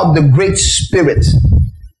care about the Great Spirit.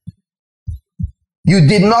 You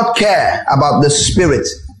did not care about the Spirit.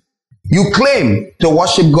 You claim to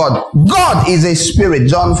worship God. God is a spirit,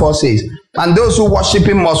 John 4 says. And those who worship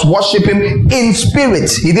him must worship him in spirit.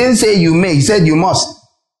 He didn't say you may, he said you must.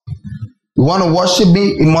 You want to worship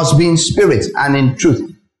me, it must be in spirit and in truth.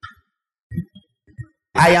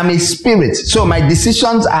 I am a spirit, so my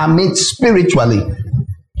decisions are made spiritually.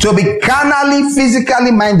 To be carnally,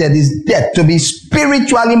 physically minded is death. To be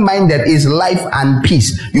spiritually minded is life and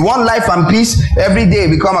peace. You want life and peace? Every day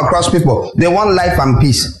we come across people, they want life and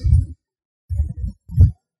peace.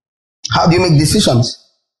 How do you make decisions?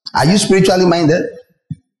 Are you spiritually minded?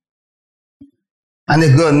 And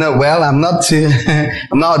they go, no, well, I'm not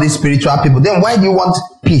all these spiritual people. Then why do you want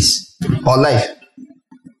peace or life?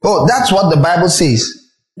 Oh, that's what the Bible says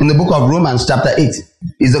in the book of Romans chapter 8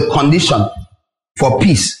 is the condition for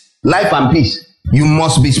peace, life and peace. You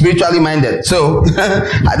must be spiritually minded. So,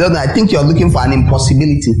 I don't know, I think you're looking for an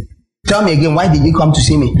impossibility. Tell me again, why did you come to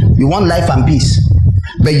see me? You want life and peace,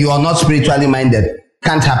 but you are not spiritually minded.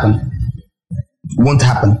 Can't happen. Won't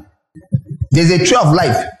happen. There's a tree of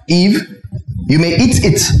life, Eve. You may eat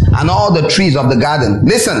it and all the trees of the garden.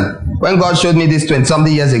 Listen, when God showed me this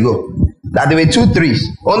 20-something years ago, that there were 2 trees,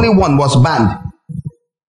 only one was banned.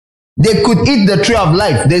 They could eat the tree of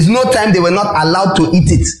life. There's no time they were not allowed to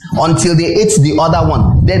eat it until they ate the other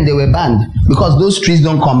one. Then they were banned because those trees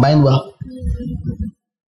don't combine well.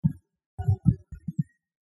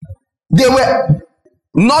 They were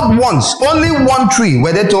not once, only one tree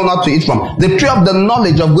were they told not to eat from. The tree of the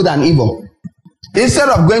knowledge of good and evil. Instead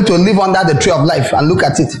of going to live under the tree of life and look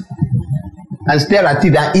at it and stare at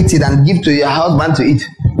it and eat it and give to your husband to eat,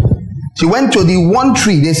 she went to the one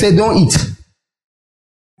tree they said don't eat.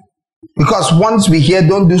 Because once we hear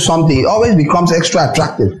don't do something, it always becomes extra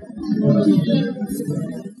attractive.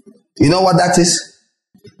 You know what that is?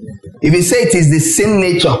 If you say it is the sin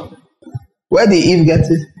nature, where did Eve get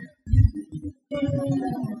it?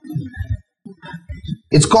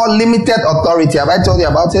 It's called limited authority. Have I told you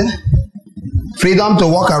about it? Freedom to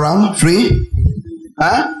walk around, free.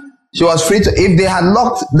 Huh? She was free to, if they had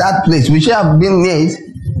locked that place, we should have been near it.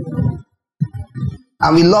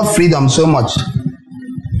 And we love freedom so much.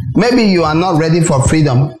 Maybe you are not ready for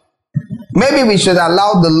freedom. Maybe we should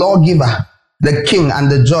allow the lawgiver, the king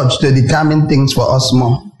and the judge to determine things for us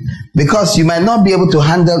more. Because you might not be able to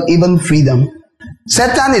handle even freedom.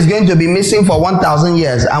 Satan is going to be missing for 1,000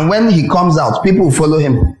 years. And when he comes out, people will follow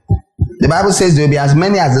him. The Bible says there will be as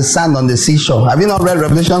many as the sand on the seashore. Have you not read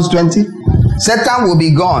Revelations 20? Satan will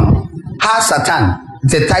be gone. Ha-Satan.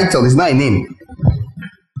 It's a title. It's not a name.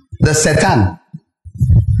 The Satan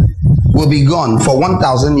will be gone for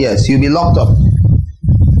 1,000 years. He'll be locked up.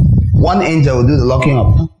 One angel will do the locking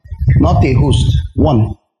up. Not a host.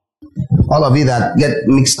 One. All of you that get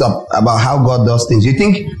mixed up about how God does things. You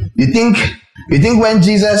think when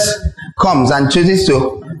Jesus comes and chooses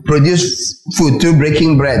to produce food through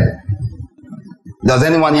breaking bread, does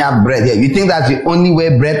anyone have bread here? You think that's the only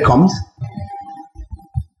way bread comes?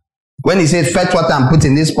 When he says fetch water and put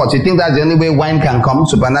in this pot, you think that's the only way wine can come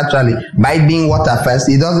supernaturally? By it being water first?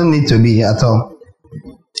 It doesn't need to be at all.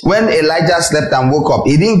 When Elijah slept and woke up,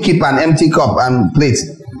 he didn't keep an empty cup and plate.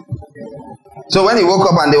 So when he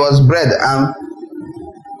woke up and there was bread and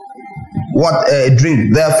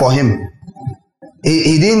drink there for him,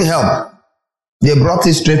 he didn't help. They brought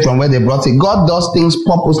it straight from where they brought it. God does things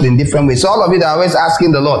purposely in different ways. So all of you that are always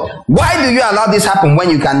asking the Lord, why do you allow this happen when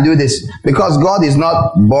you can do this? Because God is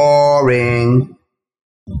not boring.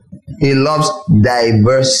 He loves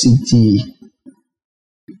diversity.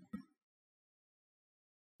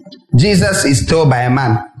 Jesus is told by a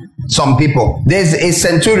man, some people. There's a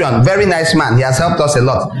centurion, very nice man. He has helped us a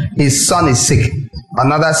lot. His son is sick.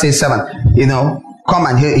 Another says 7. Come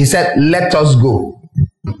and he said, let us go.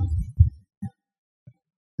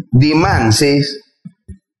 The man says,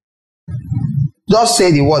 just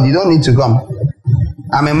say the word. You don't need to come.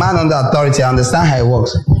 I'm a man under authority. I understand how it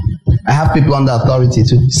works. I have people under authority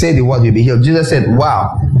too. Say the word, you'll be healed. Jesus said,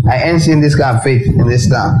 wow, I ain't seen this kind of faith in this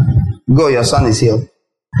town. Go, your son is healed.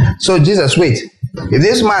 So Jesus, wait. If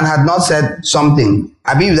this man had not said something,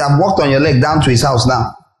 I mean, you would have walked on your leg down to his house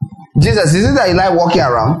now. Jesus, is it that you like walking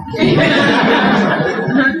around?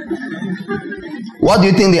 What do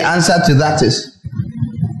you think the answer to that is?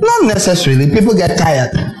 Not necessarily. People get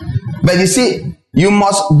tired. But you see,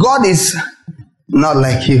 God is not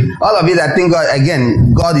like you. All of you that think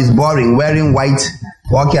God is boring, wearing white,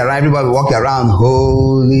 walking around, everybody walking around,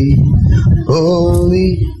 holy,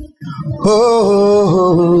 holy,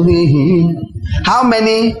 holy. How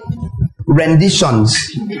many renditions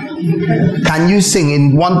can you sing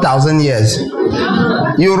in 1,000 years?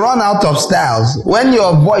 You run out of styles. When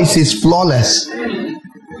your voice is flawless,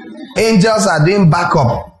 angels are doing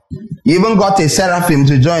backup. You even got a seraphim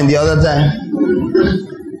to join the other time.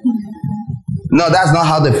 No, that's not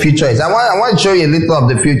how the future is. I want to show you a little of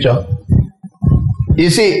the future. You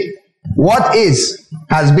see, what is,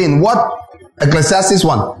 has been, what Ecclesiastes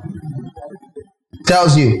 1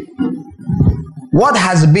 tells you. What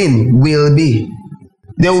has been will be.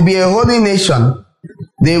 There will be a holy nation.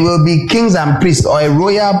 There will be kings and priests, or a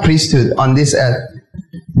royal priesthood on this earth.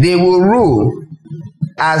 They will rule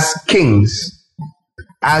as kings,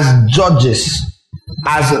 as judges,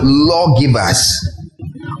 as lawgivers,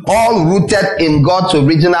 all rooted in God's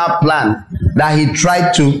original plan that he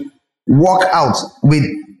tried to work out with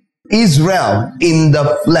Israel in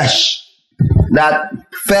the flesh, that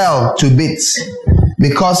fell to bits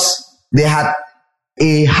because they had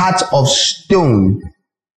a heart of stone,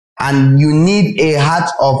 and you need a heart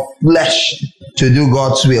of flesh to do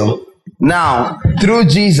God's will. Now, through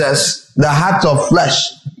Jesus, the heart of flesh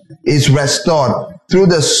is restored through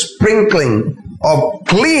the sprinkling of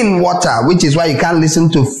clean water, which is why you can't listen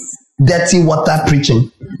to dirty water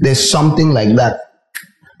preaching. There's something like that.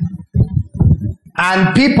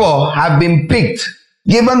 And people have been picked,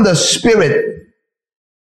 given the Spirit.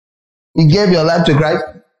 You gave your life to Christ.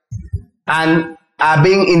 and are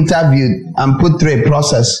being interviewed and put through a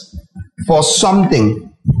process for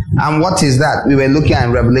something. And what is that? We were looking at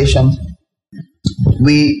in Revelation.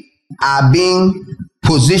 We are being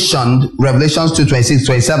positioned, Revelations 2:26,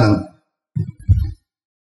 27.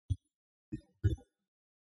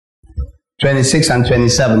 26 and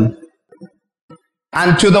 27.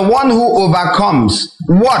 And to the one who overcomes,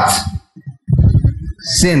 what?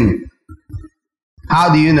 Sin.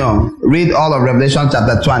 How do you know? Read all of Revelation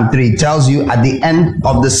chapter 2 and 3. It tells you at the end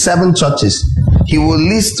of the 7 churches, he will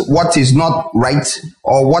list what is not right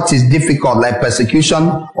or what is difficult, like persecution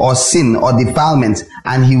or sin or defilement.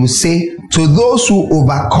 And he will say, to those who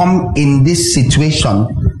overcome in this situation,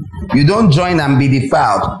 you don't join and be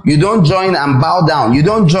defiled. You don't join and bow down. You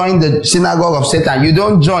don't join the synagogue of Satan. You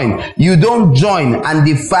don't join and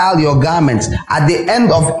defile your garments. At the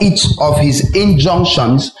end of each of his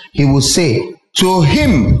injunctions, he will say, to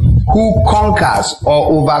him who conquers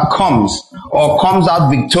or overcomes or comes out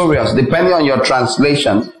victorious, depending on your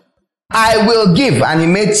translation, I will give. And he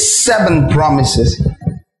made 7 promises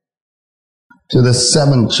to the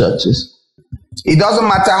 7 churches. It doesn't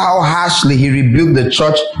matter how harshly he rebuked the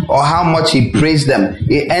church or how much he praised them.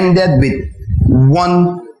 It ended with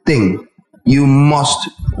one thing: you must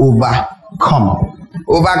overcome.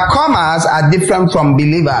 Overcomers are different from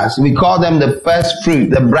believers. We call them the first fruit,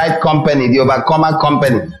 the bright company, the overcomer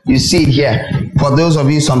company. You see it here. For those of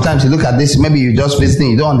you, sometimes you look at this, maybe you're just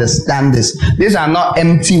visiting, you don't understand this. These are not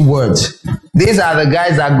empty words. These are the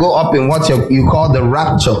guys that go up in what you call the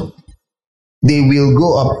rapture. They will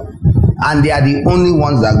go up, and they are the only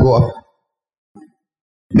ones that go up.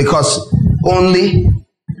 Because only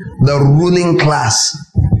the ruling class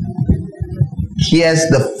hears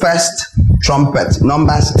the first trumpet.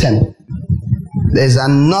 Numbers 10. There's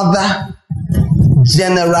another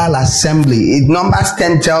general assembly. Numbers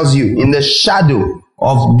 10 tells you, in the shadow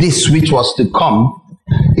of this which was to come,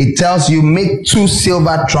 it tells you, make 2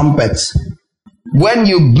 silver trumpets. When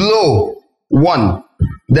you blow one,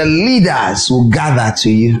 the leaders will gather to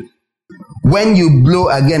you. When you blow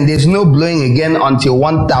again, there's no blowing again until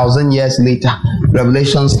 1,000 years later.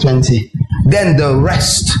 Revelations 20. Then the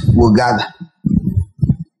rest will gather.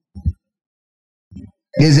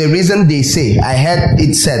 There's a reason they say, I heard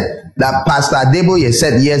it said, that Pastor Adeboye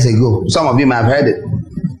said years ago, some of you might have heard it,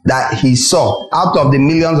 that he saw, out of the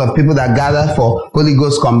millions of people that gathered for Holy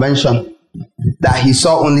Ghost Convention, that he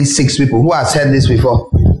saw only 6 people. Who has heard this before?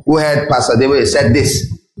 Who heard Pastor Adeboye said this?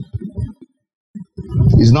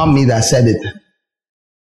 It's not me that said it.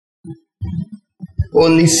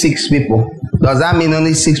 Only 6 people. Does that mean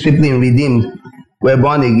only 6 people in Redeemed were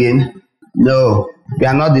born again? No. We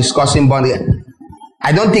are not discussing born again.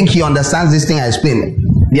 I don't think he understands this thing I explained.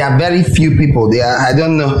 There are very few people. I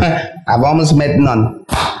don't know. I've almost met none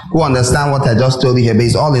who understand what I just told you here, but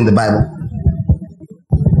it's all in the Bible.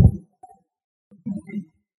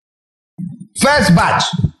 First batch.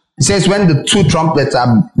 It says when the 2 trumpets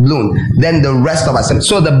are blown, then the rest of us.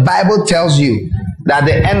 So the Bible tells you that at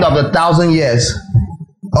the end of the 1,000 years,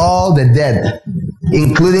 all the dead,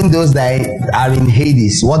 including those that are in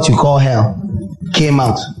Hades, what you call hell, came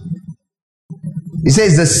out. It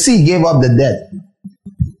says the sea gave up the dead.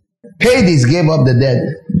 Hades gave up the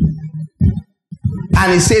dead.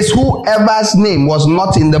 And it says whoever's name was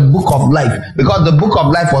not in the book of life, because the book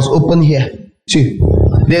of life was open here too.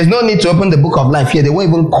 There's no need to open the book of life here. They won't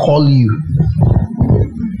even call you.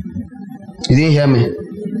 You didn't hear me?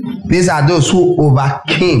 These are those who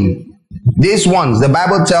overcame. These ones, the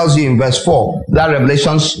Bible tells you in verse 4, that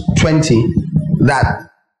Revelations 20, that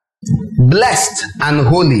blessed and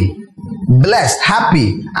holy, blessed,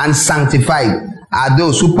 happy, and sanctified are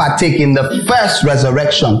those who partake in the first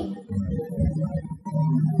resurrection.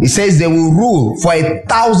 It says they will rule for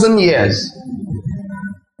 1,000 years.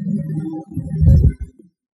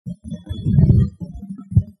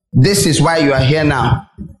 This is why you are here now.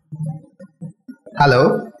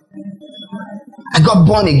 Hello? I got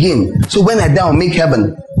born again. So when I die, I'll make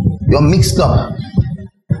heaven. You're mixed up.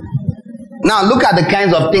 Now look at the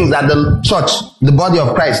kinds of things that the church, the body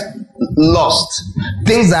of Christ, lost.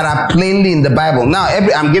 Things that are plainly in the Bible. Now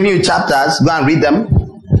I'm giving you chapters. Go and read them.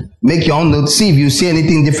 Make your own notes. See if you see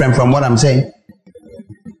anything different from what I'm saying.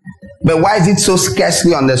 But why is it so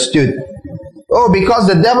scarcely understood? Oh, because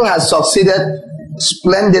the devil has succeeded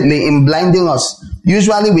splendidly in blinding us,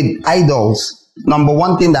 usually with idols. Number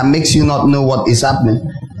one thing that makes you not know what is happening: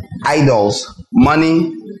 idols,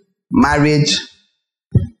 money, marriage.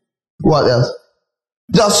 What else?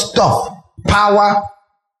 Just stuff, power.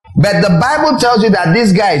 But the Bible tells you that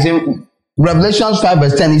these guys in Revelation 5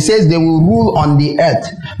 verse 10, he says they will rule on the earth.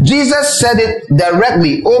 Jesus said it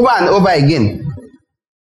directly over and over again.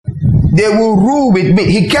 They will rule with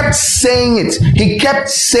me. He kept saying it. He kept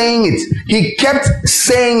saying it. He kept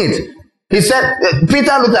saying it. He said,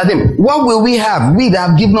 Peter looked at him. What will we have? We that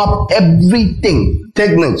have given up everything.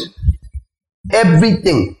 Take note.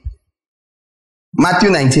 Everything. Matthew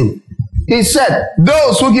 19. He said,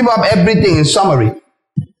 those who give up everything, in summary,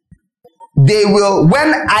 they will,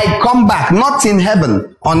 when I come back, not in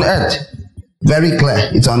heaven, on earth. Very clear,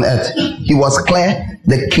 it's on earth. He was clear,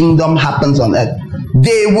 the kingdom happens on earth.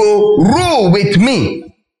 They will rule with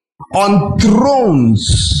me on thrones.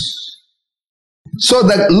 So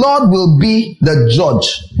the Lord will be the judge.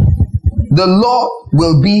 The Lord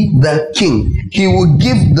will be the king. He will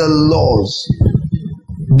give the laws.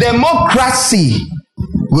 Democracy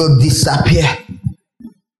will disappear.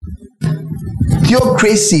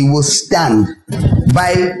 Theocracy will stand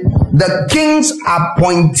by the king's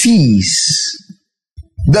appointees.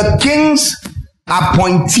 The king's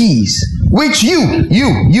appointees, which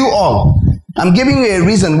you all. I'm giving you a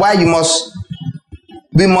reason why we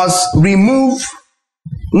must remove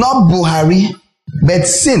not Buhari, but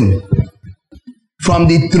sin from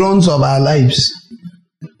the thrones of our lives.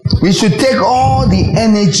 We should take all the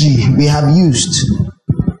energy we have used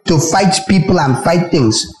to fight people and fight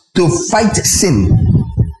things, to fight sin.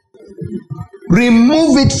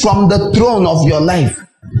 Remove it from the throne of your life.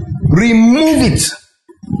 Remove it.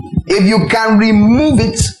 If you can remove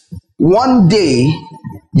it, one day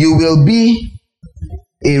you will be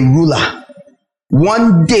a ruler.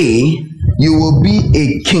 One day you will be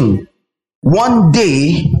a king. One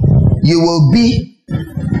day you will be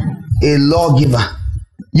a lawgiver.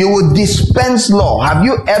 You will dispense law. Have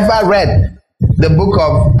you ever read the book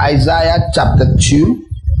of Isaiah chapter 2?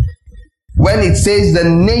 When it says the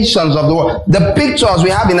nations of the world, the pictures we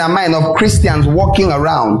have in our mind of Christians walking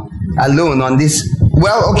around alone on this.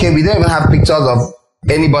 Well, okay, we don't even have pictures of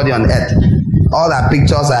anybody on earth. All our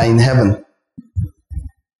pictures are in heaven.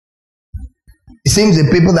 It seems the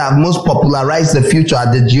people that have most popularized the future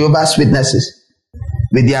are the Jehovah's Witnesses,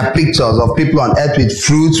 with their pictures of people on earth with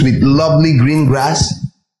fruits, with lovely green grass.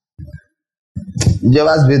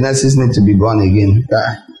 Jehovah's Witnesses need to be born again.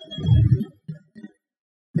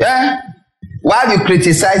 Yeah? While you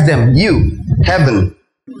criticize them, you, heaven.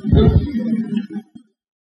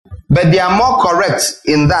 But they are more correct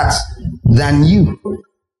in that than you.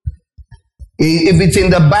 If it's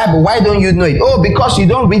in the Bible, why don't you know it? Oh, because you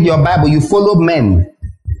don't read your Bible, you follow men.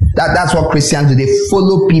 That's what Christians do. They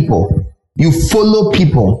follow people. You follow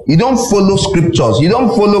people. You don't follow scriptures. You don't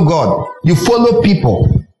follow God. You follow people.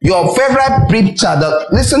 Your favorite preacher,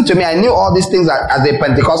 listen to me, I knew all these things as a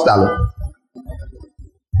Pentecostal.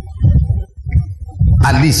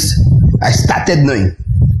 At least, I started knowing.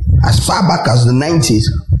 As far back as the 90s.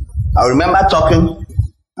 I remember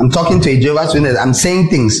I'm talking to a Jehovah's Witness. I'm saying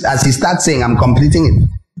things. As he starts saying, I'm completing it.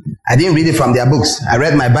 I didn't read it from their books. I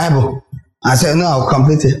read my Bible. I said, no, I'll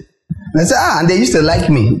complete it. And I said, and they used to like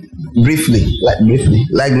me briefly.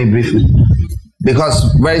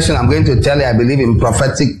 Because very soon I'm going to tell you I believe in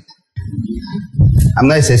prophetic. I'm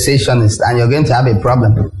not a cessationist, and you're going to have a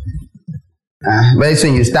problem. Very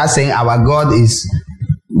soon you start saying our God is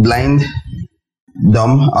blind,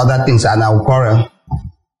 dumb, other things, and I'll quarrel.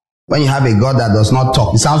 When you have a God that does not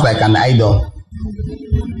talk, it sounds like an idol.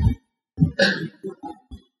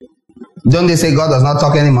 Don't they say God does not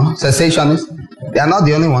talk anymore? Cessationists? They are not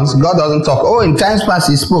the only ones. God doesn't talk. Oh, in times past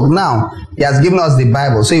he spoke. Now he has given us the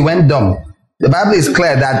Bible. So he went dumb. The Bible is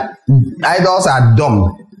clear that idols are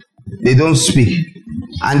dumb. They don't speak.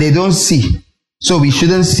 And they don't see. So we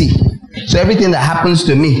shouldn't see. So everything that happens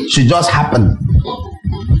to me should just happen.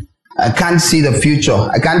 I can't see the future.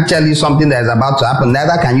 I can't tell you something that is about to happen.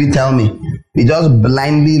 Neither can you tell me. We just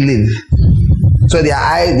blindly live. So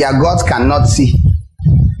their gods cannot see.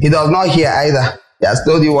 He does not hear either. He has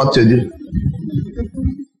told you what to do.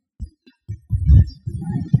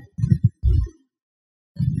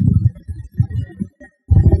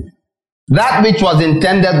 That which was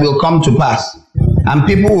intended will come to pass, and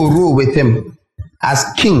people will rule with him as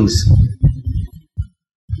kings.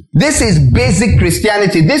 This is basic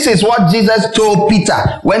Christianity. This is what Jesus told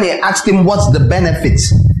Peter when he asked him what's the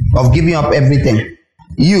benefits of giving up everything.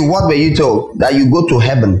 You, what were you told? That you go to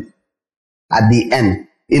heaven at the end.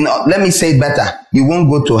 Let me say it better. You won't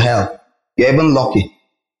go to hell. You're even lucky.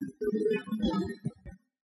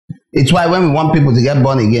 It's why when we want people to get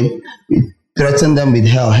born again, we threaten them with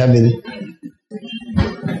hell heavily.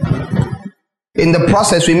 In the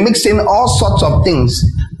process, we mix in all sorts of things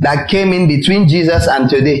that came in between Jesus and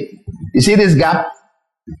today. You see this gap?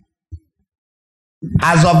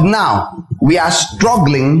 As of now, we are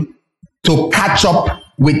struggling to catch up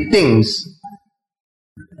with things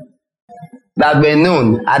that were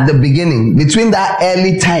known at the beginning, between that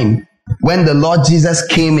early time when the Lord Jesus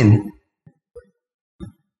came in,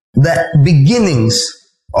 the beginnings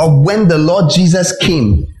of when the Lord Jesus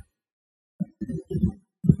came,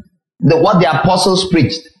 what the apostles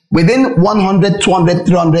preached, within 100, 200,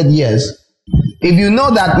 300 years, if you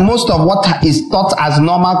know that most of what is taught as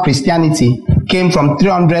normal Christianity came from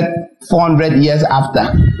 300, 400 years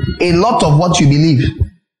after, a lot of what you believe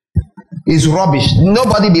is rubbish.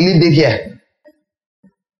 Nobody believed it here.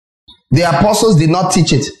 The apostles did not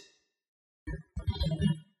teach it.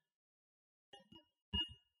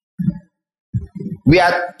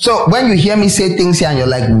 So when you hear me say things here and you're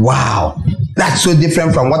like, wow, that's so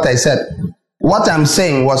different from what I said. What I'm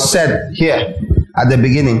saying was said here at the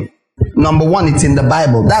beginning. Number one, it's in the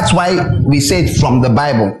Bible. That's why we say it from the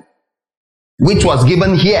Bible, which was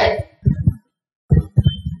given here.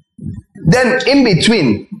 Then in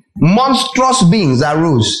between, monstrous beings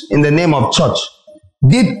arose in the name of church,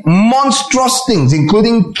 did monstrous things,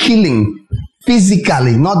 including killing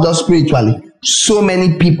physically, not just spiritually, so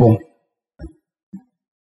many people,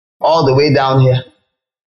 all the way down here.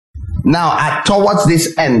 Now, towards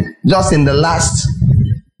this end, just in the last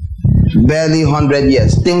barely 100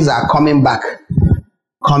 years, things are coming back.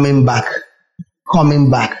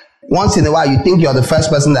 Once in a while, you think you're the first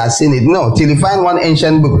person that has seen it. No, till you find one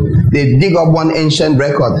ancient book, they dig up one ancient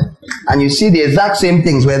record, and you see the exact same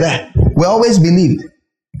things were there. We always believed.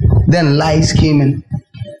 Then lies came in.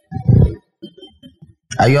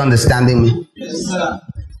 Are you understanding me? Yes, sir.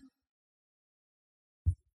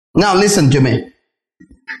 Now listen to me.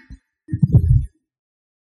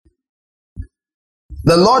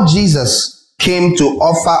 The Lord Jesus came to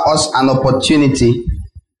offer us an opportunity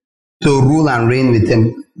to rule and reign with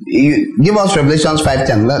him. Give us Revelations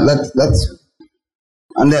 5:10. Let's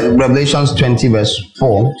and then Revelations 20 verse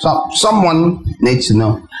 4. Someone needs to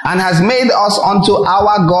know. And has made us unto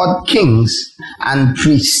our God kings and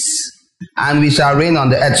priests, and we shall reign on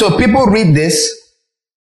the earth. So people read this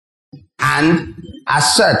and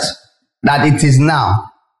assert that it is now.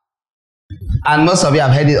 And most of you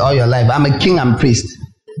have heard it all your life. I'm a king and priest.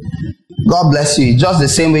 God bless you. Just the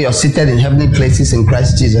same way you're seated in heavenly places in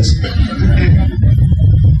Christ Jesus.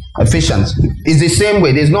 Ephesians. It's the same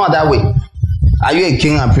way. There's no other way. Are you a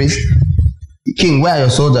king and priest? King, where are your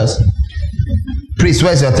soldiers? Priest,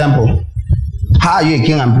 where's your temple? How are you a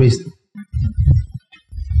king and priest?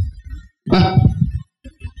 Huh?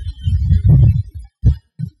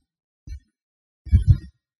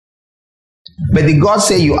 But did God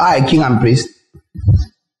say you are a king and priest?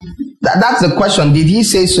 That's the question. Did he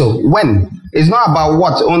say so? When? It's not about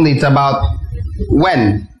what only, it's about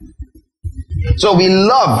when. So we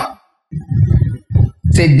love.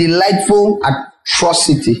 It's a delightful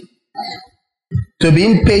atrocity to be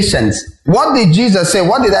impatient. What did Jesus say?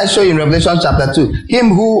 What did I show you in Revelation chapter 2? Him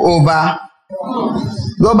who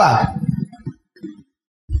go back.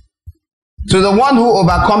 To the one who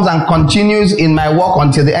overcomes and continues in my work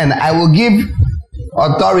until the end, I will give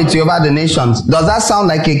authority over the nations. Does that sound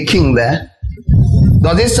like a king there?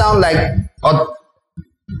 Does it sound like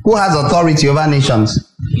who has authority over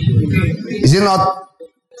nations? Is it not?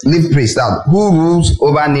 Leave priest out. Who rules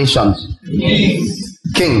over nations?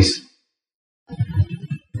 Kings.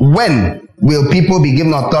 When will people be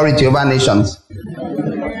given authority over nations?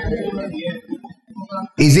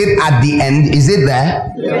 Is it at the end? Is it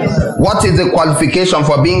there? Yes. What is the qualification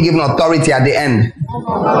for being given authority at the end?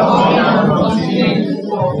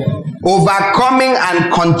 Overcoming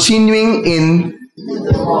and continuing in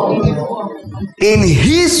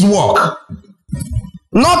his work,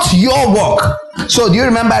 not your work. So do you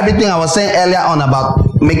remember everything I was saying earlier on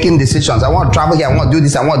about making decisions? I want to travel here, I want to do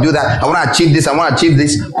this, I want to do that, I want to achieve this, I want to achieve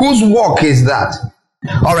this. Whose work is that?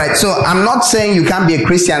 All right, so I'm not saying you can't be a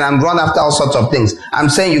Christian and run after all sorts of things. I'm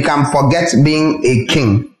saying you can forget being a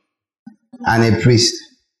king and a priest.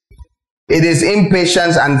 It is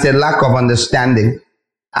impatience and it's a lack of understanding.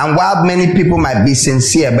 And while many people might be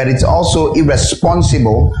sincere, but it's also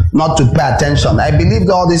irresponsible not to pay attention. I believe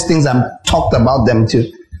that all these things I've talked about them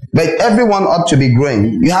too. But everyone ought to be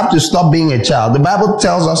growing. You have to stop being a child. The Bible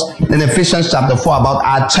tells us in Ephesians chapter 4 about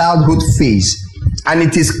our childhood phase. And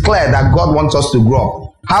it is clear that God wants us to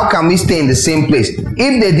grow. How can we stay in the same place?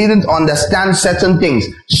 If they didn't understand certain things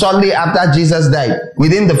shortly after Jesus died,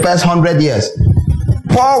 within the first 100 years,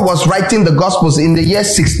 Paul was writing the Gospels in the year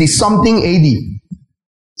 60-something AD.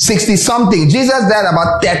 60-something. Jesus died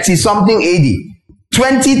about 30-something AD.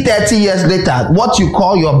 20, 30 years later, what you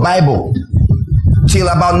call your Bible, till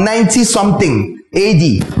about 90-something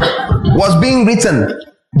AD, was being written.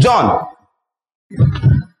 John,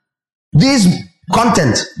 this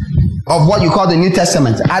content of what you call the New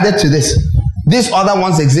Testament added to this. These other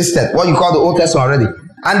ones existed, what you call the Old Testament already.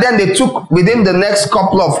 And then they took within the next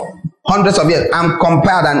couple of hundreds of years and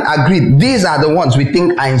compared and agreed. These are the ones we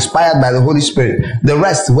think are inspired by the Holy Spirit. The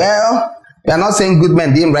rest, well, we are not saying good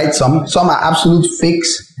men didn't write some. Some are absolute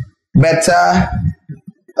fakes. Better.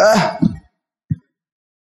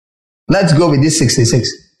 Let's go with this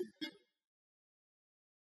 66.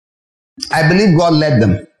 I believe God led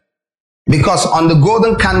them. Because on the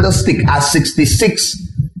golden candlestick are 66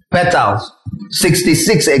 petals.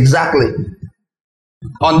 66 exactly.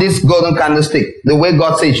 On this golden candlestick, the way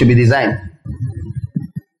God said it should be designed.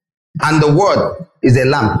 And the word is a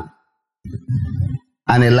lamp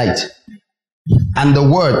and a light. And the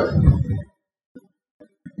word.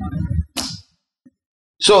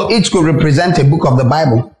 So each could represent a book of the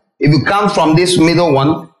Bible. If you count from this middle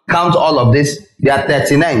one, count all of this, there are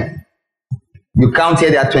 39. You count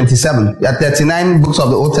here, there are 27. There are 39 books of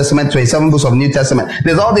the Old Testament, 27 books of the New Testament.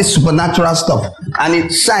 There's all this supernatural stuff. And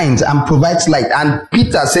it shines and provides light. And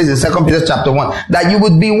Peter says in 2 Peter chapter 1 that you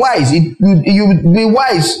would be wise. You would be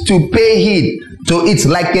wise to pay heed to it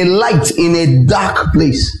like a light in a dark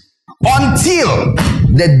place until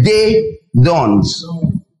the day dawns.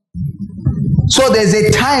 So there's a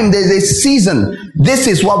time, there's a season. This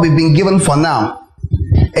is what we've been given for now.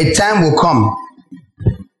 A time will come.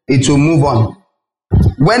 It will move on.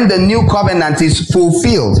 When the new covenant is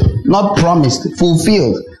fulfilled, not promised,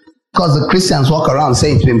 fulfilled. Because the Christians walk around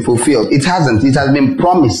saying it's been fulfilled. It hasn't. It has been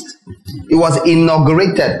promised. It was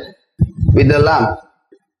inaugurated with the Lamb.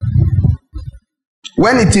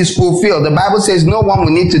 When it is fulfilled, the Bible says no one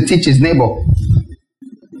will need to teach his neighbor.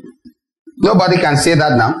 Nobody can say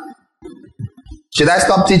that now. Should I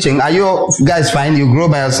stop teaching? Are you guys fine? You grow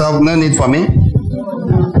by yourself. No need for me?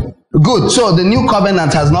 Good. So the new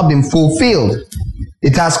covenant has not been fulfilled.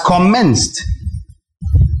 It has commenced.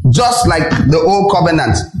 Just like the old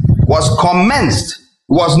covenant was commenced,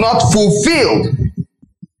 was not fulfilled.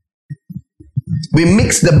 We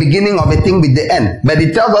mix the beginning of a thing with the end. But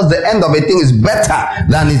it tells us the end of a thing is better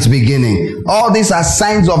than its beginning. All these are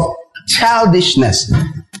signs of childishness.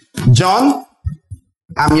 John,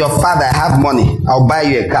 I'm your father. I have money. I'll buy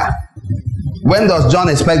you a car. When does John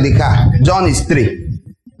expect the car? John is 3.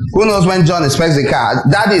 Who knows when John expects the car?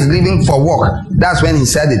 Dad is leaving for work. That's when he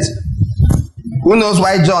said it. Who knows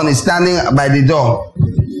why John is standing by the door?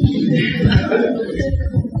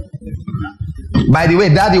 By the way,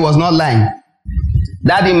 Daddy was not lying.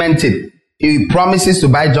 Daddy meant it. He promises to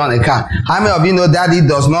buy John a car. How many of you know Daddy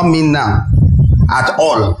does not mean now at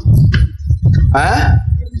all? Huh?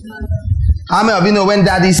 How many of you know when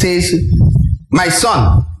Daddy says, my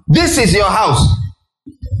son, this is your house.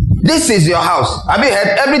 This is your house. Have you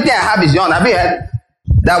heard? Everything I have is yours. Have you heard?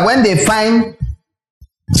 That when they find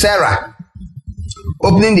Sarah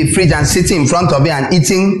opening the fridge and sitting in front of it and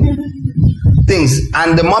eating things,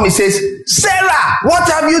 and the mommy says, Sarah, what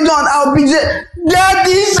have you done? I'll be there.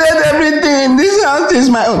 Daddy said everything. This house is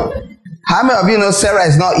my own. How many of you know Sarah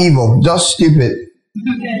is not evil, just stupid?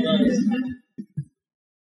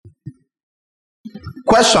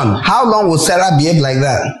 Question, how long will Sarah behave like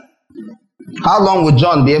that? How long will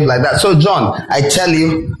John behave like that? So John, I tell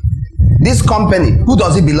you, this company, who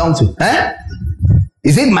does it belong to? Eh?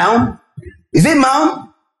 Is it my own? Is it my own?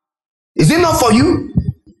 Is it not for you?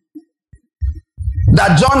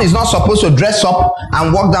 That John is not supposed to dress up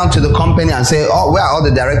and walk down to the company and say, oh, where are all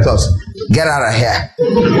the directors? Get out of here.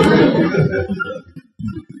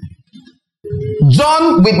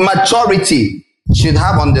 John with maturity should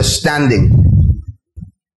have understanding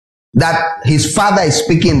that his father is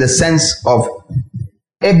speaking in the sense of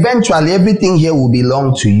eventually everything here will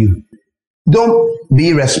belong to you. Don't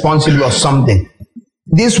be responsible of something.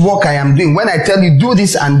 This work I am doing, when I tell you do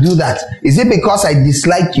this and do that, is it because I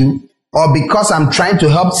dislike you or because I'm trying to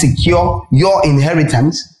help secure your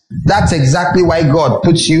inheritance? That's exactly why God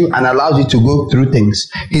puts you and allows you to go through things.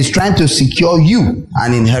 He's trying to secure you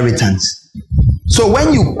an inheritance. So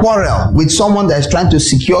when you quarrel with someone that is trying to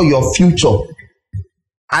secure your future,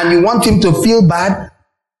 and you want him to feel bad,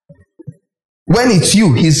 when it's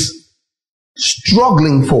you he's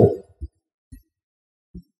struggling for.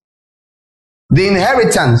 The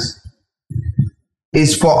inheritance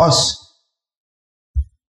is for us.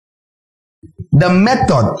 The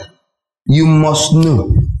method you must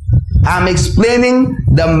know. I'm explaining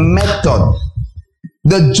the method.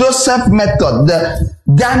 The Joseph method, the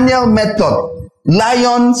Daniel method.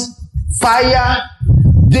 Lions, fire,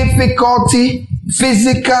 difficulty,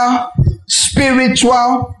 physical,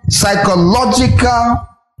 spiritual, psychological,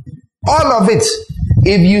 all of it.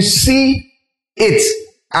 If you see it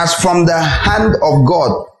as from the hand of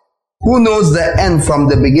God, who knows the end from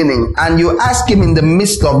the beginning, and you ask him in the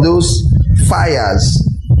midst of those fires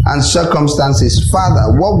and circumstances.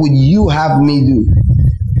 Father, what would you have me do?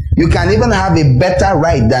 You can even have a better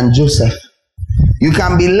right than Joseph. You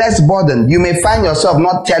can be less burdened. You may find yourself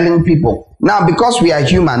not telling people. Now, because we are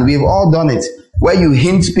human, we've all done it, where you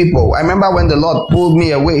hint people. I remember when the Lord pulled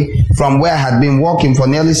me away from where I had been working for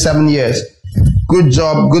nearly 7 years. Good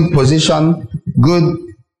job, good position, good,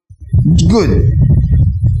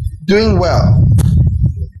 doing well,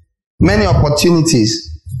 many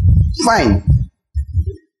opportunities, fine.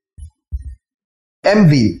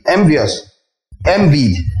 Envious,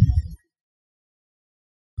 envied.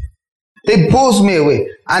 He pulls me away,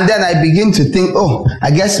 and then I begin to think, oh,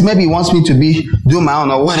 I guess maybe he wants me to do my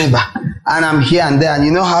own or whatever. And I'm here and there, and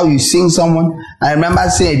you know how you seen someone. I remember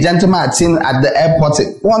seeing a gentleman I'd seen at the airport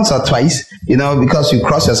once or twice, because you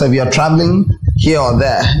cross yourself, you're traveling here or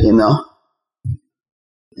there,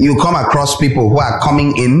 you come across people who are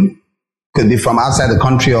coming in, could be from outside the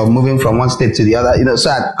country or moving from one state to the other,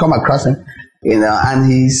 so I'd come across him, and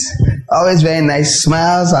he's always very nice,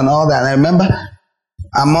 smiles and all that. And I remember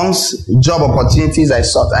amongst job opportunities I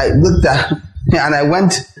sought, I looked at, and I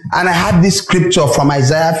went, and I had this scripture from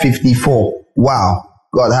Isaiah 54. Wow,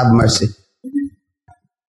 God have mercy.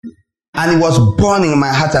 And it was burning in my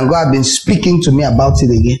heart, and God had been speaking to me about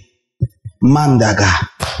it again. Mandaga.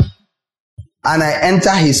 And I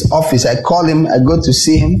enter his office, I call him, I go to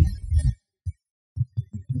see him.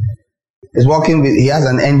 He's working he has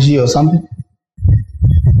an NGO or something.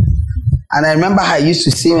 And I remember how he used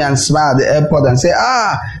to see me and smile at the airport and say,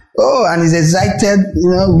 and he's excited,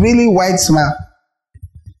 really wide smile.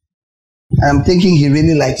 I'm thinking he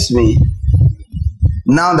really likes me.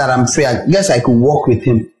 Now that I'm free, I guess I could walk with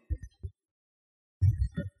him.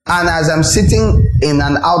 And as I'm sitting in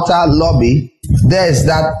an outer lobby, there's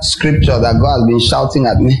that scripture that God has been shouting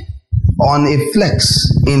at me on a flex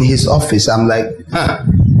in his office. I'm like,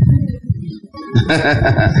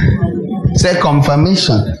 Say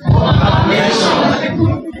confirmation.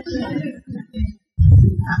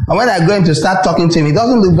 And when I go in to start talking to him, he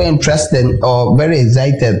doesn't look very interested or very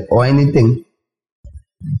excited or anything.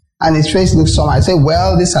 And his face looks somehow. I say,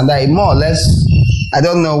 well, this and that. More or less, I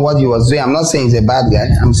don't know what he was doing. I'm not saying he's a bad guy.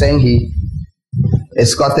 I'm saying he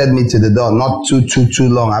escorted me to the door not too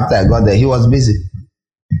long after I got there. He was busy.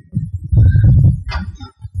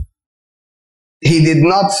 He did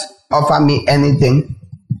not offer me anything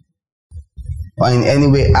or in any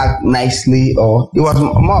way act nicely, or it was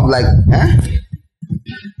more of like,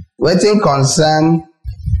 waiting concern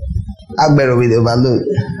Agbero with overload.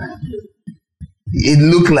 It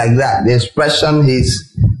looked like that. The expression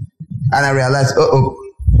and I realized,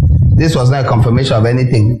 this was not a confirmation of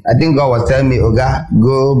anything. I think God was telling me, Oga,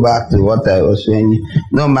 go back to what I was showing you.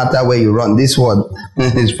 No matter where you run, this word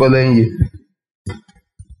is following you.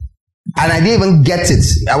 And I didn't even get it.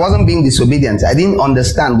 I wasn't being disobedient. I didn't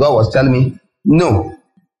understand. God was telling me, no,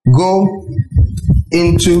 go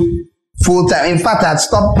into full time. In fact, I had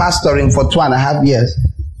stopped pastoring for 2.5 years.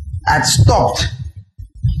 I'd stopped.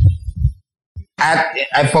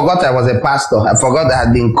 I forgot I was a pastor. I forgot I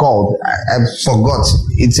had been called. I forgot.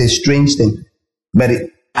 It's a strange thing. But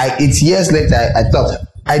it's years later, I thought,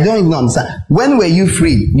 I don't even understand. When were you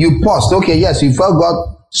free? You paused. Okay, yes, you felt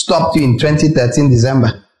God stopped you in 2013,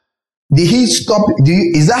 December. Did he stop?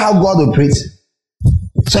 Is that how God operates?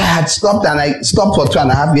 So I had stopped, and I stopped for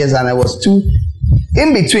 2.5 years, and I was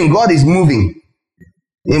in between. God is moving.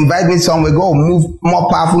 Invite me somewhere, go move more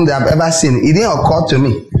powerful than I've ever seen. It didn't occur to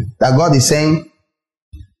me that God is saying,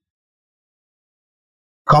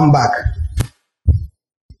 come back.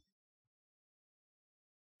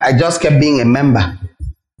 I just kept being a member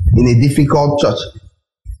in a difficult church.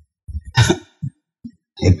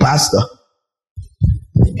 A pastor.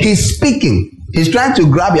 He's speaking. He's trying to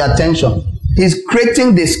grab your attention. He's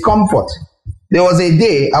creating discomfort. There was a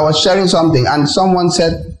day I was sharing something and someone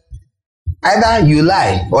said, either you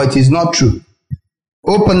lie or it is not true.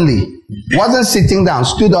 Openly. Wasn't sitting down,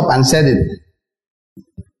 stood up and said it.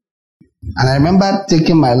 And I remember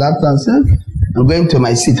taking my laptop and said, I'm going to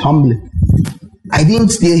my seat humbly. I didn't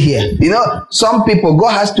stay here. Some people,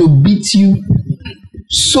 God has to beat you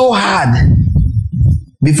so hard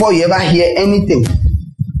before you ever hear anything.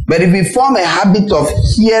 But if you form a habit of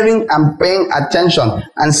hearing and paying attention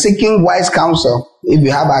and seeking wise counsel, if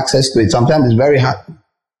you have access to it, sometimes it's very hard.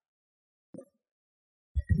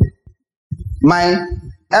 My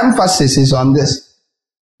emphasis is on this,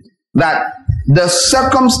 that the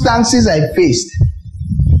circumstances I faced,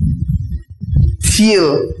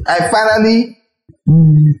 till I finally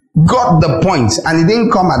got the point, and it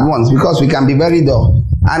didn't come at once because we can be very dull,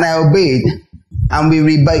 and I obeyed, and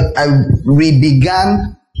we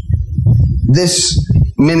began this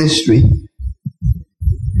ministry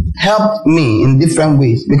helped me in different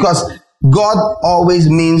ways, because God always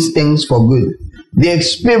means things for good. The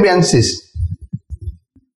experiences,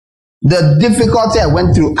 the difficulty I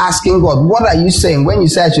went through asking God, what are you saying when you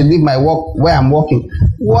say I should leave my work where I'm working?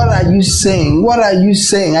 What are you saying? What are you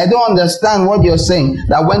saying? I don't understand what you're saying.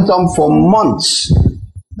 That went on for months.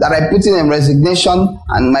 That I put in a resignation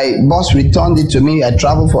and my boss returned it to me. I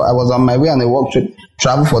was on my way on a work trip,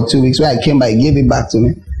 traveled for 2 weeks. When I came back, he gave it back to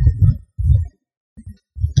me.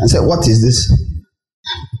 I said, what is this?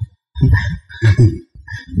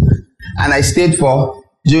 And I stayed for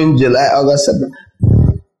June, July, August, September.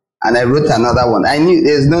 And I wrote another one. I knew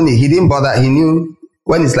there's no need. He didn't bother. He knew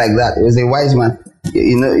when it's like that. He was a wise man.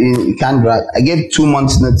 You can't drag. I gave 2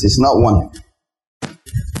 months notice, not one.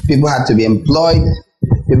 People had to be employed.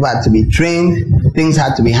 People had to be trained. Things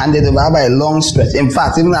had to be handed over by a long stretch. In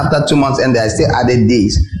fact, even after 2 months ended, I still added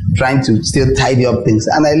days trying to still tidy up things.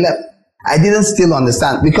 And I left. I didn't still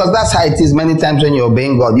understand, because that's how it is many times when you're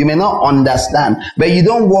obeying God. You may not understand, but you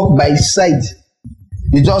don't walk by sight.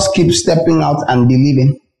 You just keep stepping out and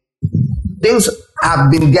believing. Things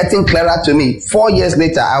have been getting clearer to me. 4 years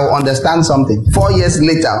later, I will understand something. 4 years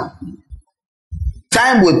later,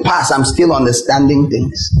 time will pass. I'm still understanding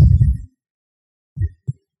things.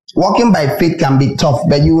 Walking by faith can be tough,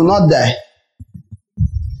 but you will not die.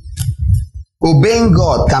 Obeying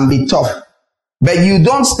God can be tough, but you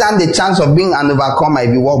don't stand a chance of being an overcomer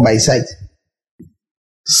if you walk by sight.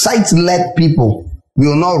 Sight-led people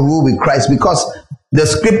will not rule with Christ, because the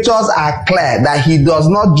scriptures are clear that he does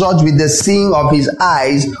not judge with the seeing of his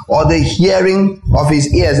eyes or the hearing of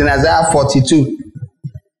his ears in Isaiah 42.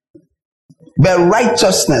 But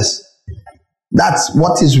righteousness, that's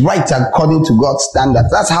what is right according to God's standard.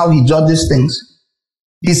 That's how he judges things.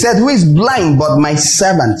 He said, who is blind but my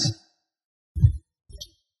servant?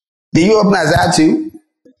 Did you open Isaiah 2?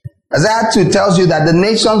 Isaiah 2 tells you that the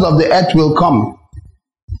nations of the earth will come.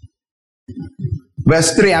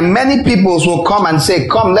 Verse 3, and many peoples will come and say,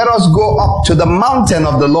 come, let us go up to the mountain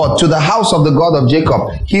of the Lord, to the house of the God of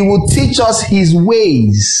Jacob. He will teach us his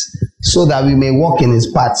ways so that we may walk in his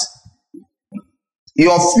paths.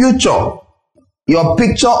 Your future, your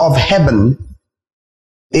picture of heaven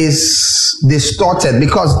is distorted,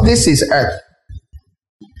 because this is earth.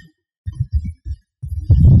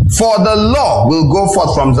 For the law will go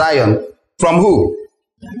forth from Zion. From who?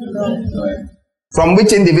 From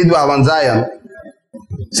which individual on Zion?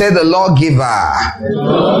 Say the lawgiver.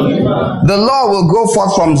 The law will go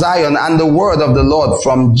forth from Zion, and the word of the Lord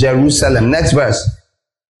from Jerusalem. Next verse.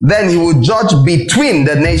 Then he will judge between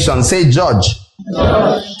the nations. Say judge.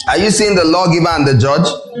 Are you seeing the lawgiver and the judge?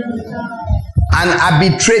 And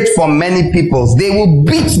arbitrate for many peoples. They will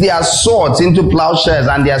beat their swords into plowshares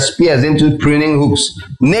and their spears into pruning hooks.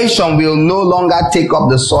 Nation will no longer take up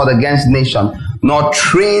the sword against nation, nor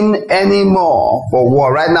train anymore for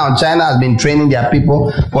war. Right now, China has been training their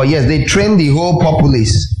people for years. They train the whole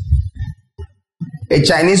populace. A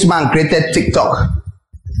Chinese man created TikTok.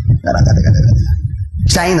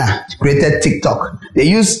 China created TikTok. They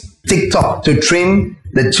use TikTok to train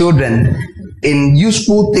the children in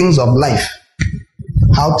useful things of life.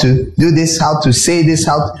 How to do this, how to say this,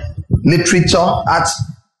 literature, arts,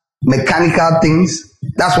 mechanical things.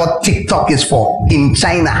 That's what TikTok is for in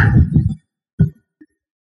China.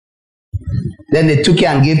 Then they took it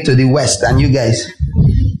and gave to the West and you guys.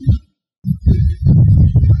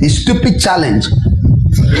 The stupid challenge.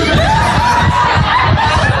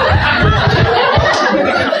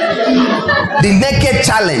 The naked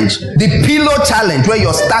challenge, the pillow challenge, where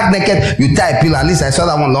you're stark naked, you tie a pillow. At least I saw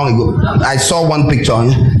that one long ago. I saw one picture.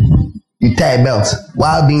 You tie a belt.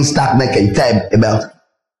 While being stark naked, you tie a belt.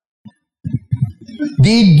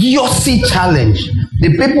 The idiocy challenge.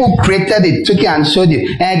 The people who created it took it and showed you.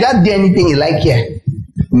 And I just do anything you like here.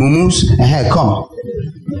 Mumus, come.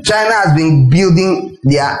 China has been building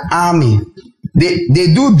their army.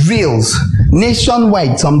 They do drills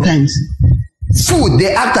nationwide sometimes. Food,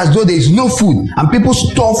 they act as though there is no food, and people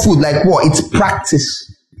store food like what? It's practice.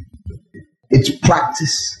 It's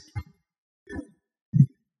practice.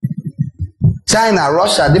 China,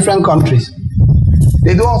 Russia, different countries,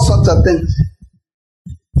 they do all sorts of things.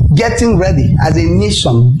 Getting ready as a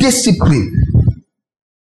nation, discipline.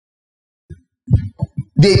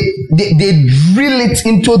 They drill it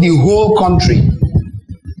into the whole country.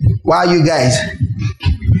 While you guys,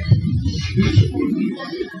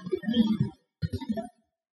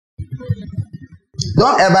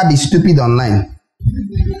 don't ever be stupid online.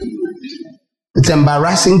 It's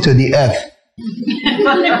embarrassing to the earth.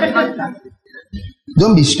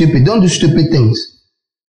 Don't be stupid. Don't do stupid things.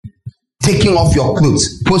 Taking off your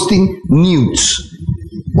clothes, posting nudes.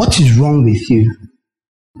 What is wrong with you?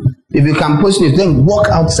 If you can post news, then walk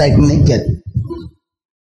outside naked.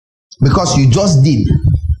 Because you just did.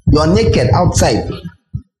 You're naked outside.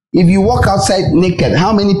 If you walk outside naked,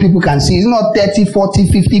 how many people can see? It's not 30,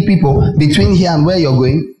 40, 50 people between here and where you're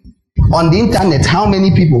going. On the internet, how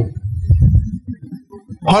many people?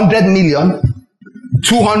 100 million?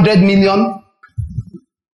 200 million?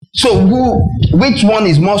 So which one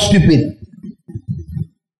is more stupid?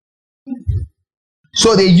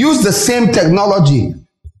 So they use the same technology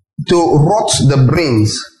to rot the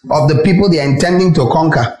brains of the people they are intending to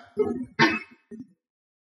conquer.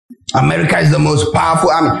 America is the most powerful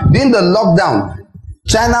army. During the lockdown,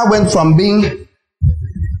 China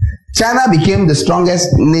became the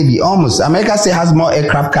strongest navy, almost. America still has more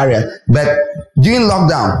aircraft carriers, but during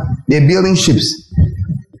lockdown, they're building ships.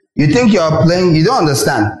 You think you're playing, you don't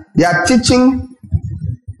understand. They are teaching.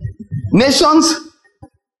 Nations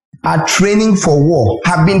are training for war,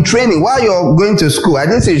 have been training while you're going to school. I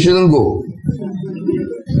didn't say you shouldn't go.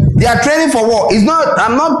 They are training for war.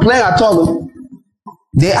 I'm not playing at all.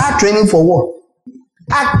 They are training for war.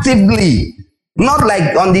 Actively. Not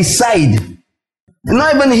like on the side.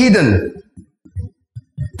 Not even hidden.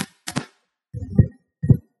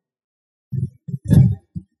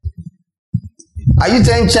 Are you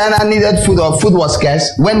telling China needed food or food was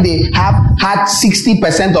scarce when they have had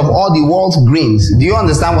 60% of all the world's grains? Do you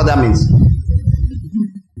understand what that means?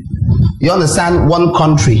 You understand one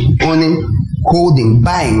country owning, holding,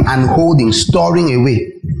 buying and holding, storing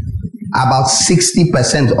away about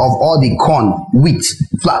 60% of all the corn, wheat,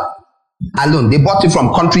 flour alone. They bought it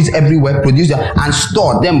from countries everywhere, produced it and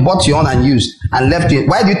stored, then bought your own and used and left it.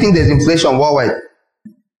 Why do you think there's inflation worldwide?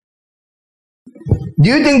 Do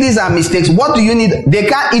you think these are mistakes? What do you need? They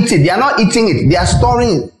can't eat it. They are not eating it. They are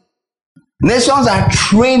storing it. Nations are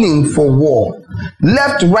training for war.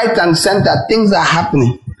 Left, right, and center, things are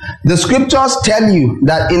happening. The scriptures tell you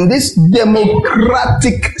that in this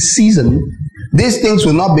democratic season, these things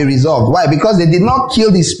will not be resolved. Why? Because they did not kill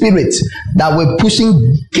the spirits that were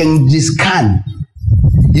pushing Genghis Khan.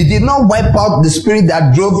 You did not wipe out the spirit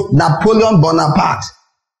that drove Napoleon Bonaparte.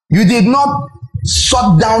 You did not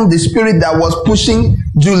shut down the spirit that was pushing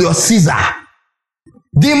Julius Caesar.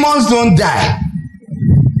 Demons don't die.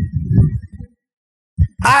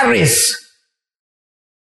 Ares,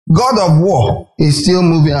 God of war, is still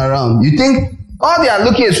moving around. You think all they are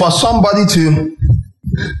looking is for somebody to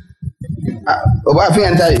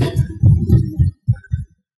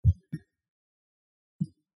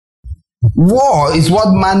war is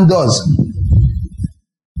what man does.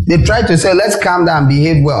 They try to say, let's calm down and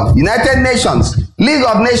behave well. United Nations, League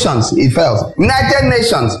of Nations, it fails. United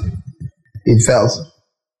Nations, it fails.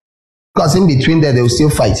 Because in between there, they will still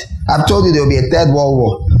fight. I've told you there will be a third world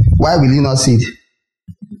war. Why will you not see it?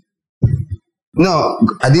 No,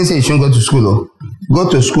 I didn't say you shouldn't go to school. Oh. Go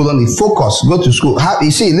to school only. Focus. Go to school.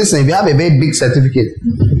 You see, listen, if you have a very big certificate,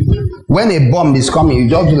 when a bomb is coming, you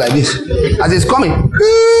just do like this. As it's coming,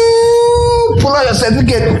 pull out your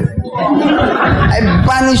certificate. I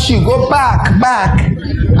banish you. Go back.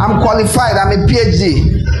 I'm qualified. I'm a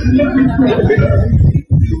PhD.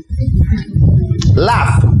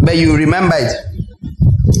 Laugh, but you remember it.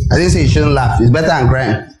 I didn't say you shouldn't laugh. It's better than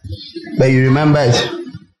crying. But you remember it.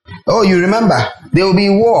 Oh, you remember? There will be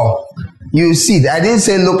war. You see, I didn't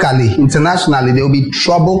say locally, internationally, there will be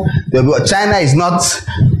trouble. China is not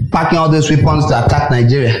packing all those weapons to attack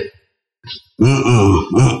Nigeria.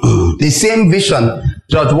 The same vision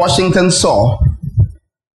George Washington saw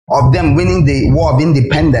of them winning the War of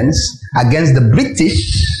Independence against the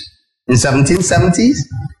British in 1770s.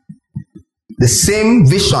 The same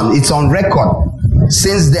vision, it's on record.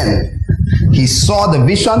 Since then, he saw the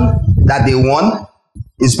vision that they won,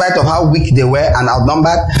 in spite of how weak they were and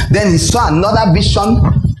outnumbered. Then he saw another vision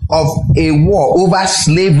of a war over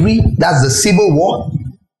slavery. That's the Civil War.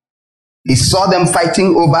 He saw them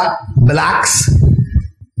fighting over blacks.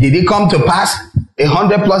 Did it come to pass?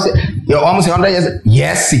 100 plus, almost 100 years.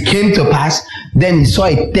 Yes, it came to pass. Then he saw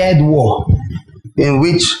a third war in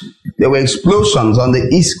which there were explosions on the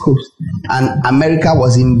East Coast and America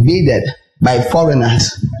was invaded by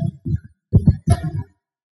foreigners.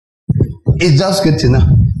 It's just good to know.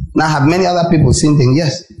 Now, have many other people seen things?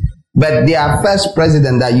 Yes. But their first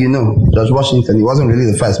president that you know, George Washington, he wasn't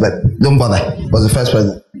really the first, but don't bother. He was the first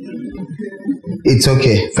president. It's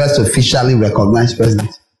okay. First officially recognized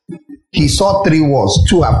president. He saw 3 wars.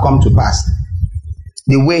 2 have come to pass.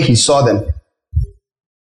 The way he saw them.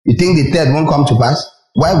 You think the third won't come to pass?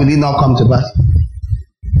 Why will it not come to pass?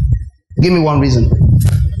 Give me one reason.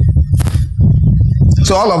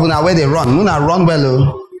 So all of them are where they run. Una run well.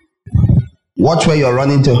 Oh. Watch where you're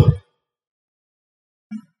running to.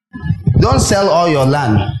 Don't sell all your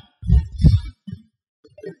land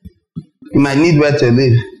You might need where to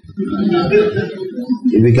live.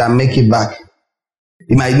 If we can make it back.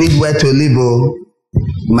 You might need where to live, oh.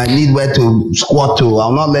 You might need where to squat to.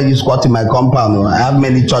 I'll not let you squat in my compound. Oh. I have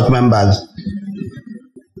many church members.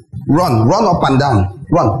 Run up and down.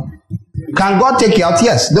 Run. Can God take you out?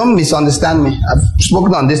 Yes. Don't misunderstand me. I've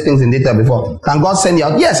spoken on these things in detail before. Can God send you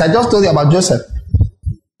out? Yes. I just told you about Joseph.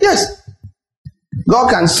 Yes. God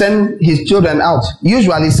can send his children out.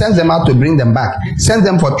 Usually he sends them out to bring them back. Sends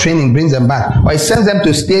them for training, brings them back. Or he sends them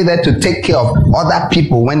to stay there to take care of other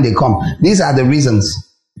people when they come. These are the reasons.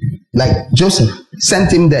 Like Joseph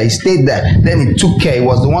sent him there. He stayed there. Then he took care. He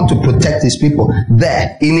was the one to protect his people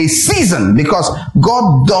there in a season. Because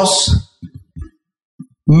God does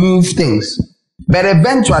move things. But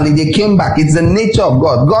eventually they came back. It's the nature of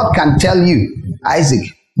God. God can tell you, Isaac,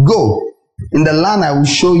 go. In the land I will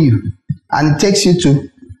show you. And it takes you to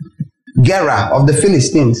Gerar of the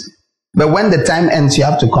Philistines. But when the time ends, you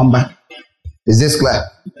have to come back. Is this clear?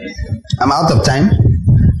 I'm out of time.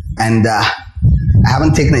 And I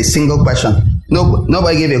haven't taken a single question.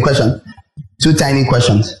 Nobody gave you a question. 2 tiny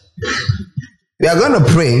questions. We are going to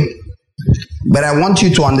pray. But I want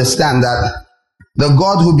you to understand that the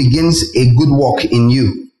God who begins a good work in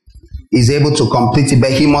you is able to complete it.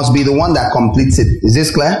 But he must be the one that completes it. Is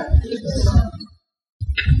this clear?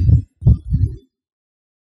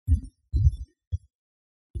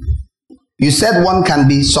 You said one can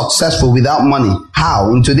be successful without money. How?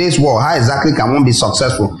 In today's world, how exactly can one be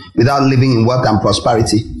successful without living in wealth and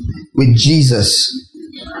prosperity? With Jesus.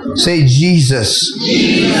 Say Jesus.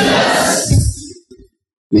 Jesus.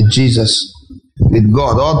 With Jesus. With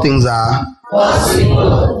God. All things are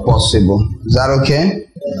possible. Is that okay?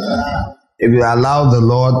 If you allow the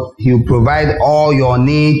Lord, he will provide all your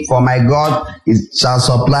need. For my God shall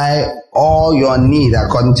supply all your need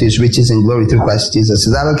according to his riches and glory through Christ Jesus.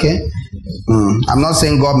 Is that okay? I'm not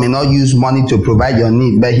saying God may not use money to provide your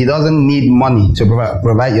need, but he doesn't need money to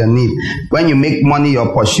provide your need. When you make money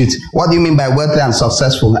your pursuit, what do you mean by wealthy and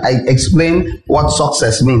successful? I explain what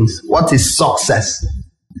success means. What is success?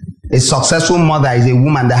 A successful mother is a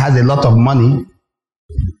woman that has a lot of money,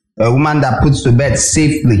 a woman that puts to bed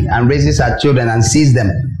safely and raises her children and sees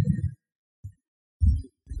them.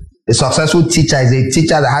 A successful teacher is a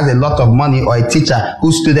teacher that has a lot of money, or a teacher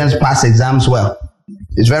whose students pass exams well.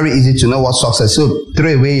 It's very easy to know what success is. So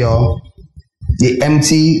throw away the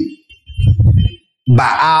empty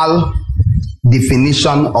Baal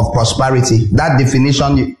definition of prosperity. That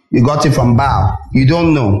definition, you got it from Baal. You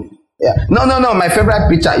don't know. Yeah. No. My favorite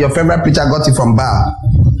preacher, your favorite preacher got it from Baal.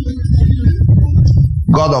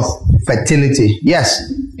 God of fertility.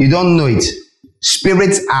 Yes, you don't know it.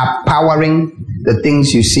 Spirits are powering the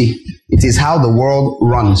things you see. It is how the world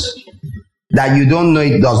runs. That you don't know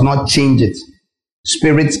it does not change it.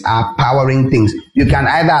 Spirits are powering things. You can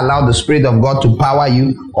either allow the Spirit of God to power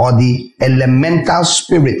you, or the elemental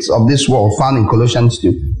spirits of this world found in Colossians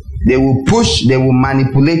 2. They will push, they will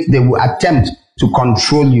manipulate, they will attempt to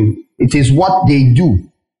control you. It is what they do.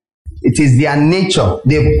 It is their nature.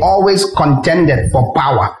 They've always contended for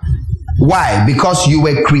power. Why? Because you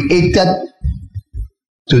were created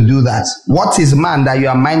to do that. What is man that you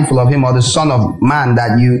are mindful of him, or the son of man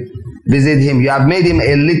that you visit him? You have made him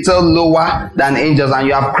a little lower than angels, and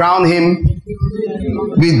you have crowned him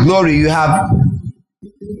with glory. You have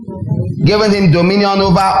given him dominion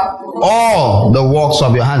over all the works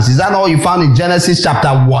of your hands. Is that all you found in Genesis chapter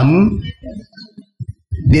 1?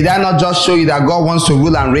 Did I not just show you that God wants to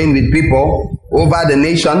rule and reign with people over the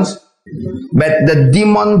nations? But the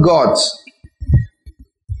demon gods,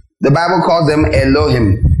 the Bible calls them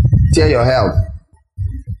Elohim. Tear your health.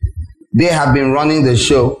 They have been running the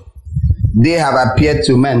show. They have appeared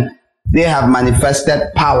to men. They have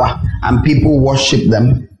manifested power, and people worship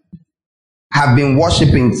them. Have been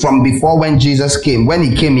worshiping from before when Jesus came. When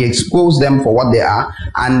he came, he exposed them for what they are,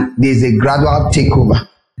 and there's a gradual takeover.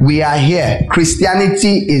 We are here.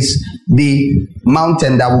 Christianity is the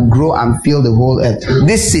mountain that will grow and fill the whole earth.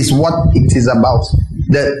 This is what it is about.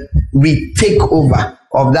 The retakeover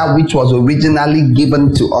of that which was originally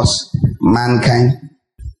given to us, mankind.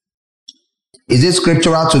 Is it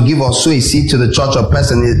scriptural to give or sow a seed to the church or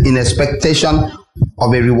person in expectation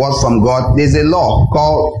of a reward from God? There's a law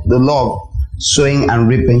called the law of sowing and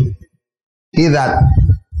reaping. He that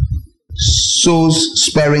sows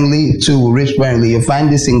sparingly too will reap sparingly. You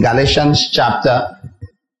find this in Galatians chapter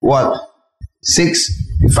 6.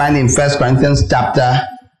 You find it in 1 Corinthians chapter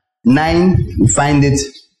 9. You find it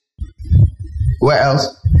where else?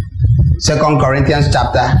 2 Corinthians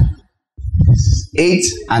chapter 8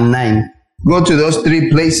 and 9. Go to those 3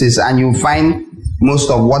 places and you'll find most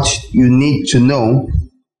of what you need to know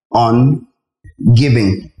on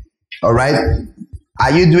giving. All right?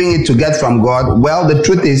 Are you doing it to get from God? Well, the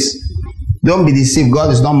truth is, don't be deceived.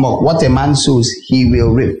 God is not mocked. What a man sows, he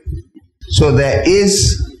will reap. So there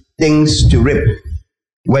is things to reap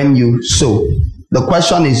when you sow. The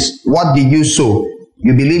question is, what did you sow?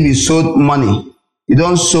 You believe you sowed money. You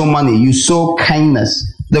don't sow money. You sow kindness.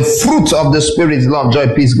 The fruit of the Spirit is love,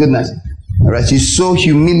 joy, peace, goodness. All right? You sow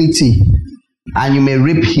humility, and you may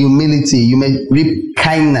reap humility. You may reap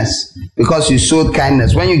kindness because you sowed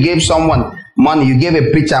kindness. When you gave someone money, you gave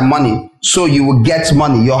a preacher money, so you will get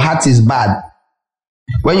money. Your heart is bad.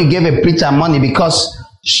 When you gave a preacher money because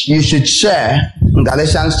you should share, in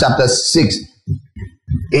Galatians chapter 6,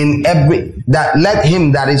 in every, that let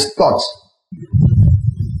him that is taught,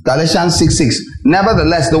 Galatians 6:6.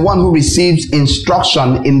 Nevertheless, the one who receives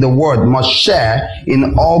instruction in the word must share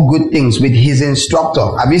in all good things with his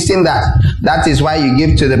instructor. Have you seen that? That is why you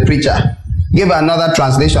give to the preacher. Give another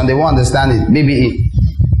translation, they won't understand it. Maybe.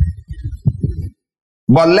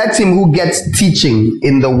 But let him who gets teaching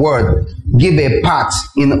in the word give a part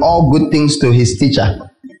in all good things to his teacher.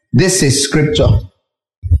 This is scripture.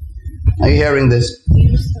 Are you hearing this?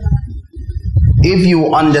 If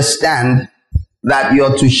you understand that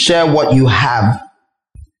you're to share what you have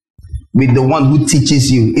with the one who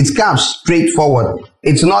teaches you, it comes straightforward.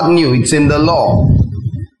 It's not new, it's in the law.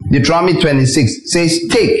 Deuteronomy 26 says,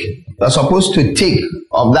 take. You're supposed to take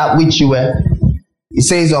of that which you were. It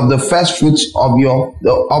says of the first fruits of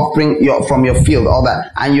the offering from your field, all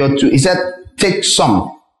that. And you're to, he said, take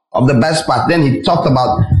some of the best part. Then he talked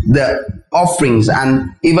about the offerings and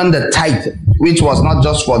even the tithe, which was not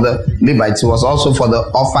just for the Levites, it was also for the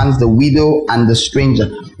orphans, the widow, and the stranger.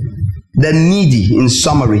 The needy, in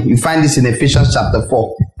summary. You find this in Ephesians chapter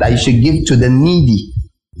 4, that you should give to the needy.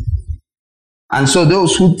 And so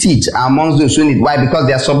those who teach are amongst those who need. Why? Because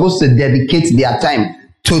they are supposed to dedicate their time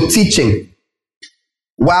to teaching.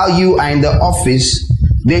 While you are in the office,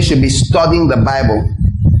 they should be studying the Bible.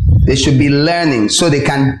 They should be learning so they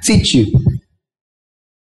can teach you.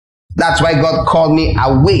 That's why God called me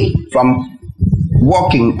away from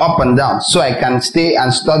walking up and down, so I can stay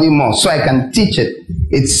and study more, so I can teach it.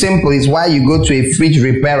 It's simple. It's why you go to a fridge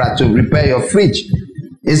repairer to repair your fridge,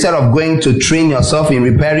 instead of going to train yourself in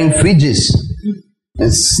repairing fridges.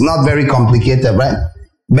 It's not very complicated, right?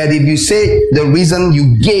 But if you say the reason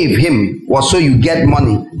you gave him was so you get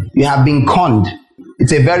money, you have been conned.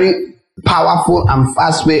 It's a very powerful and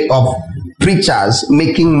fast way of preachers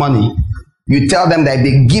making money. You tell them that if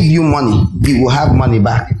they give you money, you will have money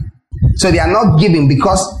back. So they are not giving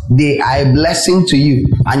because they are a blessing to you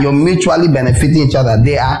and you're mutually benefiting each other.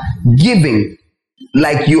 They are giving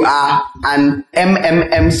like you are an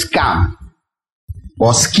MMM scam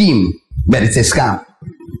or scheme, but it's a scam.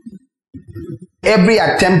 Every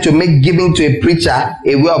attempt to make giving to a preacher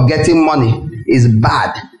a way of getting money is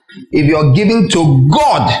bad. If you're giving to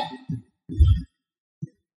God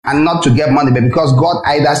and not to get money, but because God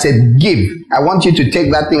either said give, I want you to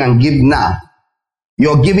take that thing and give now.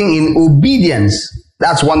 You're giving in obedience.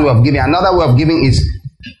 That's one way of giving. Another way of giving is,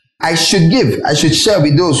 I should give. I should share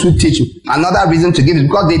with those who teach you. Another reason to give is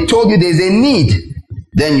because they told you there's a need.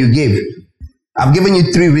 Then you give. I've given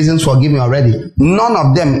you 3 reasons for giving already. None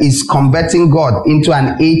of them is converting God into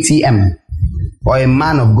an ATM or a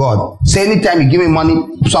man of God. So anytime you give me money,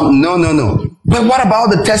 no. But what about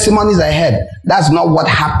the testimonies I had? That's not what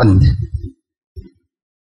happened.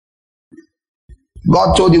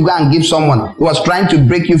 God told you go and give someone. He was trying to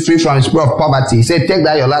break you free from the spirit of poverty. He said, take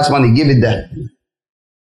that your last money, give it there.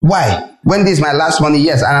 Why? When this is my last money,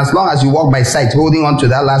 yes. And as long as you walk by sight, holding on to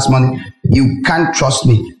that last money, you can't trust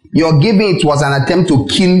me. Your giving, it was an attempt to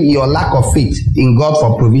kill your lack of faith in God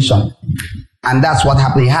for provision. And that's what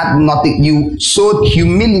happened. You had nothing. You sowed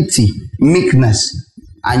humility, meekness,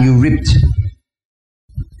 and you reaped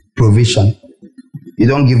provision. You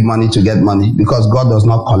don't give money to get money because God does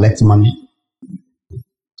not collect money.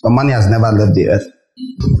 So money has never left the earth.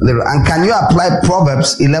 And can you apply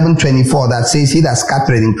Proverbs 11:24 that says, he that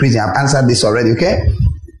scattereth increasing? I've answered this already, okay?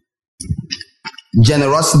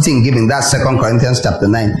 Generosity in giving, that's 2 Corinthians chapter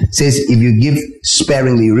 9, says if you give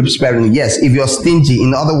sparingly, you reap sparingly. Yes, if you're stingy,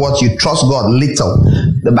 in other words, you trust God little.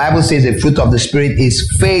 The Bible says the fruit of the Spirit is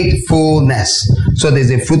faithfulness. So there's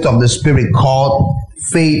a fruit of the Spirit called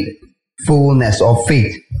faithfulness or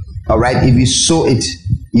faith. All right, if you sow it,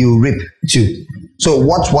 you reap too. So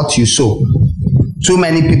watch what you sow. Too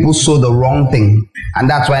many people sow the wrong thing, and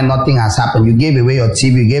that's why nothing has happened. You gave away your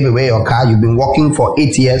TV, you gave away your car, you've been working for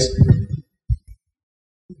 8 years.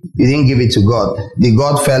 You didn't give it to God. Did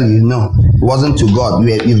God fail you? No. It wasn't to God.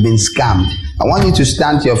 You've been scammed. I want you to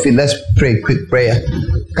stand to your feet. Let's pray a quick prayer.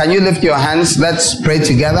 Can you lift your hands? Let's pray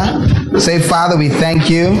together. Say, Father, we thank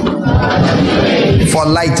you for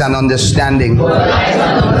light and understanding.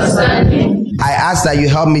 I ask that you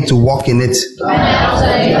help me to walk in it.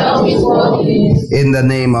 In the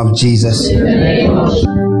name of Jesus.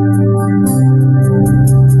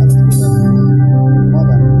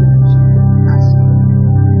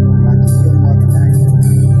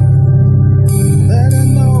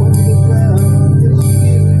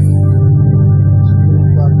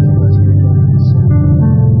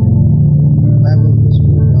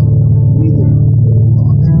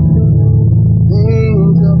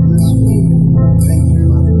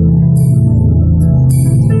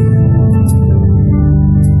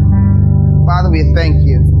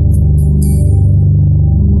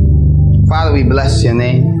 Bless your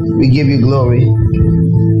name. We give you glory.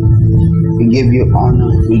 We give you honor.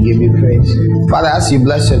 We give you praise. Father, as you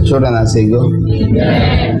bless your children as they go,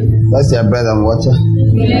 amen. Bless their bread and water.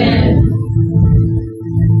 Amen.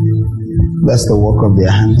 Bless the work of their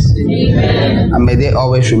hands. Amen. And may they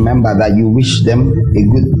always remember that you wish them a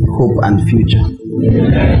good hope and future.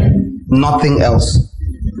 Amen. Nothing else,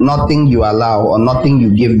 nothing you allow or nothing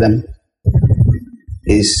you give them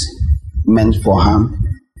is meant for harm.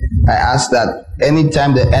 I ask that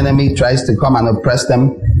anytime the enemy tries to come and oppress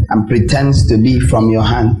them and pretends to be from your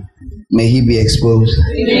hand, may he be exposed.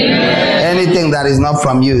 Amen. Anything that is not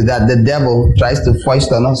from you, that the devil tries to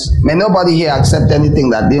foist on us, may nobody here accept anything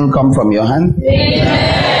that didn't come from your hand.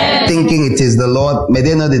 Amen. Thinking it is the Lord, may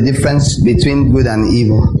they know the difference between good and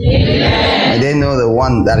evil. Amen. May they know the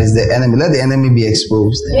one that is the enemy. Let the enemy be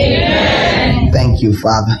exposed. Amen. Thank you,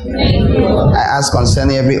 Father. Thank you. I ask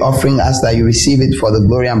concerning every offering, ask that you receive it for the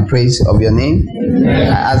glory and praise of your name. Amen.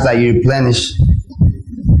 I ask that you replenish,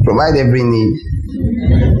 provide every need.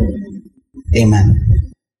 Amen.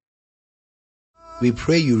 We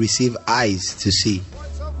pray you receive eyes to see,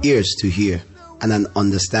 ears to hear, and an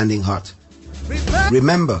understanding heart.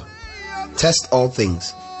 Remember, test all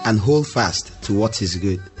things and hold fast to what is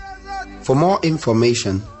good. For more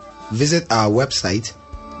information, visit our website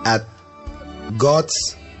at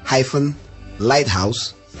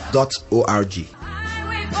gods-lighthouse.org.